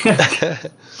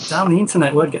 Damn, the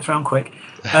internet word gets around quick.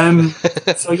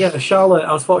 So yeah, Charlotte,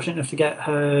 I was fortunate enough to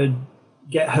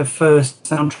get her first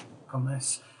soundtrack on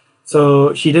this.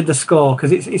 So she did the score,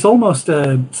 because it's almost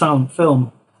a silent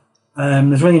film.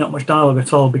 There's really not much dialogue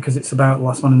at all, because it's about the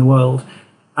last man in the world.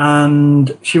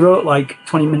 And she wrote like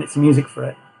 20 minutes of music for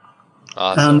it.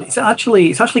 Awesome. And it's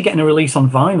actually getting a release on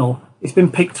vinyl. It's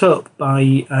been picked up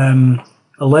by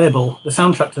a label. The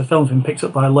soundtrack to the film's been picked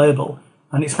up by a label,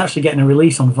 and it's actually getting a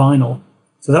release on vinyl.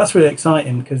 So that's really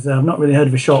exciting, because I've not really heard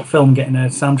of a short film getting a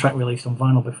soundtrack released on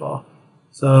vinyl before.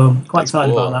 So quite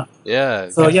excited about that. Yeah.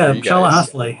 So yeah, Charlotte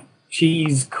Hatherley,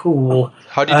 she's cool.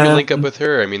 How did you link up with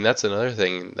her? I mean, that's another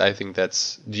thing. I think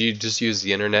do you just use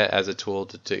the internet as a tool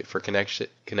for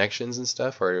connections and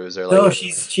stuff, or was there like she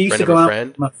used to go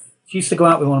out. She used to go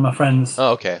out with one of my friends.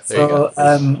 Oh, okay. There you go.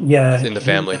 Yeah, it's in the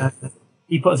family.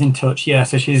 He put us in touch. Yeah,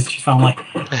 so she's family.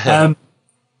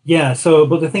 Yeah. So,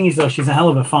 but the thing is, though, she's a hell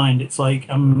of a find. It's like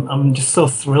I'm just so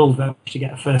thrilled that she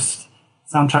get her first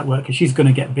soundtrack work, because she's going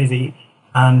to get busy,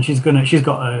 and she's got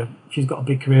a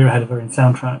big career ahead of her in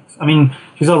soundtracks. I mean,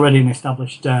 she's already an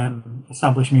established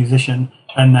musician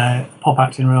and pop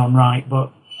act in her own right.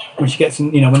 But when she gets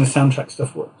in, when the soundtrack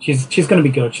stuff, she's going to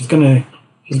be good. She's going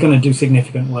to do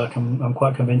significant work. I'm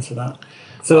quite convinced of that.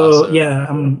 So awesome. Yeah,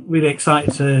 I'm really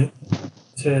excited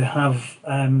to have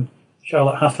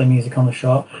Charlotte Hatherley music on the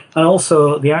short, and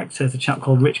also the actor is a chap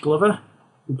called Rich Glover,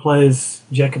 who plays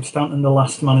Jacob Stanton, the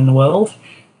last man in the world.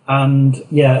 And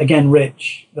yeah, again,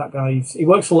 Rich, that guy, he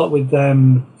works a lot with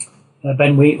Ben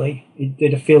Wheatley. He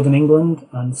did A Field in England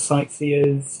and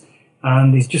Sightseers,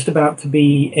 and he's just about to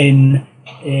be in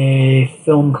a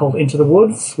film called Into the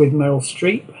Woods with Meryl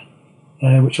Streep,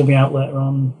 which will be out later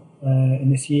on in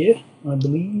this year, I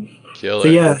believe. Killer. So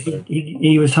yeah,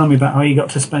 he was telling me about how he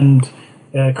got to spend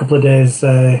a couple of days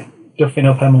duffing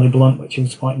up Emily Blunt, which he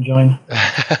was quite enjoying.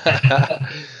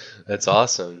 That's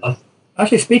awesome.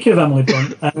 Actually, speaking of Emily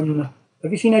Blunt,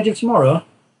 have you seen Edge of Tomorrow?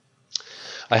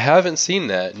 I haven't seen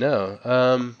that.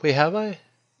 No. Wait, have I?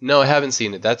 No, I haven't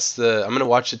seen it. I'm gonna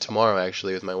watch it tomorrow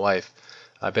actually with my wife.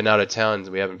 I've been out of town, and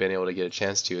we haven't been able to get a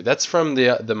chance to. That's from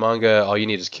the manga All You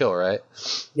Need Is Kill, right?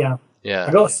 Yeah. Yeah.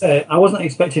 I gotta say, I wasn't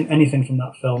expecting anything from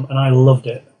that film, and I loved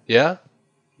it. Yeah?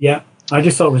 Yeah. I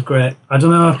just thought it was great. I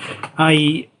don't know.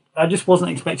 I just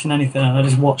wasn't expecting anything, and I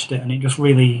just watched it, and it just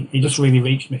really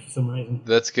reached me for some reason.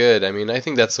 That's good. I mean, I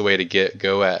think that's the way to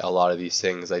go at a lot of these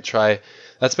things.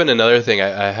 That's been another thing.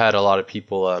 I had a lot of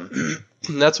people.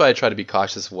 That's why I try to be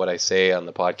cautious of what I say on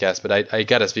the podcast. But I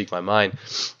gotta speak my mind.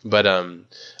 But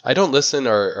I don't listen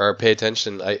or pay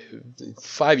attention.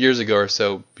 5 years ago or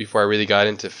so, before I really got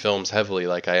into films heavily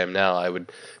like I am now, I would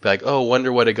be like, oh,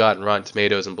 wonder what it got in Rotten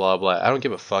Tomatoes and blah blah. I don't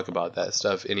give a fuck about that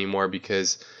stuff anymore,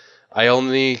 because I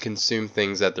only consume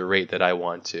things at the rate that I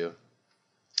want to.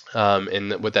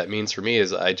 And what that means for me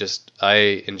is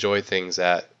I enjoy things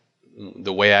at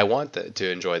the way I want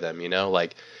to enjoy them,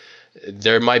 like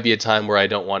there might be a time where I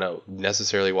don't want to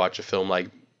necessarily watch a film like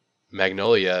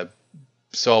Magnolia,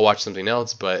 so I'll watch something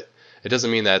else, but it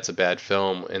doesn't mean that it's a bad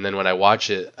film. And then when I watch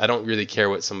it, I don't really care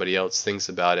what somebody else thinks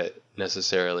about it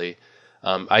necessarily.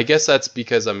 I guess that's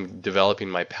because I'm developing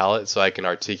my palate so I can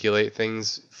articulate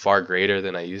things far greater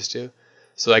than I used to.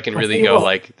 So I can really go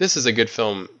like, this is a good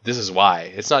film, this is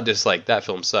why. It's not just like, that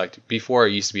film sucked. Before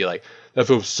it used to be like, that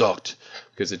film sucked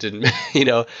because it didn't,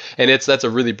 and that's a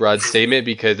really broad statement,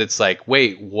 because it's like,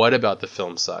 wait, what about the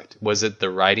film sucked? Was it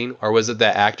the writing, or was it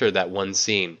the actor, that one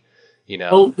scene?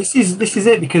 Well, this is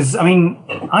it, because I mean,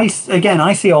 I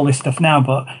see all this stuff now,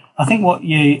 but I think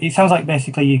it sounds like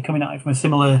basically you're coming at it from a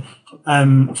similar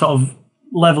sort of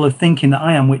level of thinking that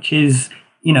I am, which is,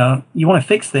 you want to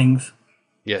fix things.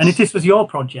 Yes. And if this was your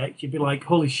project, you'd be like,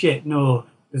 holy shit, no,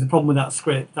 there's a problem with that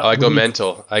script. I go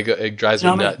mental. It drives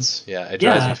me nuts. Yeah, it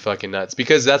drives me fucking nuts,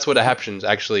 because that's what happens.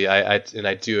 Actually, I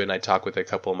talk with a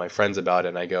couple of my friends about it,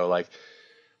 and I go like,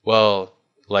 well,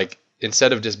 like,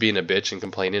 instead of just being a bitch and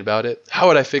complaining about it, how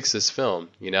would I fix this film?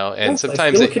 And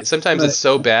sometimes it's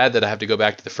so bad that I have to go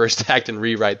back to the first act and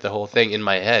rewrite the whole thing in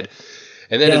my head.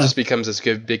 And then it just becomes this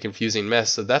big confusing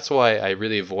mess. So that's why I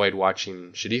really avoid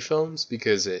watching shitty films,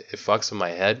 because it fucks with my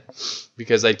head,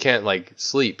 because I can't like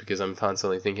sleep, because I'm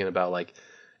constantly thinking about like,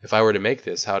 if I were to make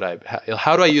this, how do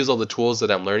I use all the tools that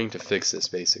I'm learning to fix this,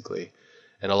 basically.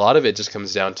 And a lot of it just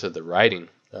comes down to the writing,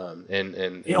 and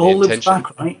it all loops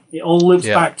back, right? It all loops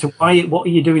back to what are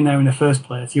you doing there in the first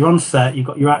place? You're on set, you've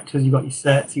got your actors, you've got your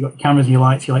sets, you've got your cameras and your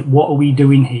lights. You're like, what are we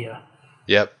doing here?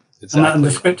 Yep, exactly. And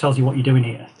the script tells you what you're doing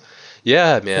here.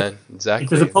 Yeah, man, exactly. If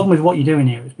there's a problem with what you're doing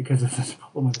here, it's because there's a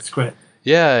problem with the script.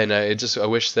 Yeah, and I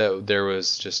wish that there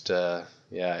was just I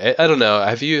don't know.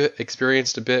 Have you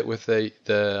experienced a bit with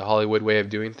the Hollywood way of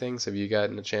doing things? Have you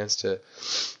gotten a chance to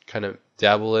kind of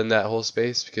dabble in that whole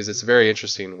space? Because it's a very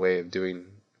interesting way of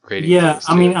creating things.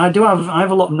 I mean, I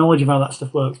have a lot of knowledge of how that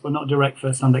stuff works, but not direct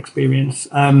first-hand experience.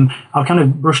 I've kind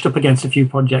of brushed up against a few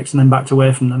projects and then backed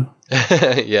away from them.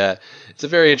 Yeah, it's a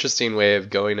very interesting way of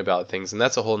going about things, and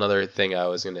that's a whole other thing I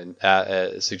was going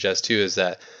to suggest too, is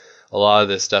that a lot of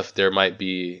this stuff, there might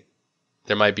be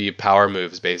power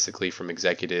moves basically from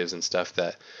executives and stuff,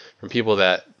 that from people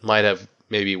that might have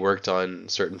maybe worked on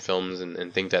certain films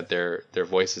and think that their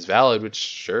voice is valid, which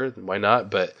sure, why not?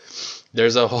 But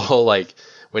there's a whole like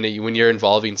when you're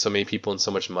involving so many people and so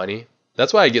much money.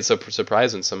 That's why I get so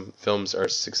surprised when some films are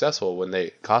successful when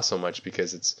they cost so much,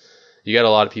 because you got a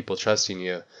lot of people trusting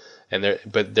you.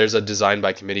 But there's a design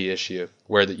by committee issue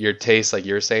where your taste, like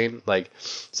you're saying, like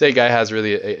say a guy has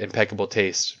really impeccable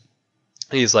taste.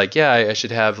 He's like, yeah, we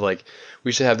should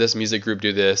have this music group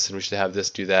do this, and we should have this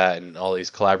do that, and all these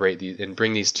collaborate and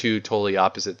bring these two totally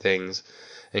opposite things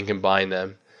and combine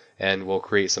them, and we'll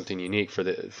create something unique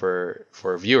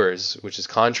for viewers, which is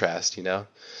contrast, you know.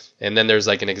 And then there's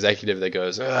like an executive that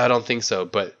goes, I don't think so,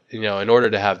 but you know, in order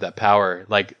to have that power,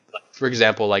 like for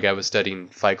example, like I was studying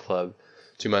Fight Club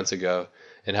 2 months ago,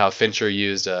 and how Fincher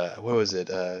used the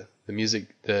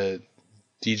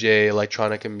DJ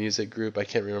electronica music group, I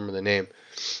can't remember the name,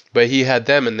 but he had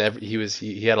them, and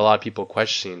he had a lot of people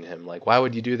questioning him, like, why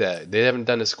would you do that? They haven't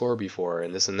done a score before,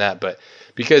 and this and that. But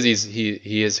because he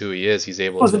is who he is, he's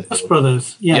able to. The Dust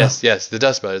Brothers. Yeah. Yes, the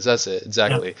Dust Brothers. That's it,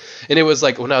 exactly. Yeah. And it was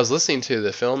like when I was listening to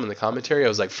the film and the commentary, I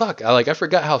was like, fuck, I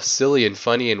forgot how silly and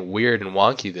funny and weird and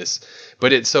wonky this.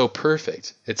 But it's so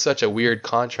perfect. It's such a weird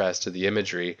contrast to the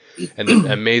imagery and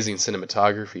the amazing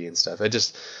cinematography and stuff.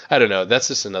 I don't know. That's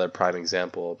just another prime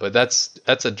example. But that's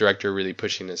a director really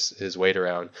pushing his weight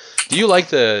around. Do you like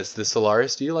the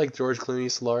Solaris? Do you like George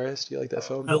Clooney's Solaris? Do you like that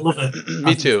film? I love it.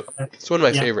 Me too. It's one of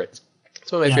my favorites.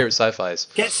 It's one of my favorite sci-fis.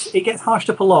 It gets harshed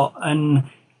up a lot, and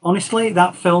honestly,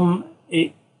 that film,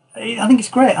 I think it's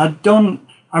great. I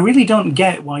really don't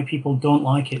get why people don't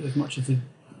like it as much as they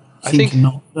seem to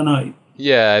not. I don't know.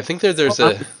 Yeah, I think there's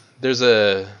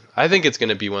a. I think it's going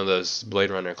to be one of those Blade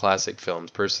Runner classic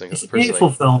films. Personally, it's a beautiful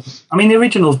film. I mean, the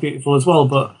original's beautiful as well,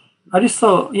 but I just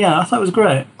thought, I thought it was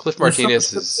great. Cliff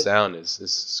Martinez's sound, his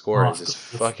score is just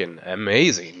fucking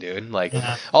amazing, dude. Like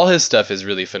all his stuff is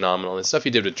really phenomenal. The stuff he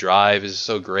did with Drive is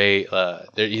so great.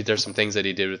 There's some things that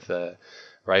he did with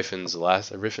Riffin's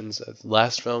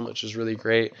last film, which is really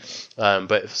great.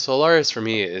 But Solaris for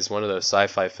me is one of those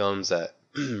sci-fi films that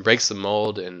breaks the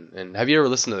mold. And have you ever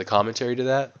listened to the commentary to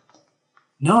that?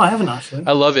 No, I haven't actually.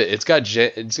 I love it. It's got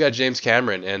James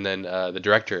Cameron and then the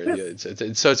director.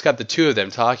 So it's got the two of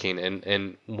them talking,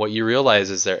 and what you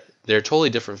realize is they're totally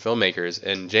different filmmakers.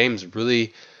 And James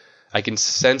really, I can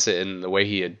sense it in the way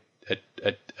he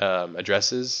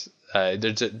addresses.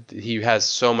 He has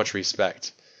so much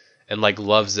respect and like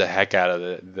loves the heck out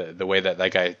of the way that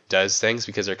guy does things,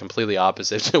 because they're completely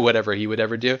opposite to whatever he would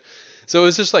ever do. So it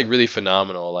was just like really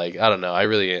phenomenal. Like I don't know, I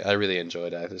really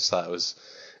enjoyed it. I just thought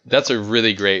that's a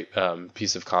really great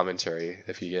piece of commentary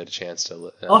if you get a chance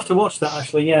to. I'll have to watch that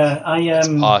actually. Yeah, it's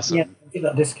awesome. Yeah, give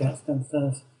that discount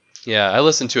downstairs. Yeah, I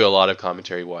listen to a lot of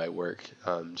commentary while I work,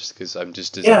 just because I'm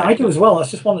just designing. Yeah, I do as well.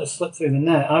 That's just one that slipped through the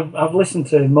net. I've listened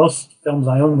to most films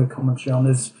I own with commentary on.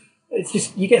 It's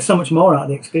just you get so much more out of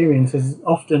the experience. There's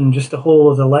often just a whole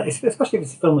other especially if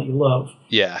it's a film that you love.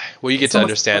 Yeah, well, you get to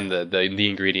understand the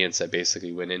ingredients that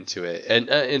basically went into it, and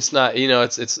it's not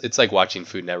it's like watching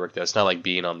Food Network though. It's not like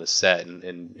being on the set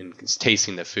and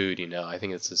tasting the food. I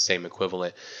think it's the same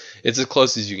equivalent. It's as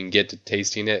close as you can get to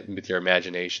tasting it with your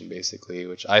imagination, basically,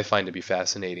 which I find to be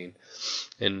fascinating.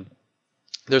 And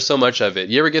there's so much of it.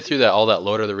 You ever get through all that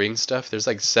Lord of the Rings stuff? There's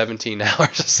like 17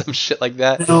 hours or some shit like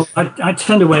that. No, I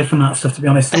turned away from that stuff, to be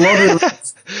honest. The Lord of the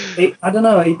Rings, I don't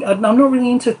know. I'm not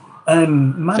really into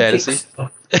magic fantasy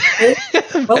stuff.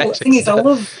 Well, the thing is, I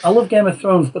love Game of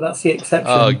Thrones, but that's the exception.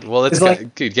 Oh well,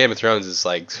 dude, Game of Thrones is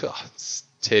like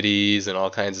titties and all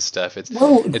kinds of stuff. It's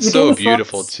Well, so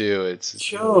beautiful too. It's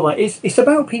sure, like it's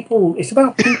about people. It's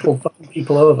about people fucking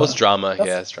people over. Well, it's drama.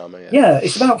 It's drama. Yeah,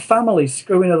 it's about families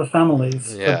screwing other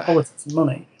families Yeah. for politics and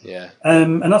money. Yeah.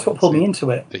 And that's what pulled me into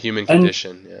it. The human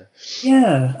condition.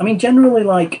 Yeah, I mean, generally,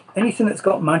 like anything that's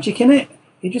got magic in it,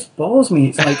 it just bores me.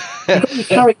 It's like you've got your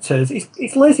characters.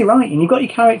 It's lazy writing. You've got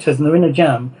your characters, and they're in a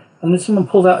jam, and then someone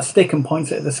pulls out a stick and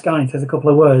points it at the sky and says a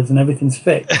couple of words, and everything's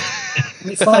fixed.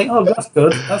 And it's like, oh, that's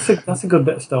good. That's a good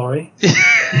bit of story. You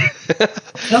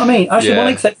know what I mean? Actually, one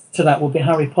exception to that would be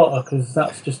Harry Potter, because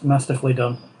that's just masterfully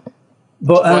done.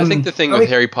 But well, I think the thing with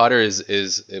Harry Potter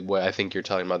is what I think you're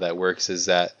talking about that works is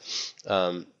that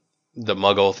the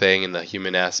Muggle thing and the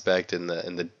human aspect and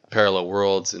the parallel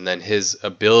worlds, and then his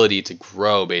ability to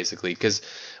grow basically. Because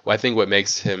I think what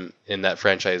makes him in that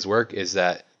franchise work is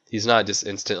that he's not just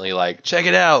instantly like, check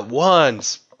it out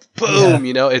once, boom,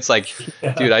 you know. It's like,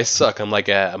 dude, I suck. I'm like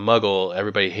a Muggle.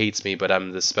 Everybody hates me, but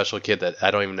I'm this special kid that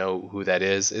I don't even know who that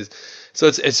is. So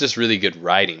it's just really good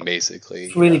writing, basically.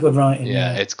 It's really good writing.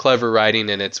 Yeah, it's clever writing,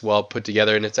 and it's well put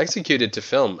together, and it's executed to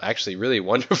film actually really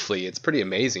wonderfully. It's pretty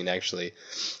amazing, actually.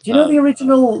 Do you know the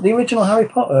original Harry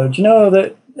Potter? Do you know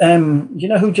that? Do you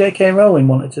know who J.K. Rowling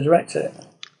wanted to direct it?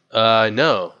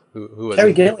 No. Who was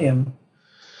Terry it? Gilliam.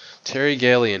 Terry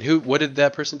Gilliam. What did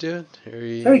that person do?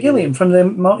 Terry Gilliam from the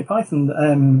Monty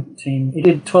Python team. He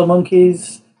did 12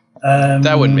 Monkeys.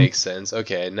 That would make sense.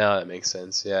 Okay, now that makes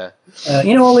sense. Yeah.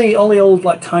 You know all the old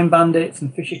like Time Bandits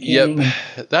and Fisher King.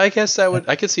 Yep. I guess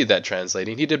I could see that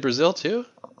translating. He did Brazil too.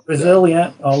 Brazil,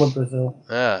 yeah, all of Brazil.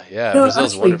 Ah, yeah. No,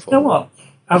 Brazil's actually, wonderful. You know what?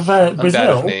 I'm bad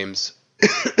with names.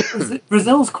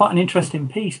 Brazil's quite an interesting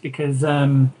piece because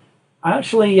I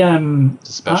actually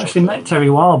met Terry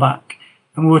a while back,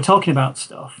 and we were talking about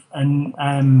stuff, and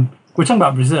we were talking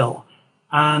about Brazil.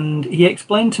 And he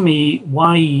explained to me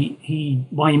why he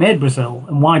made Brazil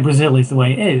and why Brazil is the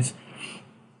way it is.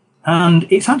 And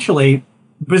it's actually,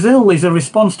 Brazil is a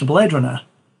response to Blade Runner.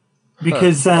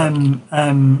 Because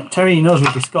Terry knows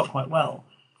Ridley Scott quite well.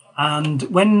 And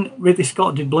when Ridley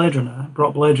Scott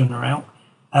brought Blade Runner out,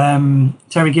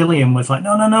 Terry Gilliam was like,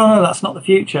 no, that's not the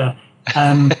future.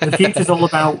 The future's all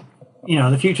about,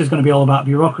 the future's going to be all about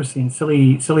bureaucracy and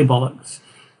silly bollocks.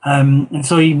 And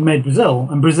so he made Brazil,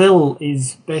 and Brazil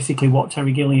is basically what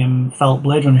Terry Gilliam felt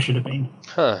Blade Runner should have been.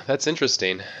 Huh, that's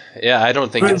interesting. Yeah, I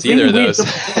don't think it's either of those.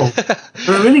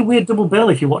 They're a really weird double bill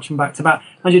if you watch them back to back.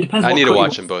 It depends. I need to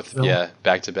watch them both. Yeah,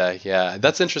 back to back. Yeah,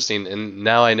 that's interesting. And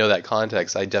now I know that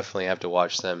context. I definitely have to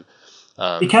watch them.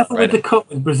 Be careful with the cut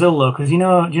with Brazil though, because do you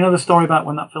know the story about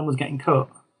when that film was getting cut?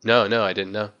 No, I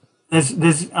didn't know. Is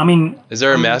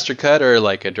there a master cut or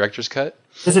like a director's cut?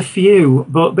 There's a few,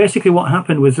 but basically what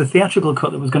happened was the theatrical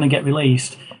cut that was going to get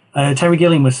released. Terry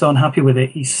Gilliam was so unhappy with it.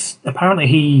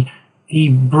 He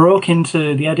broke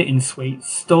into the editing suite,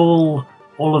 stole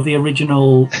all of the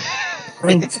original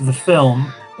prints of the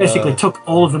film, basically took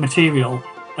all of the material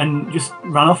and just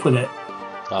ran off with it.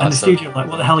 Awesome. And the studio were like,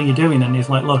 what the hell are you doing? And he's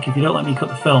like, look, if you don't let me cut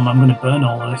the film, I'm going to burn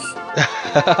all this.